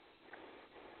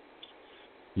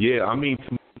 Yeah, I mean,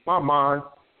 to my mind,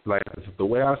 like the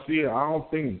way I see it, I don't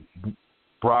think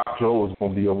Brock Joe is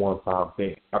going to be a one-time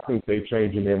thing. I think they're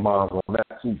changing their minds on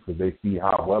that too because they see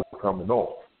how well it's coming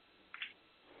off.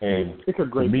 And it's a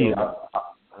great to me,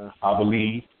 I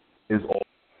believe is all.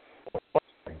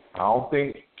 I don't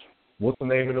think what's the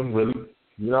name of them really.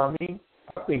 You know what I mean?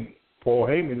 I think Paul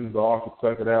Heyman is the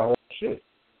architect of that whole shit.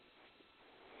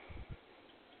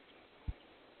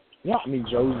 Yeah, I mean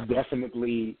Joe's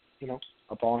definitely, you know,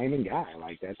 a Paul Heyman guy.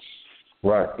 Like that's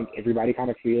right. I think everybody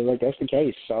kind of feels like that's the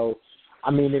case. So,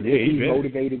 I mean, if he's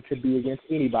motivated to be against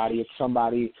anybody, it's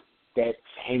somebody that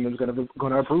Heyman's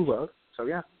gonna approve of. So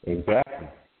yeah. Exactly.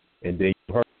 And then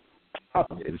you heard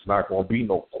it's not gonna be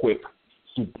no quick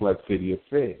suplex city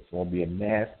affair. It's gonna be a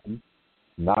nasty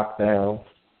knockdown,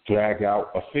 drag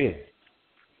out affair.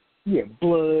 Yeah,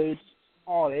 blood,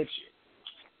 all that shit.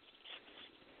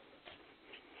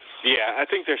 Yeah, I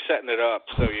think they're setting it up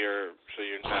so you're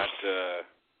not.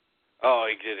 Oh,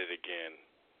 he did it again.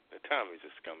 Tommy's a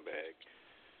scumbag.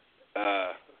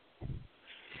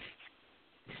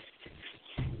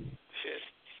 Shit,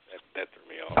 that threw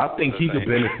me off. I think he could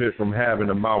benefit from having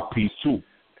a mouthpiece too.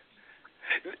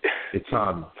 It's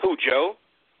Tommy. Who, Joe?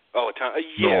 Oh, Tommy.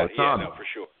 Yeah, no, for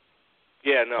sure.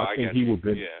 Yeah, no, I think he would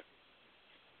benefit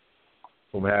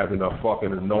from having a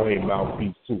fucking annoying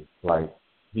mouthpiece too. Like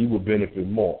he would benefit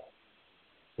more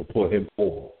to put him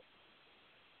forward.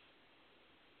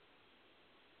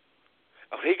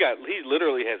 Oh, he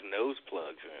literally has nose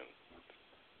plugs in.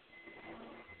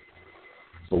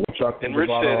 So what y'all think and Rich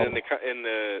about? Said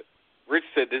Rich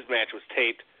said this match was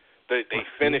taped. They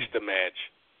finished the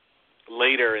match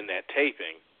later in that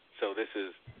taping. So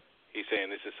he's saying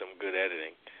this is some good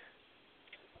editing.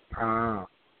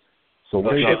 So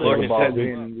what y'all think about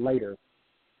this later?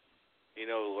 You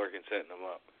know, Lorcan setting them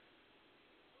up.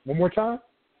 One more time.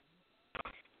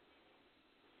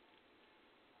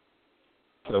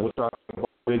 So what y'all think about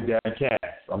Big Daddy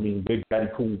Cass? I mean, Big Daddy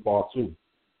Cool Part 2.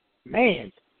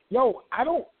 Man, yo,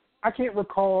 I can't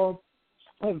recall.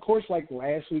 Of course, like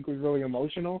last week was really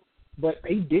emotional, but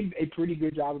they did a pretty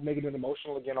good job of making it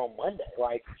emotional again on Monday.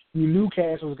 Like, you knew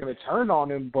Cass was going to turn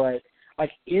on him, but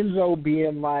like Enzo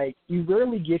being like, you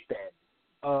rarely get that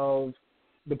of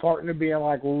the partner being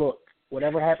like, look,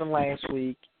 whatever happened last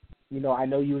week, you know, I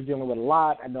know you was dealing with a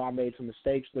lot. I know I made some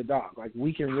mistakes, but dog, like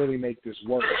we can really make this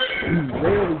work. You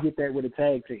rarely get that with a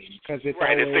tag team because it's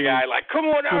right. Always, it's the guy like, come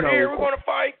on out here, we're gonna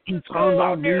fight. He turns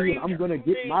on me, and I'm gonna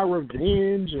get my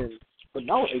revenge. But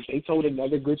no, they told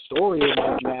another good story, and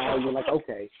like now you're like,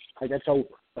 okay, like that's over.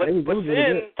 But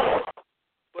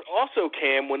also,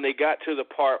 Cam, when they got to the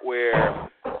part where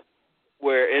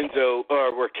Enzo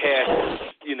or where Cass,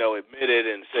 you know, admitted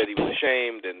and said he was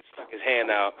ashamed and stuck his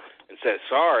hand out and said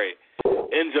sorry,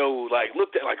 Enzo like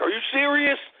looked at like, are you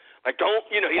serious? Like, don't,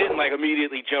 you know, he didn't like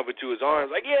immediately jump into his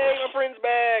arms like, yay, my friend's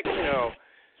back. You know,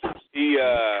 he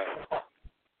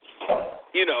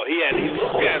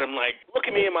looked at him like, look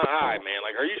at me in my eye, man.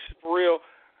 Like, are you for real?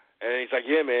 And he's like,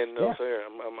 yeah, man, no, sir,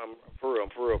 I'm for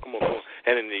real, come on.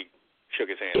 And then he shook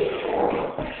his hand. So,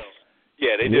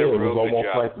 yeah, they did a real good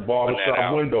job. Like the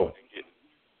barbershop window.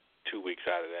 2 weeks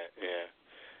out of that, yeah.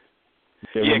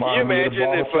 Can you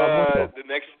imagine if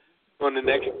on the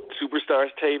next Superstars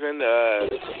taping,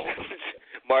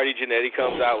 Marty Jannetty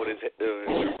comes out with his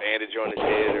bandage on his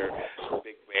head or a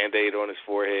big Band-Aid on his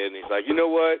forehead, and he's like, you know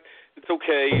what? It's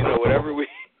okay, you know, whatever you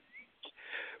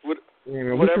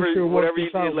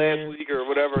did last week or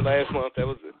whatever last month, that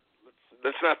was it.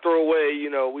 Let's not throw away,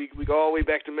 you know, we go all the way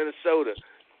back to Minnesota.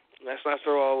 Let's not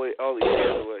throw all the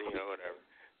years away, you know, whatever.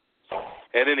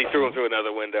 And then he threw him through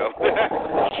another window.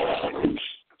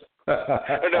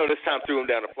 No, this time threw him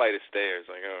down a flight of stairs.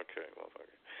 Like, okay,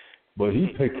 motherfucker. But he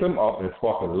picked him up and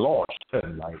fucking launched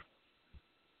him, like,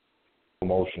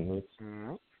 emotionless.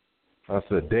 Mm-hmm. I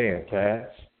said, damn, Cass.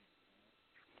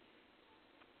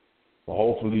 But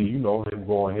hopefully, you know, him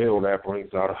going hell, that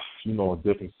brings out, you know, a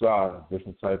different side, a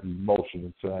different type of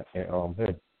emotion into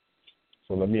him.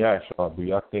 So let me ask y'all, do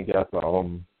y'all think after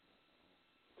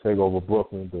TakeOver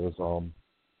Brooklyn, does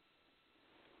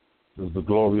the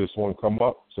Glorious One come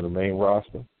up to the main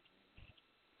roster?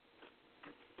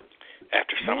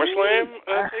 After SummerSlam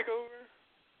TakeOver?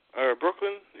 Or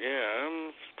Brooklyn?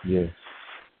 Yeah.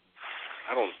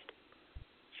 I don't.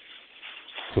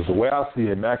 Because the way I see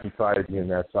it, McIntyre getting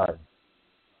that title.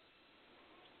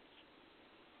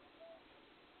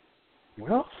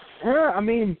 Well, yeah, I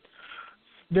mean,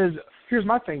 here's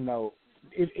my thing, though.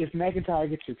 If McIntyre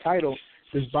gets the title,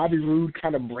 does Bobby Roode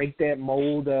kind of break that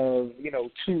mold of, you know,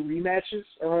 2 rematches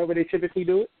or however they typically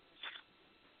do it?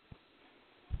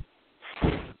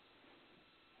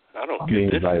 I don't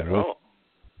get this at all.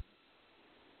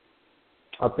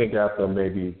 I think after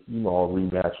maybe, a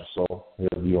rematch or so,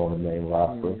 he'll be on the main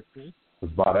roster.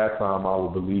 Because by that time, I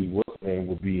would believe what's name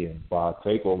will be in by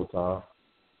TakeOver time.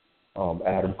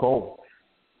 Adam Cole.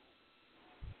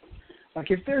 Like,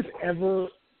 if there's ever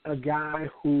a guy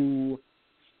who,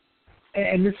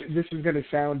 and this is going to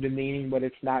sound demeaning, but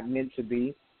it's not meant to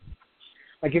be.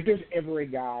 Like, if there's ever a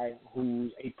guy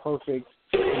who's a perfect,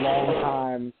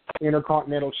 long-time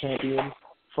Intercontinental Champion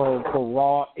for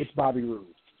Raw, it's Bobby Roode.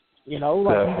 He's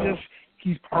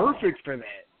perfect for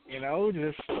that.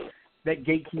 Just that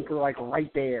gatekeeper, like,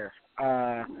 right there.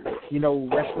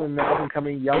 Wrestling the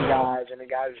up-and-coming young guys, and the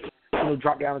guys,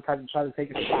 drop down and try to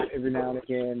take a shot every now and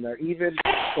again. Or even,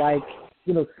 like,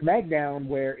 SmackDown,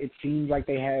 where it seems like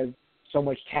they have so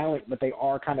much talent, but they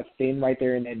are kind of thin right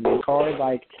there in that mid-card.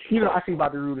 Like, I see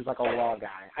Bobby Roode as, like, a Raw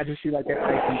guy. I just feel like that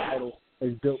IC title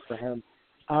is built for him.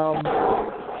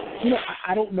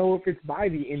 I don't know if it's by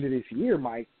the end of this year,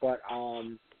 Mike, but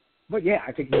yeah,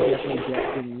 I think he's definitely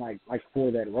destined, like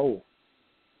for that role.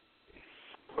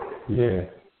 Yeah.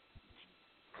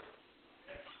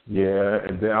 Yeah,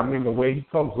 and then, the way he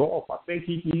comes off, I think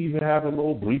he can even have a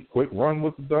little brief, quick run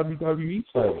with the WWE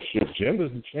title. Shit, Jim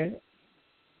is the champ.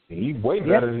 And he's way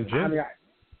better than Jim.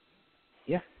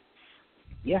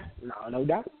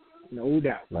 No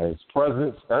doubt. Like, his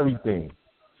presence, everything.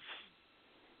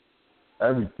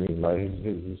 Like,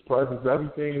 his presence,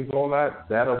 everything is all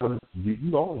that of a,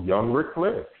 young Ric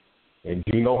Flair and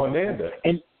Gino Hernandez.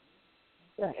 And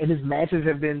his matches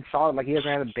have been solid. Like, he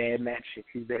hasn't had a bad match if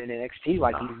he's been in NXT.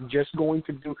 Like, he's going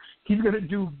to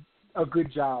do a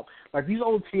good job. Like, these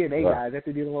old TNA guys,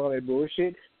 after dealing with all that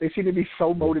bullshit, they seem to be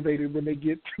so motivated when they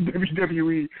get to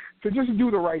WWE to just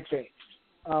do the right thing.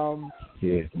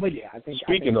 But yeah, I think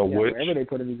wherever they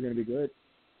put him, he's going to be good.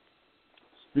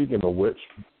 Speaking of which,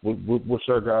 what's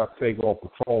your guys' take on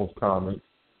Patron's comment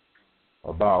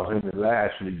about him and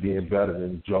Lashley being better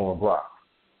than Joe and Brock?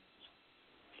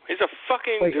 He's a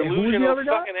fucking delusional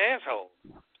fucking asshole.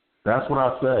 That's what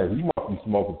I said. He must be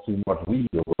smoking too much weed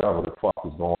or whatever the fuck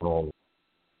is going on.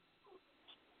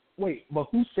 Wait, but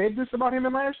who said this about him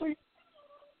and Lashley?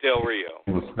 Del Rio.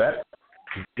 Respect.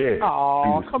 Yeah.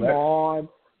 Oh, come on.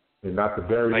 And not to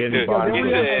bury anybody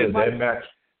in that match.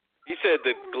 He said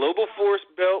the Global Force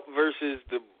belt versus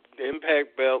the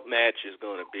Impact belt match is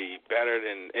going to be better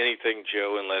than anything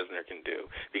Joe and Lesnar can do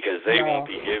because they won't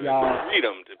be given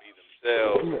freedom to be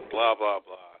themselves, blah, blah,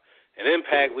 blah. And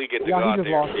Impact, we get to go out there.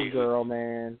 He just lost his girl,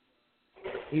 man.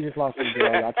 He just lost his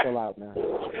girl. Y'all chill out now.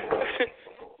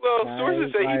 Well,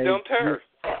 sources say he dumped her.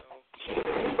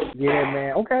 Yeah,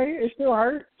 man. Okay, it still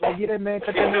hurt. Like, get that man.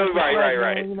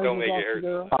 Right. Don't make it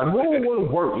hurt. I know it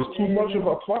wouldn't work. It's too much of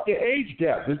a fucking age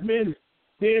gap. This man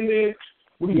damn near,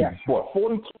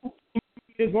 42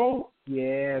 years old?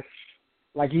 Yes.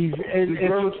 Like, he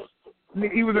was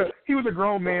a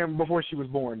grown man before she was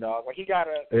born, dog. Like, he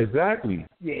gotta. Exactly.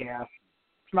 Yeah.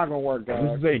 It's not gonna work, dog.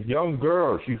 This is a young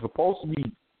girl. She's supposed to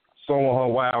be sowing her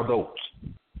wild oats.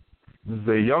 This is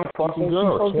a young fucking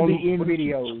girl. She's supposed to be in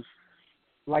videos.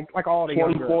 Like all the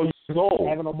young girls. 24 years old.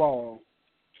 Having a ball.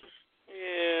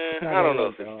 Yeah, I don't know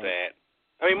if it's that.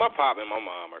 I mean, my pop and my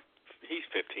mom he's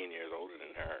 15 years older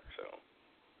than her, so.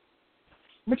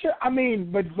 But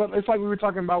it's like we were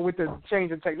talking about with the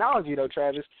change in technology, though,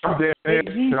 Travis. I'm there.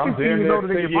 He's 15 years older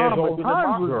than your mom, but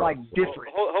times was like different.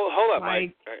 Hold up,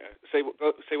 Mike. Say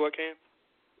what, Cam?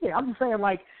 Yeah, I'm just saying,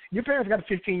 like, your parents got a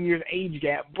 15 years age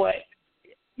gap, but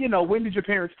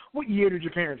what year did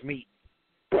your parents meet?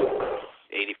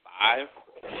 85.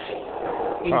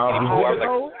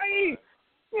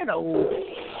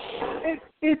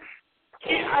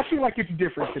 I feel like it's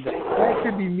different today. That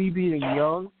could be me being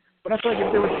young, but I feel like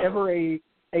if there was ever a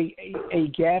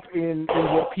gap in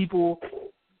what people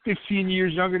 15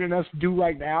 years younger than us do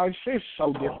right now, it's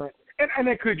so different. And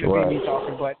that could just be me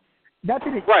talking, but not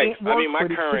that it can't work,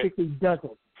 but it typically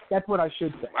doesn't. That's what I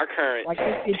should say. My current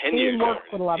it 10 years can work,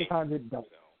 but a lot of times it doesn't.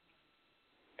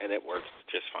 And it works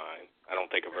just fine. I don't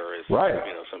think of her as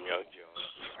some young Joe.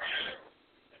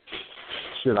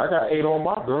 Shit, I got 8 on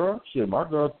my girl. Shit, my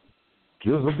girl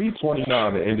just will be 29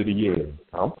 at the end of the year.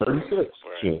 I'm 36. Right.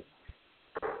 Shit.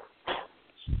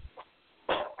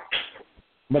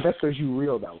 But that's because you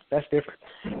real, though. That's different.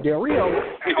 Del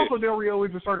Rio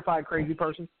is a certified crazy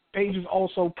person. Paige is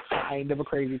also kind of a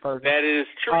crazy person. That is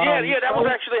true. That was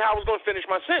actually how I was going to finish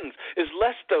my sentence. It's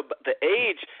less the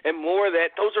age and more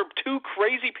that those are two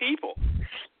crazy people.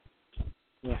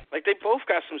 Yeah. Like, they both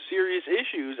got some serious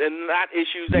issues, and not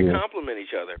issues that complement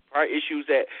each other. Probably issues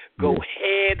that go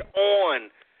head on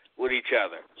with each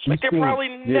other. Like, they're probably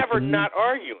never not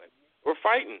arguing or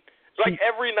fighting. Like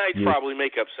every night's probably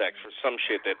makeup sex for some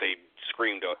shit that they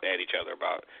screamed at each other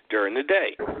about during the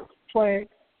day. Play.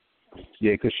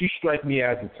 Yeah, because she strikes me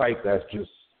as the type that's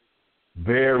just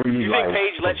very You think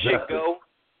Paige let shit go?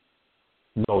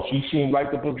 No, she seemed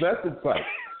like the possessive type.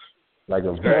 Like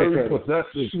a very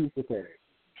possessive.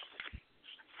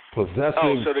 Possessive.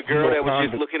 Oh, so the girl that was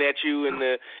just looking at you in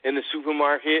the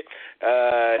supermarket,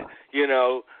 5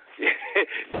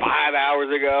 hours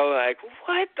ago, like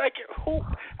what? Like who?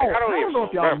 I don't know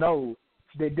if y'all know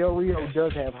that Del Rio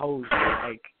does have hoes.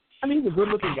 Like, I mean, he's a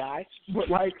good-looking guy, but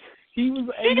like he was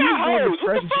doing the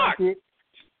press junket.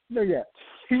 No, yeah,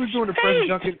 he was doing the press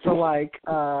junket for like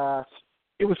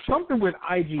it was something with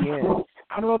IGN.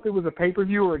 I don't know if it was a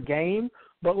pay-per-view or a game,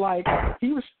 but like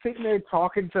he was sitting there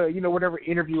talking to whatever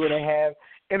interviewer they have,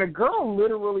 and a girl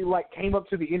literally like came up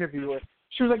to the interviewer.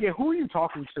 She was like, "Yeah, who are you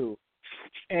talking to?"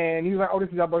 And he was like, "Oh, this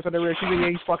is Alberto Del Rio." She was like,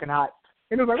 "Yeah, he's fucking hot."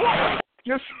 And it was like, "What?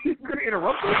 Just you're gonna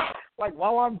interrupt me like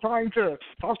while I'm trying to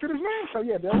talk to this man?" So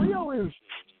yeah, Del Rio is.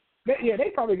 They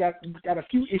probably got a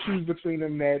few issues between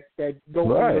them that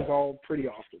go unresolved pretty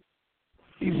often.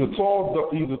 He's a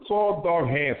tall, dark,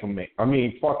 handsome man. I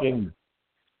mean, fucking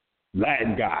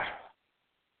Latin guy.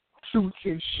 Suits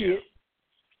and shit.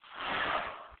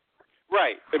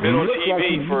 Right. They've been on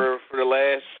TV for the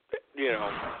last,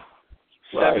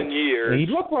 7 years. And he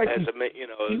looked like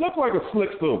he looked like a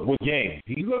slickster with game.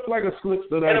 He looked like a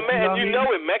slickster. And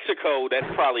in Mexico, that's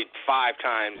probably 5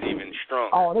 times even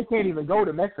stronger. Oh, they can't even go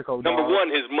to Mexico. Number one,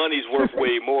 his money's worth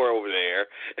way more over there,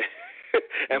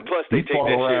 and plus they take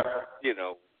that shit,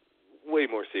 way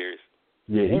more serious.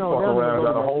 Yeah, he fuck around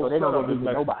got a whole setup in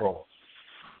Mexico.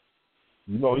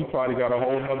 He probably got a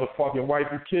whole other fucking wife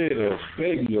and kid or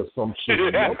baby or some shit.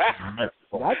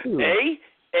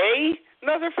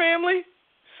 Another family?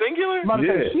 Singular?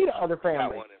 She the other family.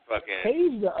 Got one in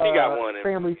Paige he got one in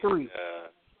family 3.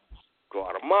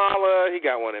 Guatemala. He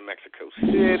got one in Mexico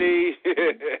City.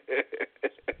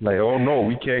 Like, oh no,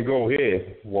 we can't go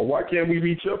here. Well, why can't we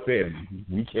reach your family?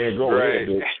 We can't go here,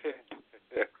 bitch.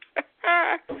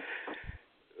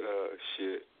 Oh,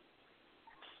 shit.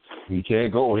 We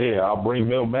can't go here. I'll bring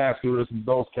Mil Mascaras and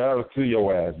those characters to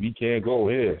your ass. We can't go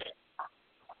here.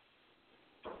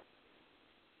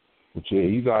 But yeah,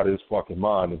 he's out of his fucking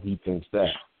mind if he thinks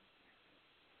that.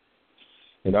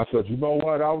 And I said, you know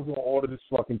what? I was gonna order this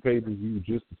fucking pay-per-view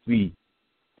just to see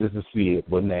it,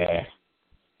 but nah.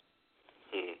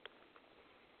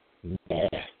 Nah.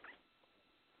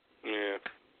 Yeah.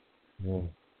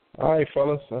 All right,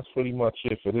 fellas, that's pretty much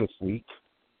it for this week.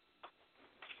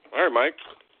 All right, Mike.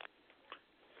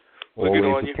 Always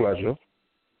a pleasure.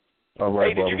 All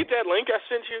right, did you get that link I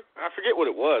sent you? I forget what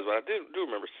it was, but I do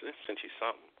remember I sent you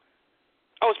something.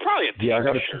 Oh, it's probably a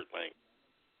T-shirt link.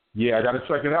 Yeah, I got to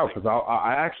check it out because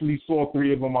I actually saw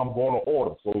 3 of them I'm going to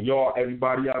order. So y'all,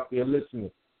 everybody out there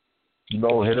listening, hit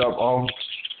up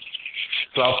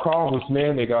South Congress,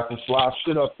 man. They got some fly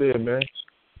shit up there, man.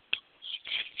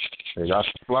 They got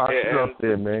some fly shit up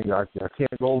there, man. I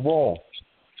can't go wrong.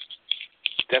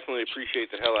 Definitely appreciate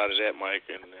the hell out of that, Mike.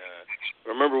 And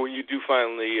remember when you do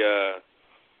finally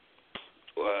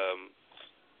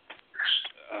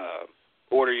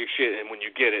order your shit, and when you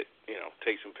get it,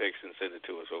 take some pics and send it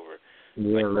to us over.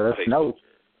 Yeah, let us know.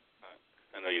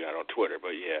 I know you're not on Twitter,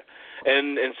 but yeah.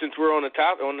 And since we're on the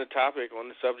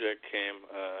subject, Cam,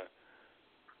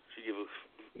 should give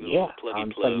a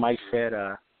plug. Like Mike said,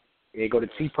 go to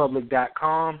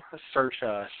tpublic.com, search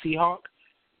Seahawk,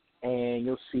 and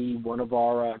you'll see one of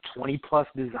our 20-plus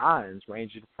designs,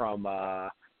 ranging from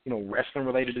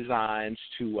wrestling-related designs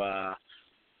to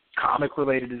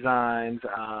comic-related designs.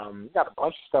 Got a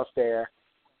bunch of stuff there.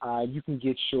 You can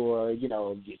get your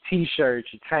T-shirts,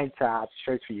 your tank tops,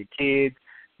 shirts for your kids,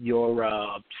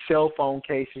 your cell phone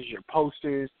cases, your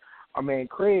posters. Our man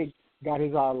Craig got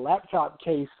his laptop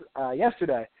case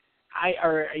yesterday. I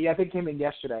think it came in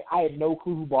yesterday. I had no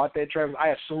clue who bought that, Travis. I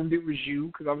assumed it was you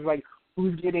because I was like,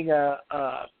 who's getting the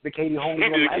Katie Holmes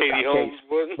laptop case?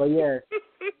 But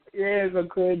yeah, so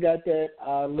Craig got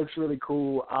that. Looks really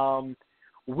cool.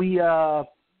 We got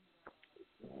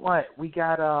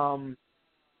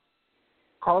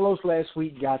Carlos last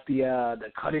week got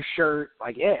the Cutter shirt.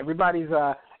 Like, yeah, everybody's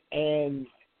and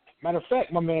matter of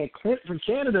fact, my man Clint from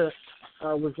Canada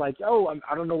was like, "Oh,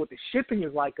 I don't know what the shipping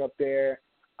is like up there,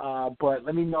 but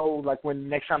let me know like when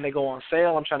next time they go on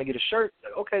sale. I'm trying to get a shirt."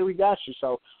 Okay, we got you.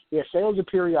 So yeah, sales are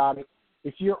periodic.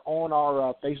 If you're on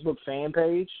our Facebook fan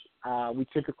page, we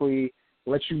typically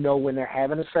let you know when they're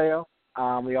having a sale.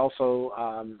 We also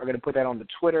are going to put that on the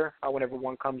Twitter whenever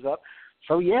one comes up.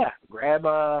 So yeah, grab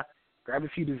a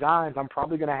few designs. I'm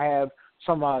probably going to have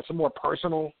some more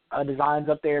personal designs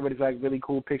up there, but it's like really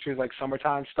cool pictures, like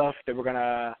summertime stuff that we're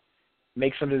gonna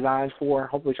make some designs for.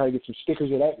 Hopefully, try to get some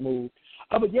stickers of that move.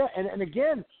 But yeah, and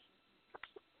again,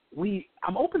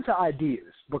 I'm open to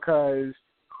ideas because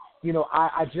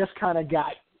I just kind of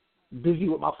got busy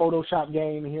with my Photoshop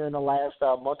game here in the last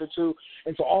month or two,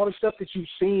 and so all the stuff that you've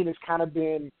seen has kind of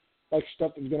been like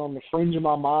stuff that's been on the fringe of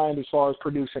my mind as far as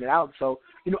producing it out. So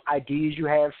ideas you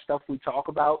have, stuff we talk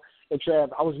about. And Trav,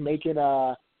 I was making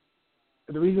the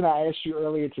reason I asked you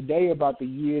earlier today about the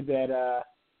year that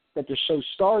the show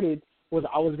started was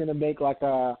I was gonna make like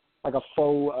a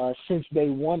faux since day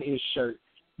one-ish shirt,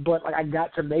 but like I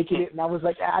got to making it and I was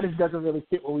like, this doesn't really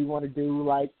fit what we want to do.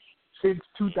 Like since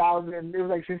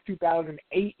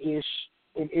 2008-ish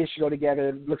and ish go together,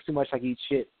 it looks too much like eat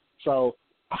shit. So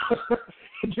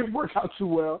it didn't work out too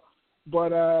well.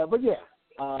 But yeah,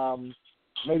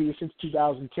 maybe the since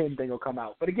 2010 thing will come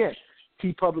out. But again,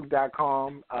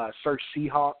 tpublic.com, search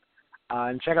Seahawk,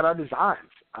 and check out our designs.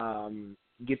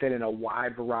 Get that in a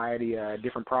wide variety of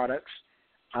different products.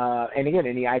 And again,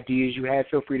 any ideas you have,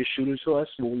 feel free to shoot it to us.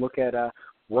 We'll look at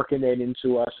working that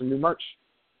into some new merch.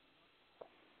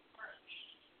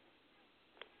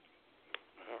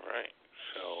 All right.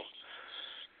 So,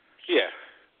 yeah,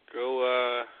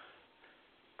 go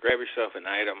grab yourself an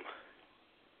item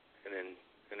and then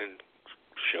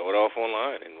show it off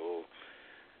online, and we'll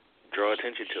draw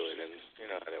attention to it, and you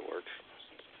know how that works.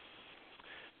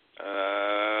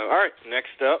 All right,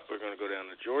 next up, we're going to go down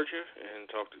to Georgia and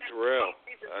talk to Darrell.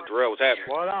 Darrell, what's happening?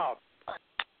 What up?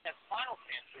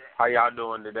 How y'all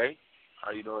doing today?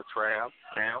 How you doing, Trav?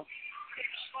 Sam?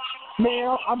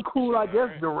 Man, I'm cool, I guess,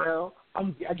 Darrell.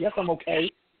 I guess I'm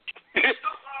okay.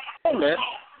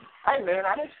 Hey, man,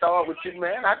 I didn't start with you,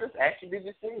 man. I just asked you, did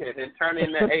you see it? And turn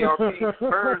in the ARP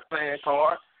Spurs fan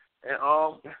card and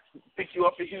pick you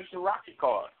up a Houston Rocket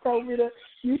card.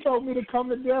 You told me to come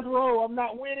to death row. I'm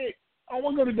not with it. I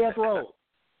want to go to death row.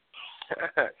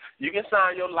 You can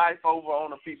sign your life over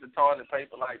on a piece of toilet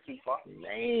paper like Tupac.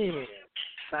 Man,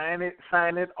 sign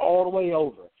it all the way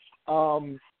over.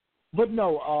 But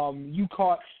no, you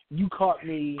caught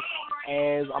me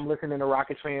as I'm listening to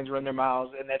Rockets fans run their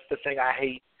mouths, and that's the thing I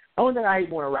hate. The only thing I hate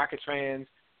more than Rockets fans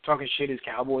talking shit is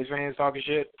Cowboys fans talking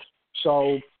shit.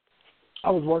 So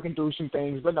I was working through some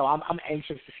things, but no, I'm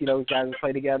anxious to see those guys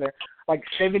play together. Like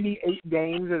 78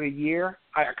 games of the year,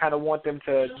 I kind of want them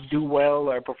to do well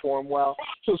or perform well.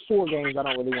 So it's 4 games I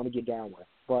don't really want to get down with.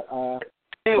 But I'm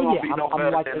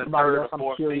like everybody else.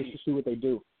 I'm curious to see what they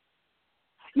do.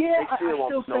 Yeah, they still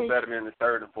won't be no better than the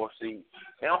 3rd and 4th seed.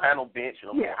 They don't have no bench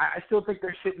no more. Yeah, I still think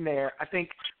they're sitting there. I think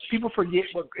people forget.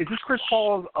 Is this Chris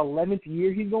Paul's 11th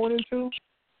year he's going into?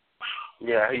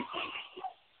 Yeah, he's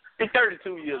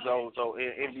 32 years old, so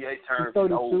in NBA terms, he's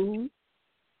 32.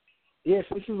 Yes,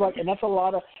 this is like, and that's a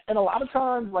lot of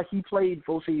times, like he played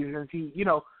full seasons. He,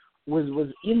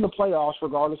 was in the playoffs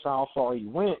regardless of how far he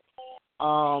went.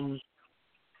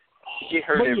 Get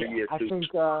hurt every year too. I think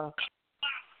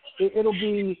it'll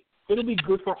be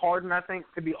good for Harden, I think,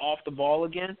 to be off the ball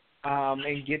again,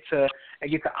 and get to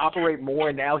operate more.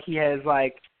 And now he has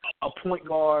like a point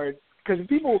guard. Because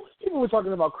people were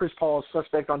talking about Chris Paul's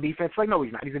suspect on defense. Like, no,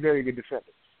 he's not. He's a very good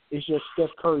defender. It's just Steph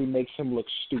Curry makes him look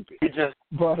stupid. He just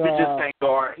can't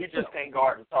guard. He just can't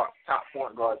guard the top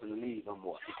point guards in the league no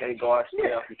more. He can't guard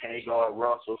Steph. He can't guard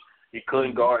Russell. He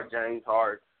couldn't guard James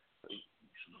Harden.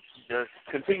 Just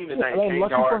continue to name. Can't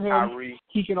guard Kyrie.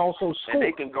 He can also score. And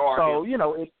they can guard him.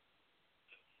 So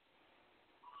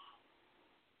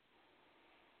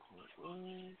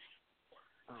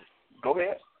Go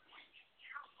ahead.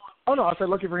 Oh, no, I said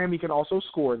lucky for him, he can also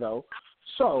score, though.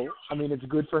 So, I mean, it's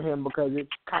good for him because it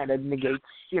kind of negates,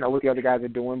 what the other guys are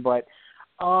doing. But,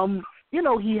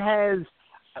 he has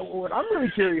 – what I'm really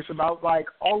curious about, like,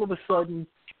 all of a sudden,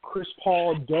 Chris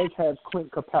Paul does have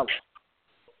Clint Capella,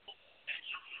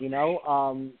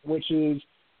 which is,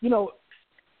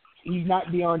 he's not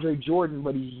DeAndre Jordan,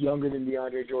 but he's younger than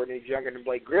DeAndre Jordan. He's younger than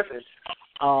Blake Griffin.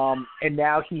 And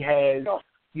now he has –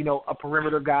 a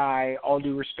perimeter guy, all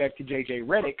due respect to J.J.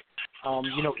 Redick,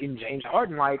 in James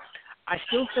Harden. Like, I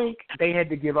still think they had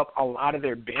to give up a lot of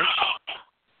their bench,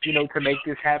 to make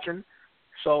this happen.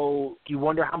 So you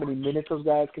wonder how many minutes those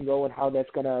guys can go and how that's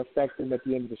going to affect them at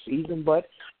the end of the season. But,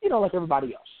 like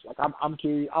everybody else. Like, I'm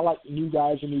curious. I like new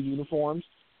guys in new uniforms,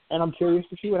 and I'm curious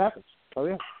to see what happens. So,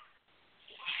 yeah.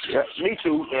 Yeah, me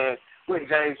too. And with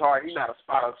James Harden, he's not a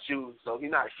spot-up shooter, so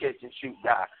he's not a catch-and-shoot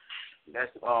guy.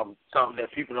 That's something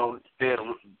that people don't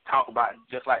talk about,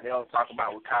 just like they don't talk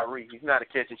about with Kyrie. He's not a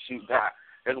catch-and-shoot guy.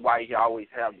 That's why he always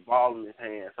have the ball in his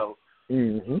hand. So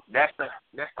Mm-hmm. That's the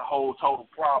whole total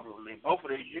problem. I mean, both of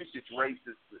their usage rates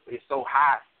is so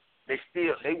high. They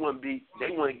wouldn't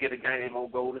get a game on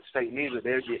Golden State neither.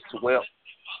 They'll get 12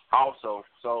 also.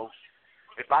 So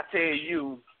if I tell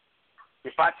you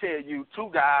two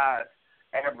guys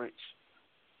average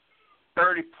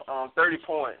 30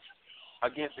 points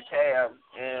against the Cavs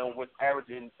and was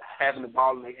having the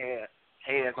ball in their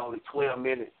hands only 12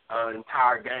 minutes an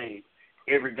entire game,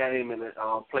 every game in the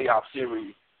playoff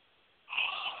series,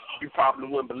 you probably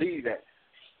wouldn't believe that.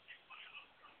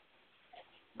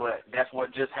 But that's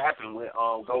what just happened with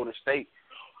Golden State,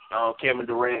 Kevin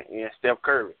Durant and Steph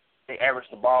Curry. They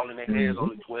averaged the ball in their hands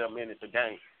only 12 minutes a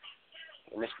game.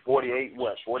 And it's 48,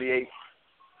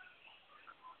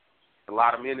 a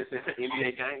lot of minutes in the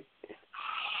NBA game.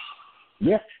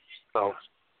 Yeah. So,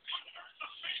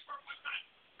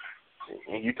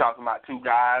 and you talking about two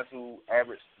guys who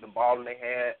averaged the ball in their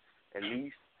hand at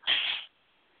least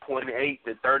 28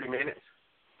 to 30 minutes.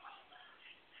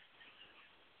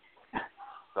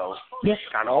 So yes,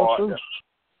 kind of hard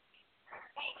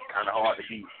to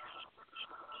beat.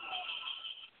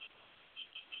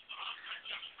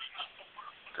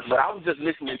 But I was just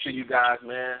listening to you guys,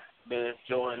 man. Been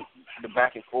enjoying the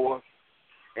back and forth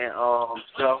and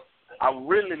stuff. I was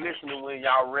really listening when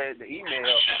y'all read the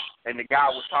email, and the guy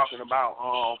was talking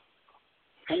about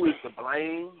who is to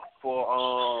blame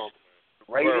for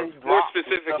ratings more drops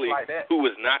specifically, and stuff like that. Who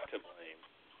was not to blame?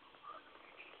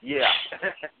 Yeah.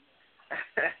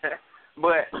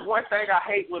 But one thing I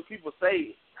hate when people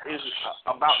say is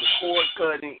about the cord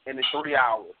cutting and the 3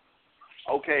 hours.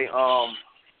 Okay,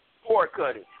 cord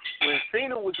cutting. When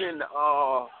Cena was in the,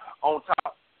 on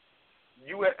top,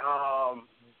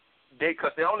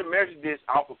 because they only measure this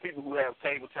off of people who have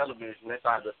cable television. That's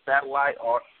either satellite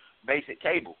or basic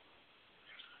cable.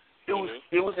 It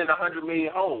was in 100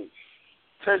 million homes.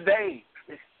 Today,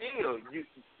 it's still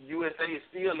USA is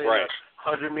still in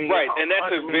 100 million. Right, and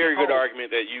that's a very good homes. argument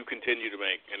that you continue to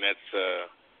make, and that's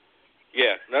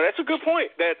that's a good point.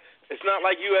 That it's not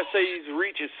like USA's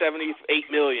reach is 78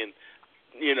 million,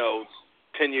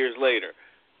 10 years later,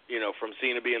 from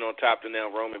Cena being on top to now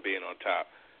Roman being on top.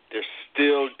 They're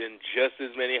still in just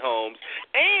as many homes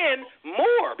and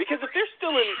more, because if they're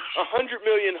still in 100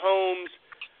 million homes,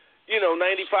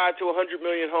 95 to 100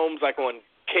 million homes, like on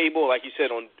cable, like you said,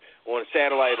 on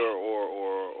satellite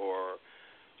or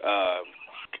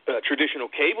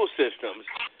traditional cable systems,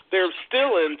 they're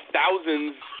still in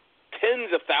thousands,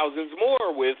 tens of thousands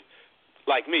more with,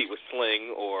 like me, with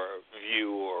Sling or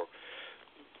View or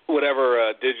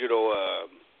whatever digital.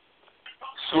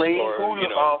 Sling, or,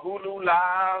 Hulu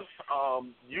Live,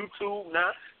 YouTube.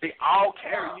 Now they all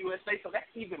carry USA, so that's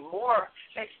even more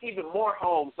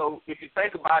homes. So if you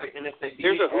think about it, and if they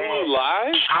there's a Hulu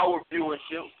Live, our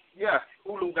viewership,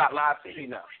 Hulu got live TV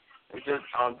now. They just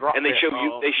dropped. And they show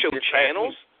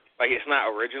channels, like it's not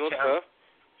original stuff.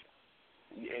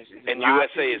 Yes, and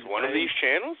USA is one of these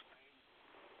channels.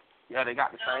 Yeah, they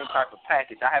got the same type of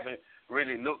package. I haven't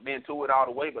really looked into it all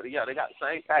the way, but yeah, they got the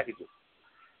same packages.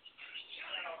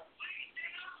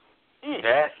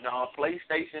 That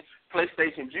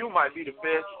PlayStation View might be the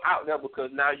best out there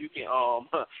because now you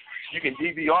can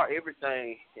DVR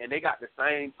everything, and they got the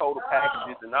same total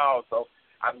packages and all. So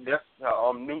that's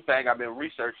a new thing I've been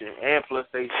researching, and plus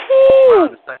they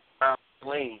around the same time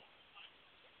clean.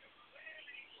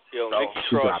 Yo, Nikki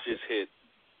Cross just hit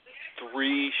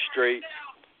 3 straight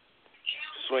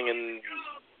swinging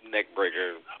neck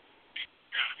breaker.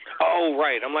 Oh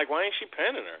right, I'm like, why ain't she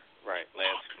pinning her? Right,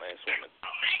 last woman.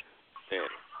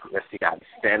 Yes, you got to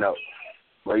stand up.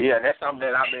 But yeah, that's something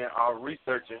that I've been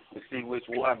researching to see which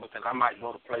one, because I might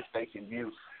go to PlayStation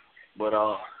View. But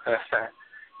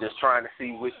just trying to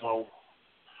see which one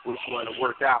to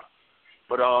work out.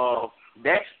 But so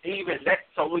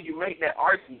when you make that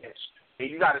argument, and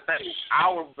you got to think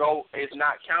our vote is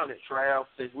not counted, Trav,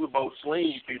 since we're both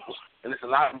Sling people, and there's a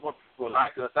lot more people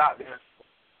like us out there.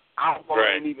 Our vote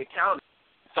ain't even counted.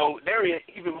 So there is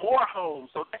even more homes.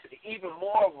 So that's even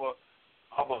more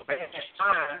of a bad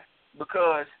sign,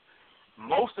 because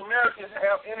most Americans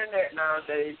have internet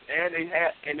nowadays, and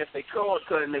if they cut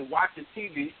and they watching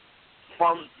TV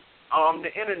from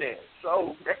the internet.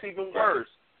 So that's even worse.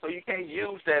 So you can't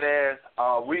use that as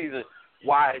a reason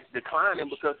why it's declining,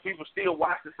 because people still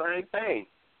watch the same thing.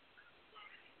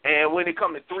 And when it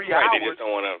comes to 3 hours, they just don't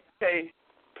want to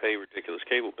pay ridiculous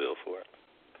cable bill for it.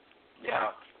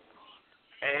 Yeah.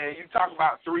 And you talk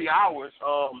about 3 hours,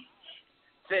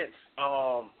 since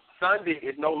Sunday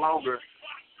is no longer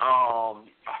owned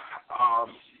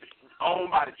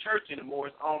by the church anymore,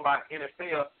 it's owned by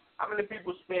NFL. How many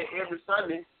people spend every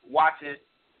Sunday watching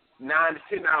 9 to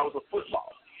 10 hours of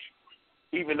football?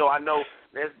 even though I know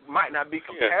there might not be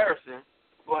comparison,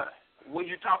 but when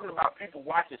you're talking about people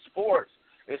watching sports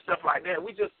and stuff like that,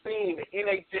 we just seen the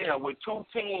NHL with two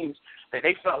teams that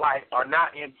they felt like are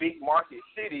not in big market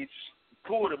cities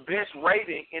pull the best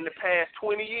rating in the past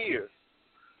 20 years.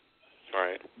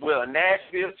 Right. Well, a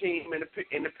Nashville team and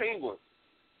the Penguins.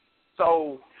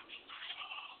 So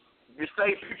you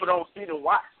say people don't see the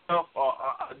watch stuff,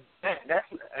 that's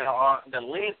the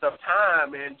length of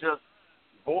time and just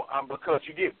because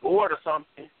you get bored or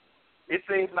something. It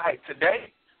seems like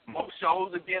today most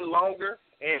shows are getting longer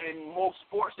and more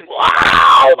sports. Wow!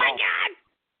 Oh my God!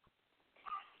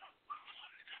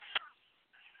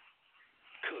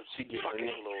 She gets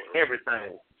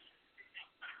everything.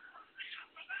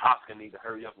 Oscar need to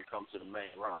hurry up and come to the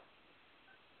main roster.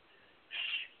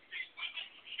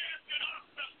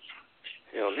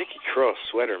 You know, Nikki Cross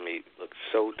sweater meat looks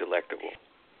so delectable.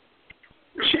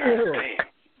 Chill.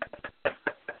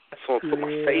 So put my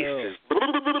face.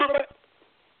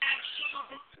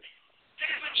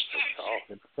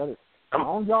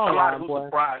 On y'all line, boy.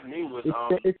 Surprised me was,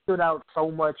 it stood out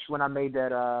so much when I made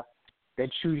that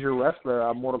Choose Your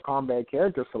Wrestler Mortal Kombat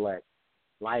character select.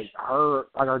 Like her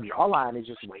jawline is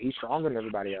just way stronger than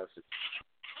everybody else's.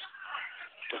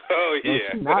 Oh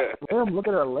yeah. She's not slim. Look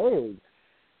at her legs.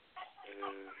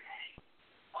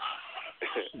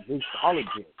 Big solid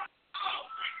shit.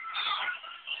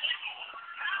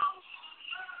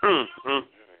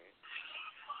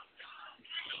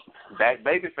 Back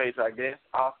babyface, I guess.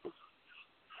 Awesome.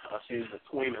 She's a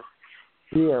tweener.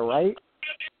 Yeah, right?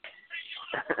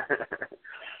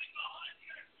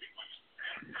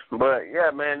 But,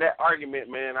 yeah, man, that argument,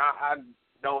 man, I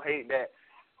don't hate that.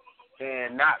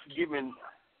 And not giving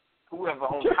whoever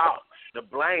on top the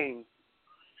blame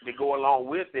to go along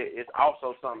with it is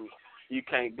also something you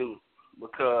can't do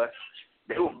because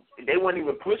they weren't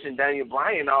even pushing Daniel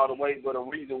Bryan all the way, but the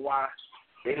reason why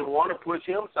they didn't want to push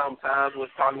him sometimes was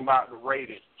talking about the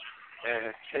rating.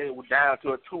 And it was down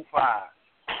to a 2.5.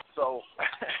 So,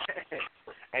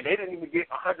 and they didn't even get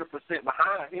 100%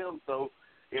 behind him. So,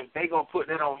 if they going to put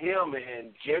that on him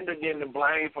and Jinder getting the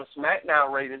blame for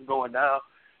SmackDown ratings going down,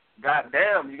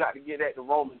 goddamn, you got to get that to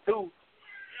Roman too.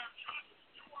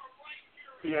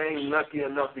 He ain't lucky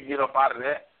enough to get up out of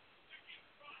that.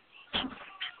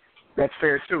 That's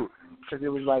fair too, because it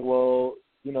was like, well,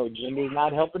 you know, Jinder's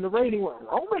not helping the rating. Well,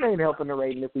 Roman ain't helping the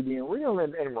rating if we're being real,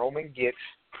 and Roman gets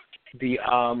the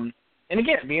and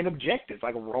again, being objective,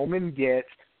 like Roman gets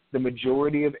the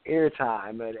majority of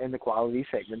airtime and the quality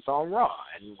segments on Raw,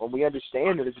 and when we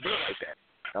understand that it's been like that.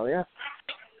 Oh yeah.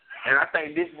 And I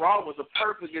think this Raw was a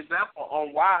perfect example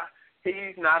on why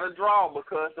he's not a draw,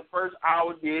 because the first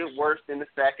hour did worse than the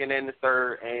second and the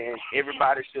third, and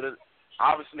everybody should have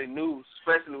obviously knew,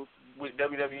 especially with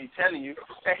WWE telling you,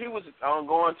 that he was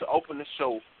going to open the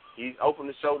show. He's opened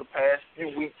the show the past few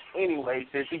weeks anyway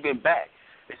since he's been back.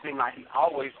 It seemed like he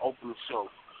always opened the show.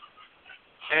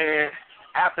 And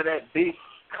after that big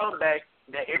comeback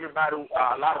that everybody,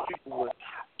 a lot of people were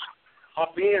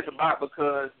up in about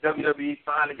because WWE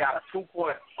finally got a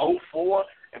 2.04,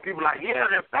 and people were like, yeah,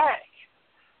 they're back.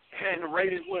 And the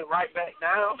ratings went right back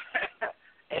down.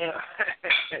 And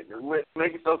it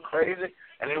make it so crazy.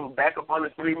 And they were back up under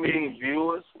 3 million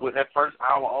viewers with that first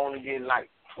hour only getting like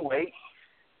 2.8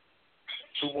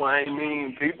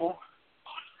 million people.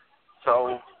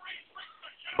 So,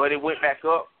 but it went back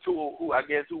up to who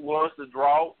was the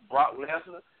draw, Brock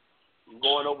Lesnar,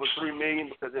 going over 3 million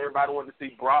because everybody wanted to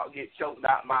see Brock get choked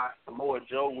out by Samoa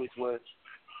Joe, which was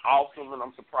awesome, and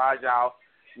I'm surprised y'all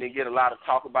didn't get a lot of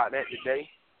talk about that today.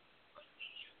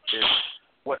 Is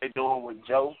what they're doing with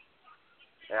Joe.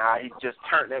 And he just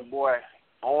turned that boy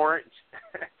orange.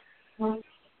 Ooh.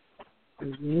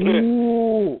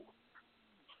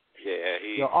 Yeah,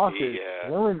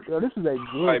 this is a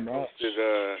good match.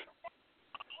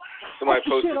 Somebody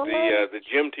posted the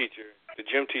gym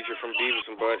teacher from Beavis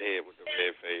and Butthead with the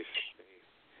red face.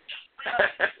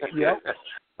 Yep.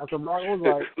 That's what Mark was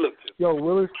like. Yo,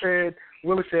 Willis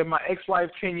said, my ex-wife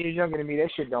 10 years younger than me.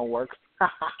 That shit don't work. Yeah.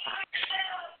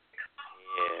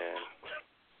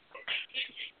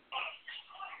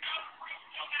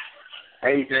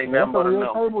 AJ, that's a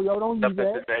real table, yo. Don't use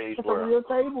that. That's a real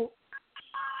table.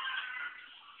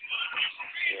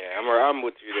 Yeah, I'm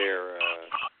with you there,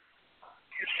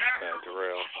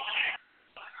 Terrell.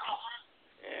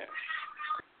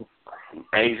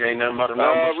 Yeah. AJ, nothing but a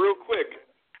number. Real quick,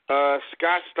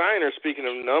 Scott Steiner, speaking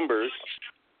of numbers.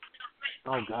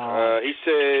 Oh, God. He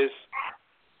says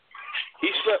he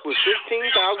slept with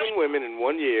 15,000 women in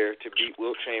 1 year to beat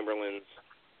Wilt Chamberlain's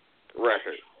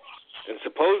record. And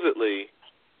supposedly,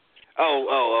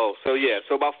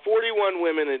 So about 41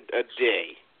 women a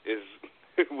day is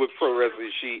what Pro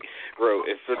Wrestling Sheet wrote.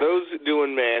 If for those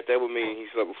doing math, that would mean he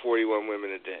slept with 41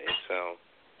 women a day. So,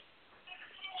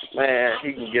 man,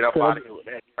 he can get up out of here with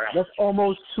that crap. That's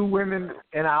almost 2 women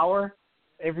an hour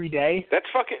every day. That's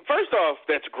fucking. First off,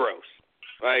 that's gross.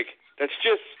 Like that's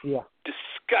just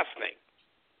disgusting.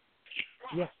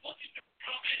 Yeah.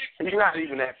 He's not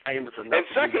even that famous enough. And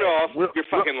second off, you're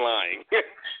fucking lying.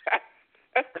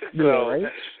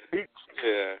 Right?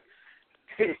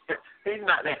 He's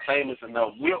not that famous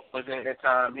enough. Wilt was at that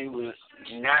time. He was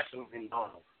nationally known,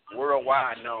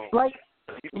 worldwide known. Like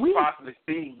you could possibly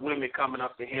see women coming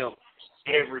up to him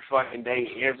every fucking day,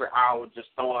 every hour, just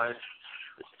throwing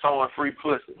free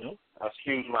pussy.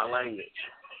 Excuse my language.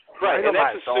 Right, and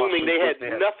that's assuming they had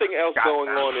nothing else going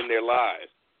on in their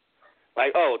lives.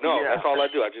 Like, that's all I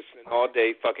do. I just spend all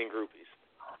day fucking groupies.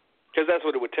 Because that's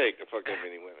what it would take to fuck that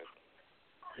many women.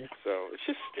 So, it's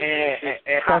just...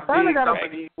 Scott Steiner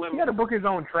got to book his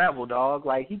own travel, dog.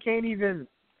 Like, he can't even...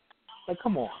 Like,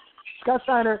 come on. Scott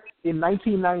Steiner, in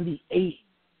 1998,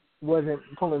 wasn't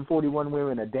pulling 41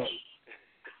 women a day.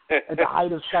 At the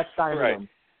height of Scott Steiner. Right.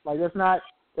 Like, that's not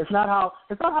how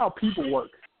people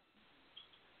work.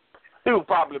 He was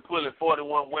probably pulling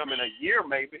 41 women a year,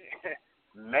 maybe.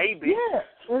 Maybe. Yeah,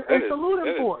 and salute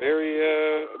him for it.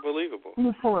 Very believable. He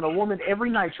was pulling a woman every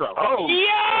Nitro. Oh!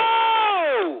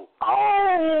 Yo!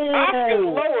 Oscar's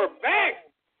lower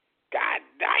back. God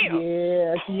damn.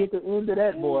 Yeah, she hit the end of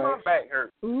that, boy. My back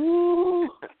hurt. Ooh.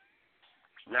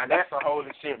 Now that's a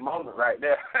holy shit moment right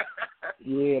there.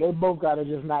 Yeah, they both gotta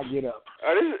just not get up.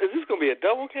 Is this gonna be a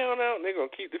double count out and they're gonna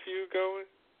keep the feud going?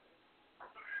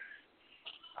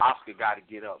 Oscar got to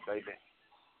get up, baby.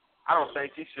 I don't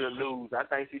think she should lose. I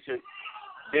think she should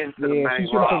bend to the main she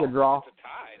should take a draw. It's a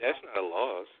tie. That's not a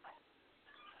loss.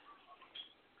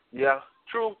 Yeah,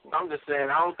 true. I'm just saying,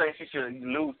 I don't think she should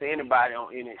lose to anybody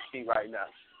on NXT right now.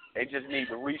 They just need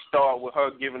to restart with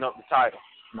her giving up the title.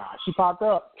 Nah, she popped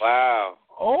up. Wow.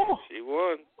 Oh. She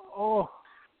won. Oh.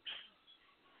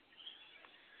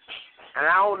 And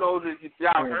I don't know if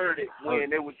y'all heard it when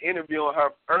they was interviewing her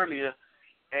earlier,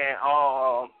 and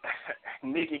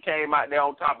Nikki came out there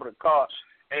on top of the car,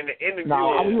 and the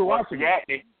interviewer was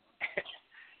reacting.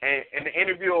 And the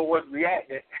interviewer was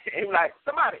reacting. He was like,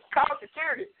 somebody call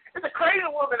security. There's a crazy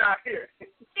woman out here.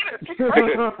 She's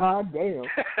crazy. Damn.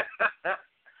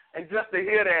 And just to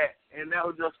hear that, and that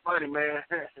was just funny, man.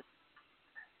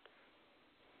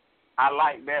 I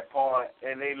like that part,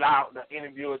 and they allowed the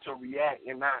interviewer to react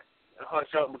and not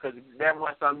hush up, because if that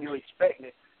wasn't something you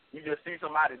expected, you just see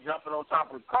somebody jumping on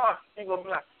top of the car, you're going to be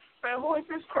like, man, who is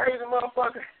this crazy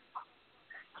motherfucker?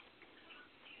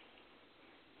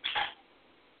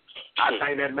 I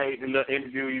think that made the little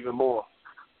interview even more.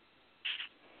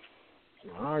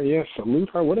 Oh, yeah, salute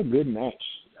her. What a good match.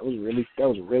 That was really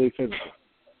physical.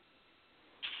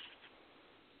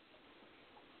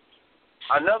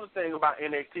 Another thing about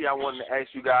NXT I wanted to ask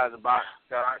you guys about,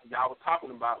 that y'all was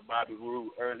talking about Bobby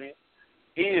Roode earlier,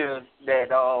 is that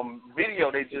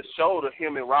video they just showed of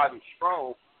him and Roderick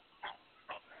Strong.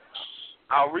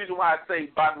 The reason why I say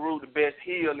Bobby Roode the best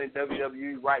heel in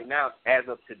WWE right now as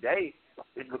of today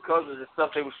is because of the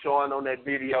stuff they were showing on that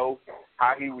video,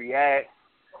 how he reacts,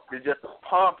 just the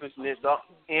pompousness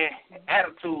and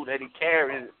attitude that he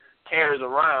carries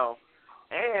around.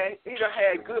 And he done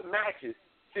had good matches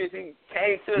since he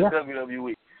came to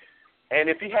WWE. And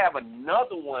if he have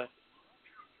another one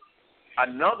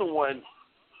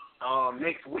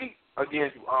next week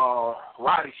against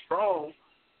Roddy Strong,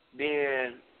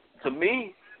 then to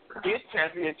me, his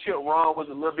championship run was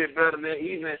a little bit better than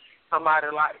even somebody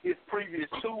like his previous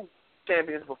 2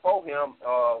 champions before him,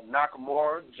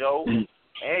 Nakamura, Joe,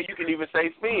 and you can even say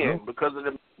Finn, because of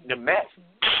the match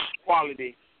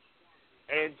quality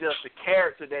and just the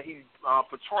character that he's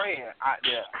portraying out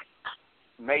there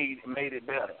made it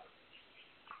better.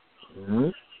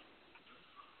 Mm-hmm.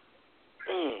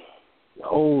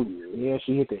 Oh yeah,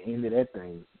 she hit the end of that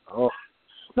thing. Oh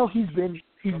no, he's been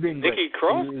great. Nikki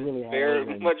Cross, really very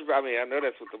much. I mean, I know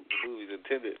that's what the movie's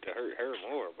intended to hurt her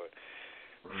more, but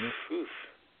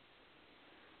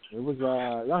it was.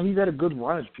 No, he's had a good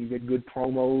run. He's had good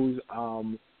promos.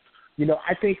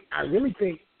 I really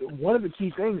think one of the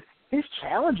key things, his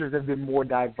challengers have been more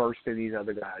diverse than these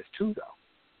other guys too, though,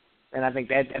 and I think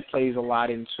that plays a lot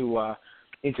into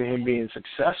him being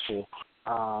successful.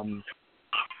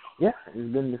 Yeah,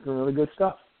 it's been really good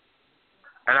stuff.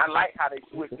 And I like how they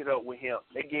switched it up with him.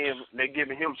 They're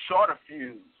giving him shorter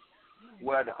feuds,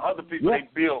 where the other people they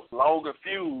built longer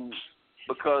feuds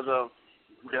because of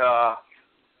the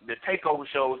takeover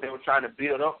shows they were trying to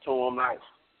build up to him. Like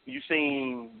You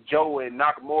seen Joe and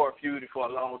Nakamura feuded for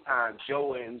a long time.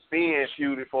 Joe and Finn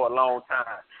feuded for a long time.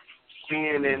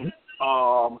 Finn and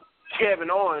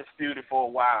Kevin Owens feuded for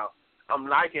a while. I'm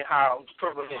liking how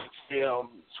Triple H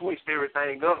switched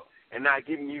everything up and not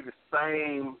giving you the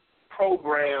same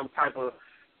program type of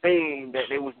thing that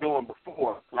they was doing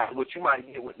before, like what you might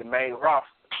get with the main roster.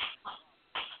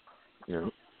 Yeah.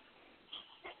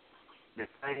 The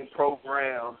same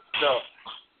program stuff.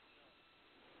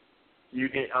 You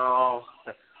get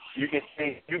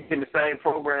the same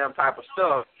program type of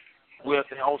stuff with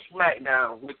on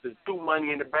SmackDown with the 2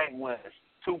 Money in the Bank winners,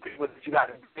 2 people that you got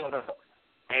to build up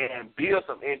and build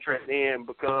some interest in,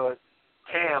 because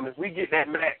Cam, if we get that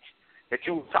match that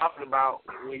you were talking about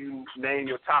when you name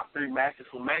your top 3 matches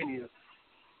for Mania,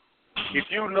 if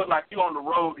you look like you're on the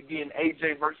road to getting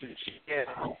AJ versus Chen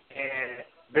and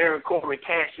Baron Corbin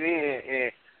cash in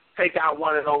and take out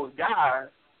one of those guys,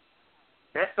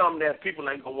 that's something that people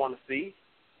ain't going to want to see.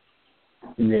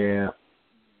 Yeah.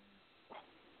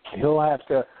 He'll have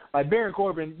to, like Baron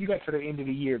Corbin, you got to the end of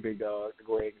the year, big dog, to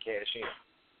go ahead and cash in.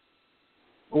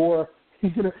 Or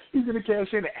he's gonna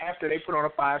cash in after they put on a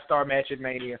 5-star match at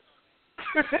Mania.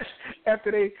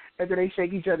 after they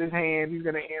shake each other's hands, he's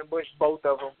gonna ambush both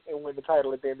of them and win the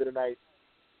title at the end of the night.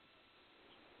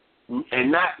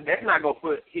 And that's not gonna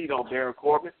put heat on Baron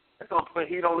Corbin. That's gonna put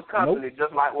heat on the company,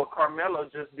 just like what Carmella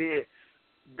just did.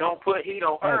 Don't put heat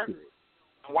on her. Accurate.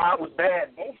 Why it was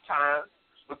bad both times?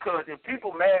 Because if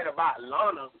people mad about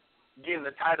Lana getting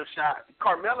the title shot,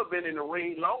 Carmella been in the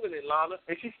ring longer than Lana,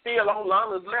 and she's still on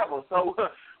Lana's level. So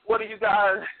what are you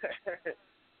guys?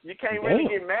 You can't really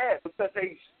get mad because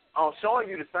they are showing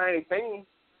you the same thing,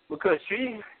 because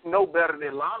she's no better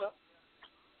than Lana,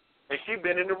 and she's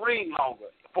been in the ring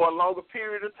longer for a longer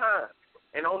period of time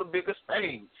and on a bigger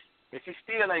stage, and she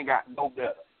still ain't got no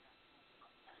better.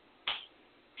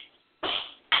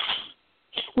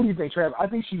 What do you think, Trav? I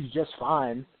think she's just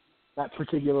fine. Not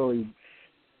particularly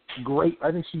great.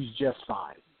 I think she's just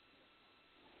fine.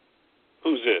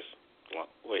 Who's this? Well,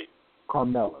 wait.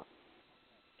 Carmella.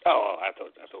 Oh, I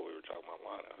thought we were talking about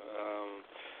Lana.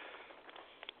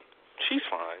 She's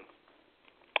fine.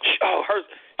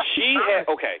 She had,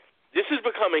 okay, this is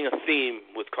becoming a theme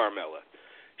with Carmella.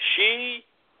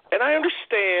 And I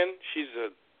understand she's a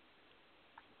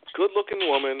good-looking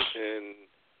woman, and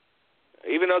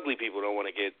even ugly people don't want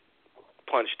to get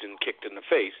punched and kicked in the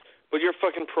face, but you're a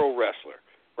fucking pro wrestler,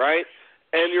 right?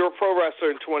 And you're a pro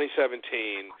wrestler in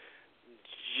 2017.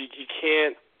 You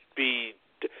can't be...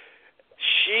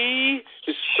 She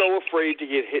is so afraid to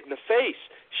get hit in the face.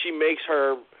 She makes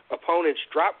her opponents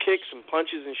drop kicks and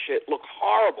punches and shit look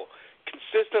horrible.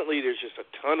 Consistently, there's just a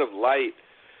ton of light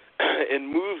and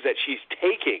moves that she's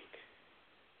taking.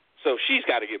 So she's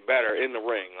got to get better in the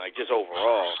ring, like just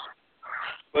overall.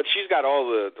 But she's got all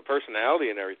the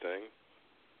personality and everything.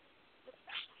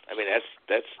 I mean,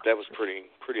 that was pretty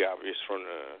obvious from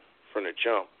the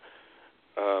jump.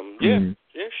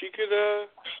 Yeah, she could.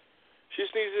 She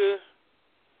just needs to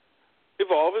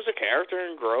evolve as a character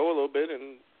and grow a little bit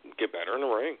and get better in the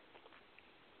ring.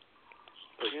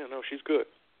 But yeah, no, she's good.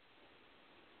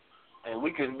 And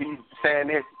we could be saying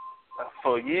this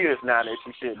for years now, that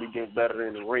she should be getting better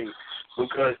in the ring,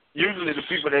 because usually the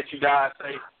people that you guys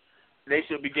say they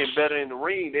should be getting better in the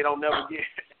ring, they don't never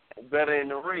get better in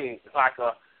the ring. It's like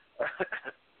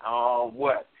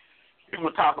what?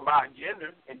 People talk about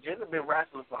Jinder, and Jinder been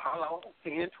wrestling for how long?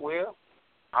 10, 12,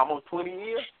 almost 20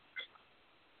 years?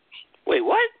 Wait,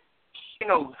 what? You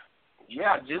know,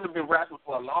 yeah, Jinder been wrestling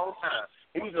for a long time.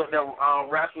 He was up there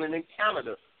wrestling in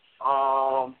Canada.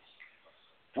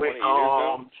 20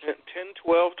 years, 10,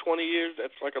 12, 20 years,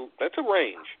 that's a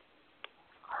range.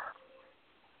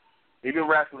 He's been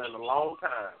wrestling a long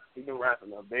time. He's been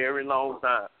wrestling a very long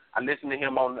time. I listened to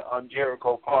him on the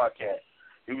Jericho podcast.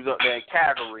 He was up there in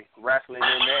Calgary wrestling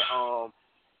in that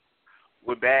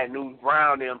with Bad News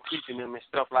Brown, them teaching him and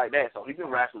stuff like that. So he's been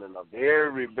wrestling a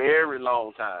very, very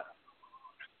long time.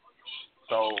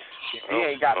 So if he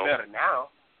ain't got better now,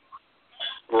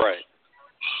 right?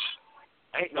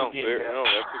 Ain't no getting better. No,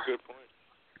 that's a good point.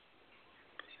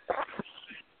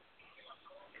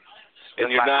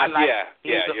 And you're not, no,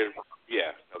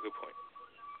 good point.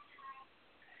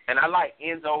 And I like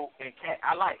Enzo and Kat.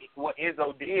 I like what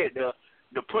Enzo did to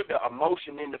put the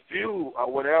emotion in the feud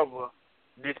or whatever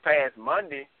this past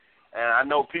Monday. And I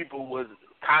know people was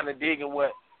kind of digging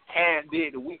what Cass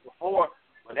did the week before,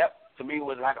 but that to me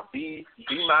was like a B-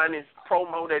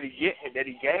 promo that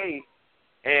he gave.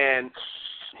 And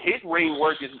his ring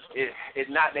work is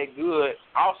not that good.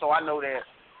 Also, I know that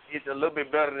it's a little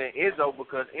bit better than Enzo,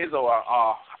 because Enzo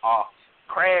are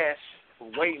crash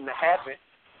waiting to happen.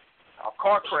 a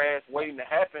car crash waiting to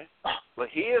happen, but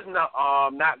he is not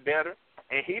better,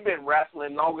 and he been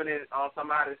wrestling longer than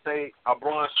somebody say a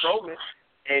Braun Strowman,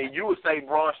 and you would say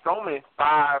Braun Strowman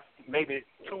 2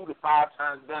 to 5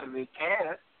 times better than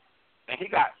Cass, and he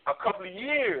got a couple of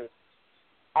years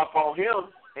up on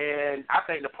him, and I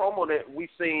think the promo that we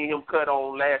seen him cut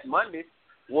on last Monday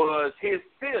was his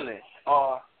feeling,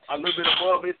 a little bit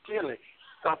above his feeling,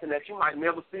 something that you might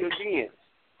never see again,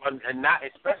 and not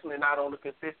especially not on a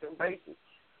consistent basis.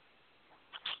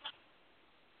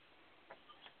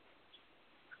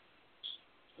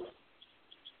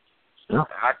 Yeah.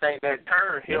 I think that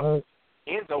turn helped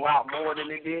Enzo out more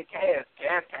than it did Cass.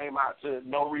 Cass came out to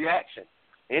no reaction.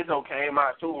 Enzo came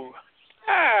out to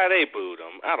they booed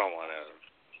him. I don't want to.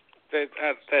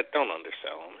 That don't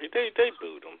undersell him. They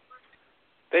booed him.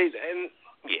 That's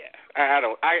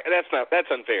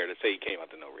unfair to say he came out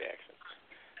to no reaction.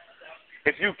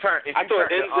 I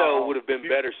thought Enzo would have been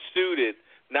better suited,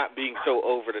 not being so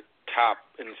over the top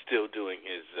and still doing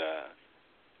his.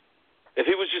 If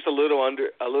he was just a little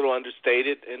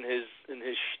understated in his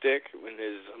shtick, in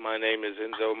his "my name is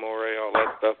Enzo More," all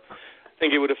that stuff, I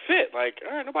think it would have fit. Like,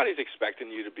 all right, nobody's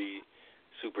expecting you to be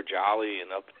super jolly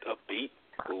and upbeat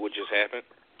with what just happened.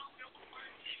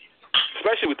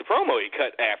 Especially with the promo he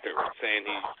cut afterwards, saying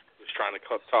he was trying to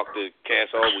talk to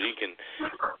Cass all week and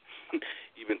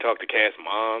even talk to Cass'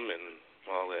 mom and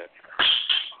all that.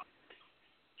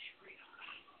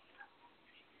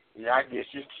 Yeah, I guess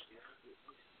you.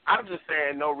 I'm just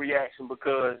saying no reaction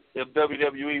because if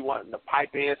WWE wanted to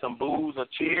pipe in some boos or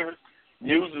cheers,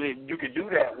 usually you can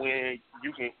do that when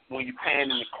you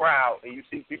pan in the crowd and you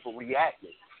see people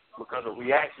reacting, because a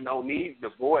reaction don't need the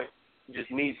voice, just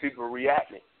needs people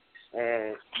reacting.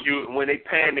 And when they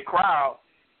pan the crowd,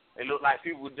 it look like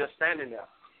people were just standing there.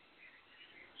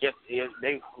 If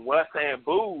they were saying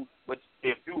boo, but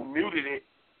if you muted it,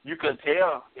 you could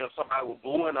tell if somebody was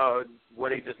booing or were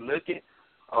they just looking.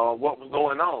 What was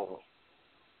going on,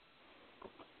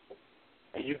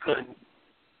 and you couldn't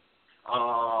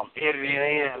edit it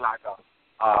in like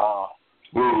a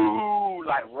boo,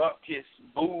 like ruckus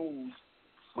boos,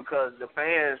 because the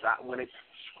fans, when they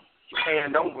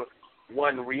panned over,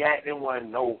 wasn't reacting,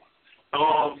 wasn't no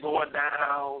thumbs going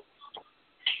down,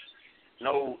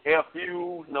 no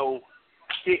FU, no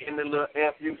hitting the little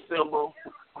FU symbol.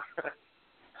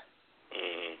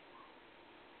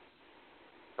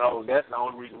 So that's the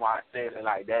only reason why I said it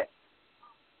like that.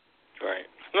 Right.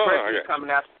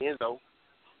 Coming out Enzo,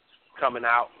 coming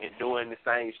out and doing the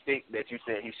same stick that you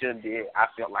said he shouldn't do. I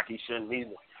felt like he shouldn't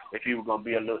either if he was going to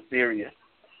be a little serious.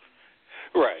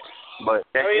 Right. But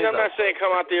I'm not saying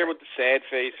come out there with the sad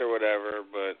face or whatever,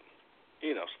 but,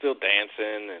 still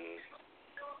dancing and,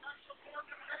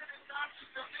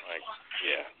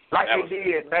 Like he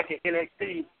did back in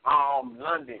NXT,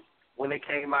 London. When they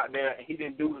came out there, he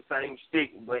didn't do the same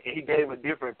stick, but he gave a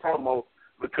different promo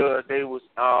because they was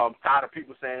tired of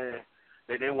people saying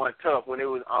that they weren't tough when they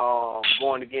was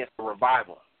going against the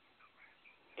Revival,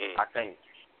 I think.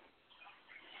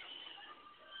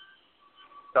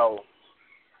 So,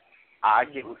 I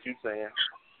get what you're saying.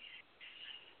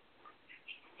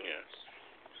 Yes.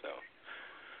 So,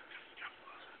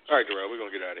 all right, Darrell, we're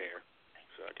going to get out of here.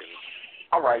 So I can.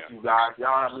 All right, you guys.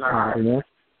 Y'all have a nice night.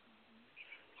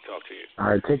 Talk to you. All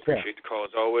right, take care. Appreciate the call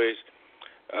as always.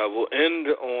 We'll end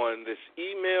on this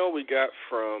email we got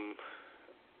from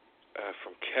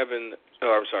Kevin.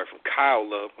 From Kyle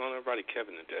Love. Well, everybody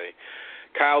Kevin today.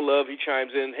 Kyle Love, he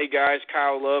chimes in. Hey guys,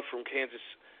 Kyle Love from Kansas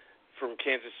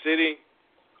City.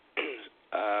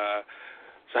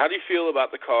 So how do you feel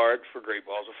about the card for Great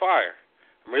Balls of Fire?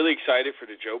 I'm really excited for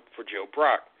Joe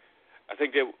Brock. I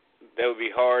think that would be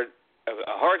a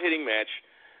hard-hitting match.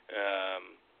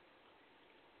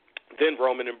 Then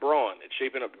Roman and Braun. It's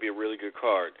shaping up to be a really good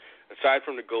card. Aside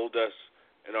from the Goldust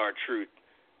and R-Truth,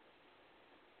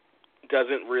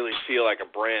 doesn't really feel like a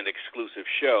brand exclusive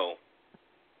show.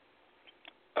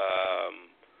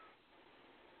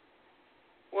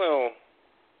 Well,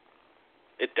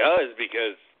 it does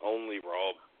because only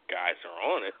Raw guys are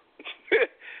on it.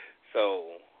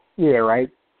 So. Yeah,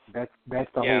 right. That's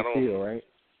the whole deal, right?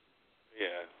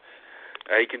 Yeah.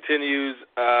 He continues.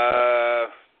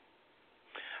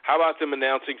 How about them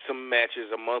announcing some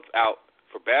matches a month out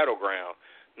for Battleground?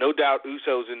 No doubt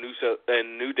Usos and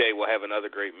New Day will have another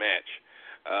great match.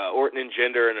 Orton and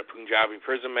Jinder in a Punjabi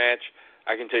Prison match,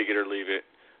 I can take it or leave it.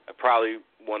 Probably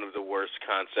one of the worst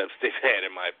concepts they've had,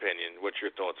 in my opinion. What's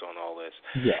your thoughts on all this?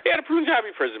 Yeah, the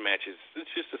Punjabi Prison match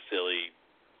it's just a silly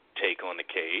take on the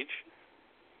cage.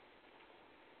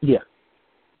 Yeah.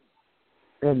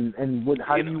 And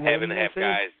how do you having to have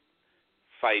guys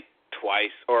fight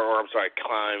twice, or I'm sorry,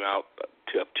 climb out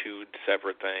to up two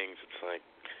separate things. It's like,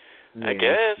 I Yeah,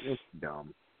 guess. it's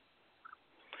dumb.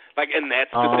 Like, and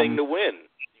that's the thing to win.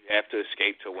 You have to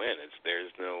escape to win.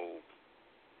 There's no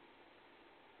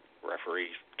referee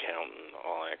count and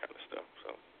all that kind of stuff.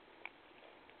 So.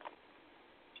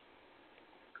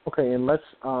 Okay, and let's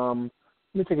let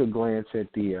me take a glance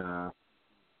at the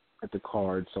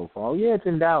card so far. Yeah, it's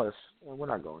in Dallas. Well, we're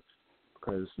not going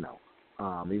because no.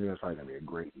 Even though it's probably gonna be a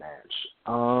great match.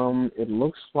 It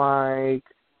looks like,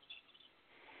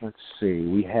 let's see,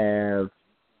 we have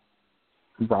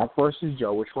Brock versus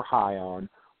Joe, which we're high on.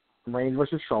 Reigns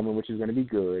versus Strowman, which is going to be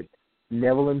good.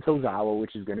 Neville and Tozawa,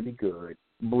 which is going to be good.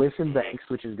 Bliss and Banks,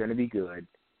 which is going to be good.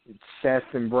 Seth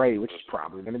and Bray, which is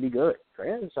probably going to be good. So,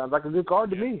 yeah, it sounds like a good card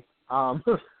to me.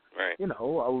 Right. You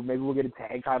know, maybe we'll get a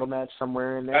tag title match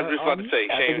somewhere in there. I was just about to say,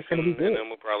 I think it's going to be good. and then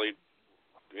we'll probably,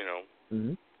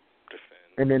 defend.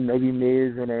 And then maybe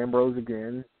Miz and Ambrose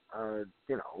again,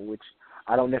 which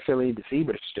I don't necessarily need to see,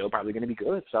 but it's still probably going to be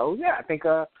good. So, yeah, I think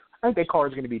that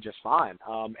card's going to be just fine.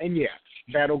 And, yeah,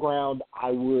 Battleground,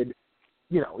 I would,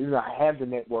 even though I have the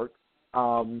network,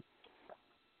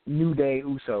 New Day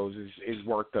Usos is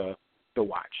worth the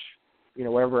watch.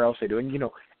 Whatever else they do. And,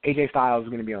 AJ Styles is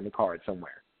going to be on the card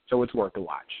somewhere. So it's worth the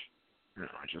watch.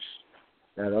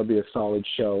 That'll be a solid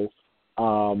show.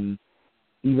 Even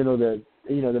though the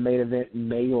main event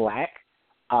may lack,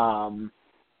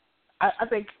 I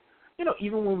think,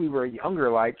 even when we were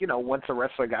younger, once a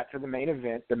wrestler got to the main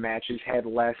event, the matches had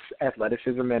less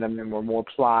athleticism in them and were more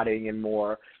plotting and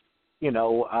more,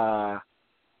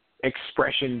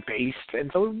 expression-based.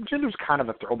 And so Jinder's kind of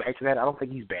a throwback to that. I don't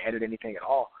think he's bad at anything at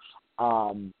all.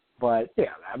 But,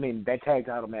 yeah, I mean, that tag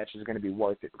title match is going to be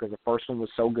worth it because the first one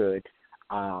was so good.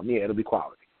 Yeah, it'll be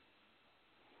quality.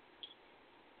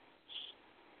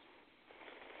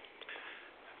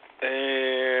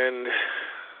 And,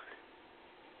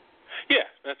 yeah,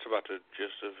 that's about the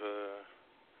gist of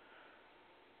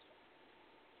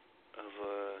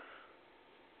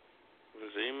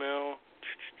his email.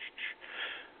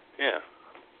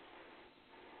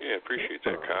 Yeah, appreciate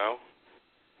that, Kyle.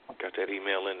 Got that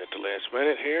email in at the last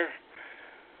minute here.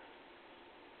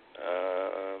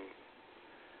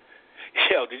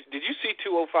 Did you see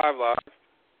 205 Live?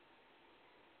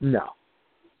 No.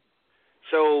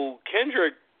 So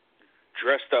Kendrick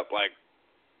dressed up like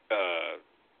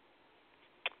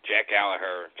Jack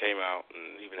Gallagher, came out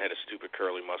and even had a stupid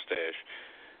curly mustache,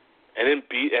 and then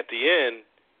at the end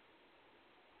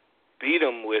beat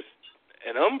him with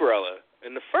an umbrella,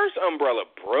 and the first umbrella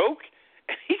broke,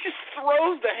 and he just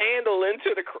throws the handle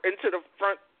into the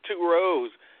front two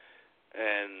rows,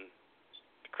 and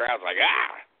the crowd's like,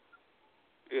 ah,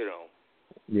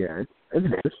 Yeah, it's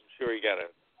nice. I'm sure he got a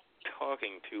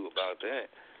talking to about that.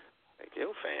 Like,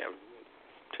 yo, fam,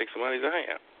 take somebody's eye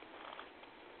out.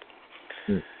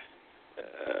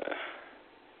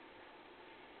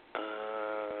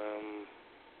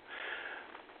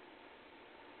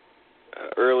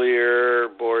 Earlier,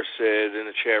 Boris said in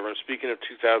the chat room, speaking of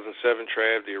 2007,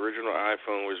 Trav, the original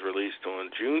iPhone was released on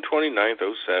June 29th,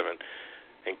 2007,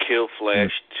 and Killed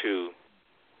Flash 2.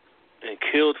 And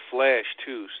Killed Flash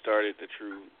 2 started the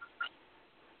true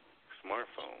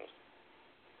smartphone.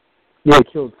 Yeah,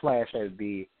 Killed Flash as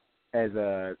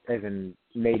in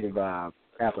native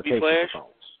application for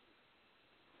phones.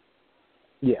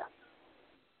 Yeah.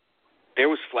 There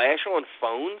was Flash on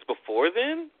phones before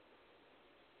then?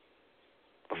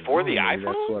 Before the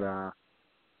iPhone?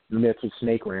 That's what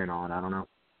Snake ran on. I don't know.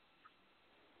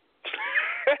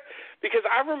 Because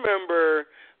I remember,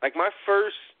 like, my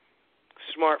first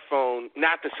smartphone,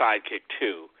 not the Sidekick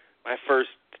 2, my first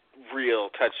real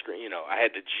touchscreen, I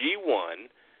had the G1,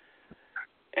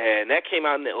 and that came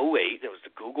out in the 08. It was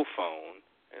the Google phone.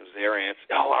 It was their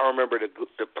answer. Oh, I remember it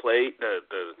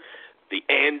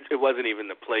wasn't even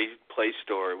the Play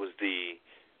Store. It was the,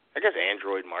 I guess,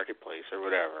 Android Marketplace or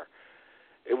whatever.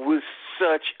 It was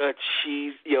such a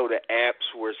cheese. The apps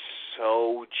were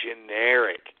so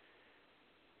generic.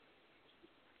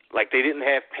 Like, they didn't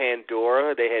have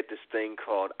Pandora. They had this thing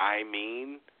called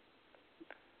IMEEN,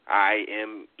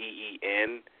 IMEEN.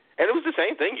 And it was the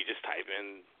same thing. You just type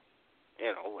in,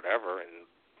 whatever, and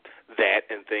that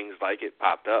and things like it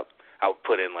popped up. I would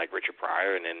put in, like, Richard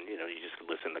Pryor, and then, you just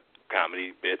listen to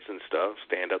comedy bits and stuff,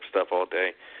 stand-up stuff all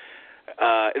day.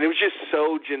 And it was just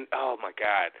so oh, my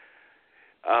God.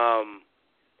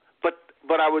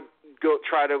 But I would go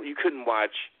you couldn't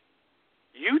watch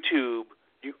YouTube.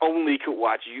 You only could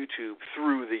watch YouTube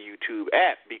through the YouTube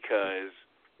app because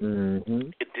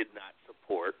it did not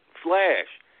support Flash.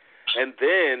 And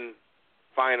then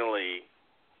finally,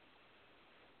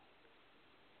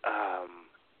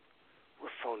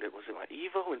 was it my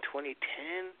Evo in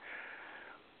 2010?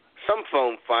 Some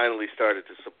phone finally started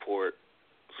to support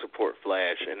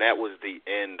Flash, and that was the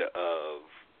end of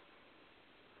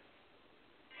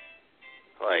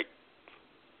like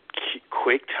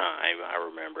QuickTime. I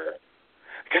remember.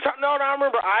 Cause I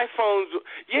remember iPhones.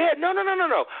 Yeah, no.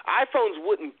 iPhones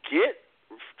wouldn't get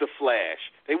the Flash.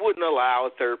 They wouldn't allow a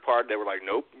third party. They were like,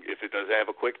 nope. If it doesn't have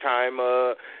a QuickTime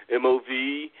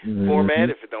MOV format,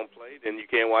 if it don't play, then you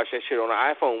can't watch that shit on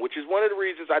an iPhone. Which is one of the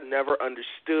reasons I never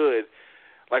understood.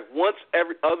 Like once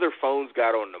every other phones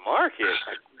got on the market,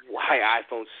 like why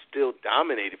iPhones still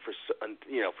dominated for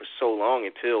so long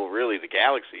until really the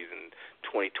Galaxies in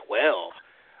 2012.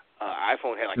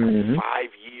 iPhone had like a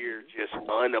 5-year just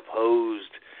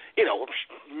unopposed,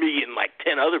 me and like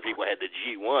 10 other people had the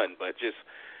G1, but just,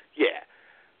 yeah.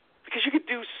 Because you could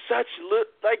do such,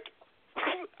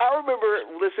 I remember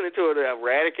listening to a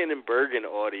Radican and Bergen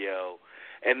audio,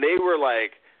 and they were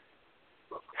like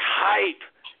hype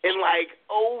in like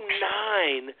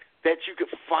 2009 that you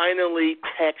could finally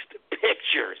text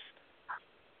pictures.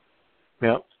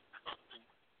 Yep.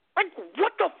 Like,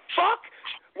 what the fuck?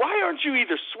 Why aren't you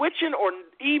either switching or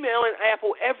emailing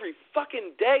Apple every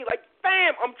fucking day? Like,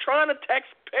 fam, I'm trying to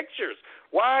text pictures.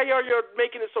 Why are you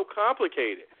making it so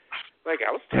complicated? Like,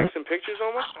 I was texting pictures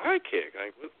on my Sidekick.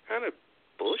 Like, what kind of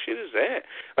bullshit is that?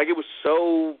 Like, it was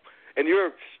so... And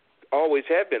you're always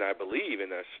have been, I believe,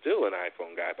 and are still an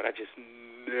iPhone guy, but I just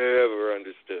never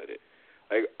understood it.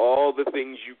 Like, all the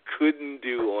things you couldn't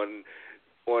do on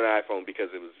iPhone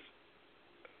because it was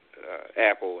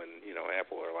Apple, and,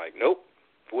 Apple are like, nope.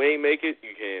 If we ain't make it,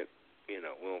 you can't, we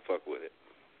don't fuck with it.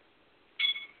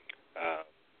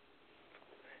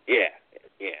 Yeah.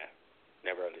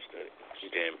 Never understood it. You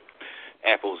damn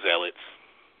Apple zealots.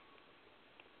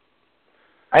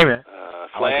 Hey, man.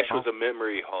 Flash was a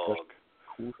memory hog.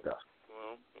 Cool stuff.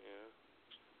 Well, yeah.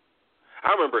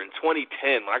 I remember in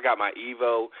 2010 when I got my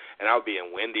Evo, and I would be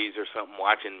in Wendy's or something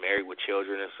watching Married with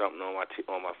Children or something on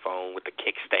my phone with the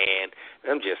kickstand.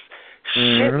 And I'm just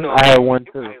shitting on I had one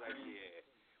too. Like, yeah,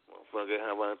 motherfucker,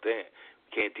 how about that?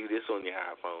 Can't do this on your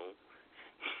iPhone.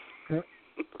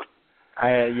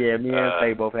 Me and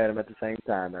Faye both had them at the same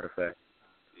time. Matter of fact.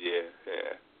 Yeah.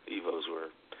 Evos were.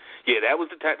 Yeah, that was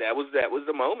the time. That was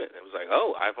the moment. It was like,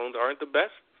 oh, iPhones aren't the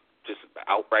best, just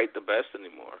outright the best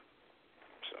anymore.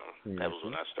 So that was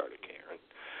when I started caring.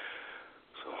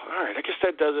 So, all right, I guess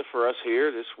that does it for us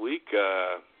here this week.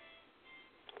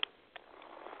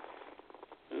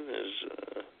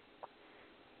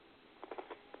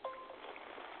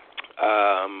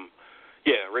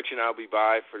 Rich and I'll be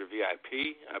by for the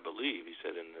VIP, I believe. He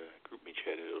said in the group me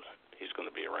chat he's going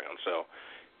to be around. So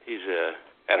he's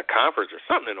at a conference or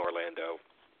something in Orlando.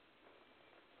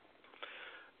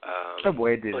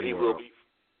 But he will be.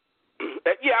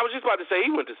 Yeah, I was just about to say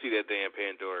he went to see that damn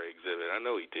Pandora exhibit. I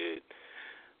know he did.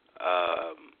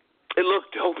 It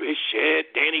looked dope as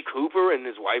shit. Danny Cooper and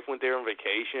his wife went there on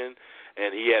vacation,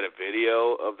 and he had a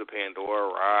video of the Pandora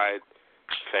ride.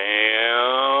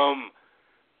 Fam,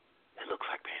 it looks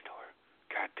like Pandora.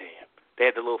 God damn. They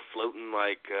had the little floating,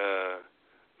 like,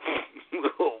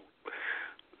 little,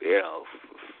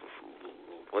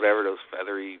 whatever those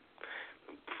feathery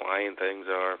flying things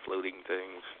are, floating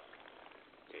things.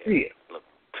 Yeah. Look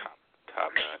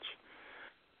top notch.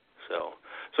 So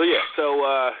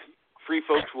free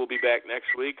folks will be back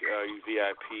next week. You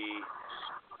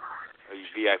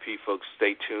VIP folks,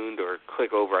 stay tuned or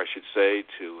click over, I should say,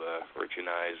 to Rich and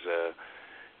I's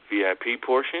VIP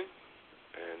portion.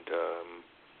 And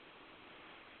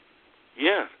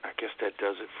I guess that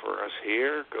does it for us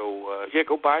here.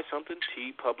 Go buy something.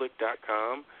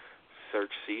 tpublic.com.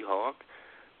 Search Seahawk.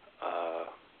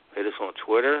 Hit us on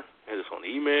Twitter. Hit us on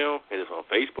email. Hit us on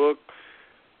Facebook.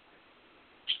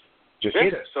 Just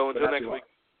hit us. So until next week.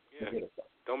 Yeah.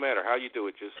 Don't matter how you do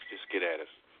it. Just get at us.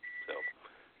 So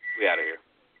we out of here.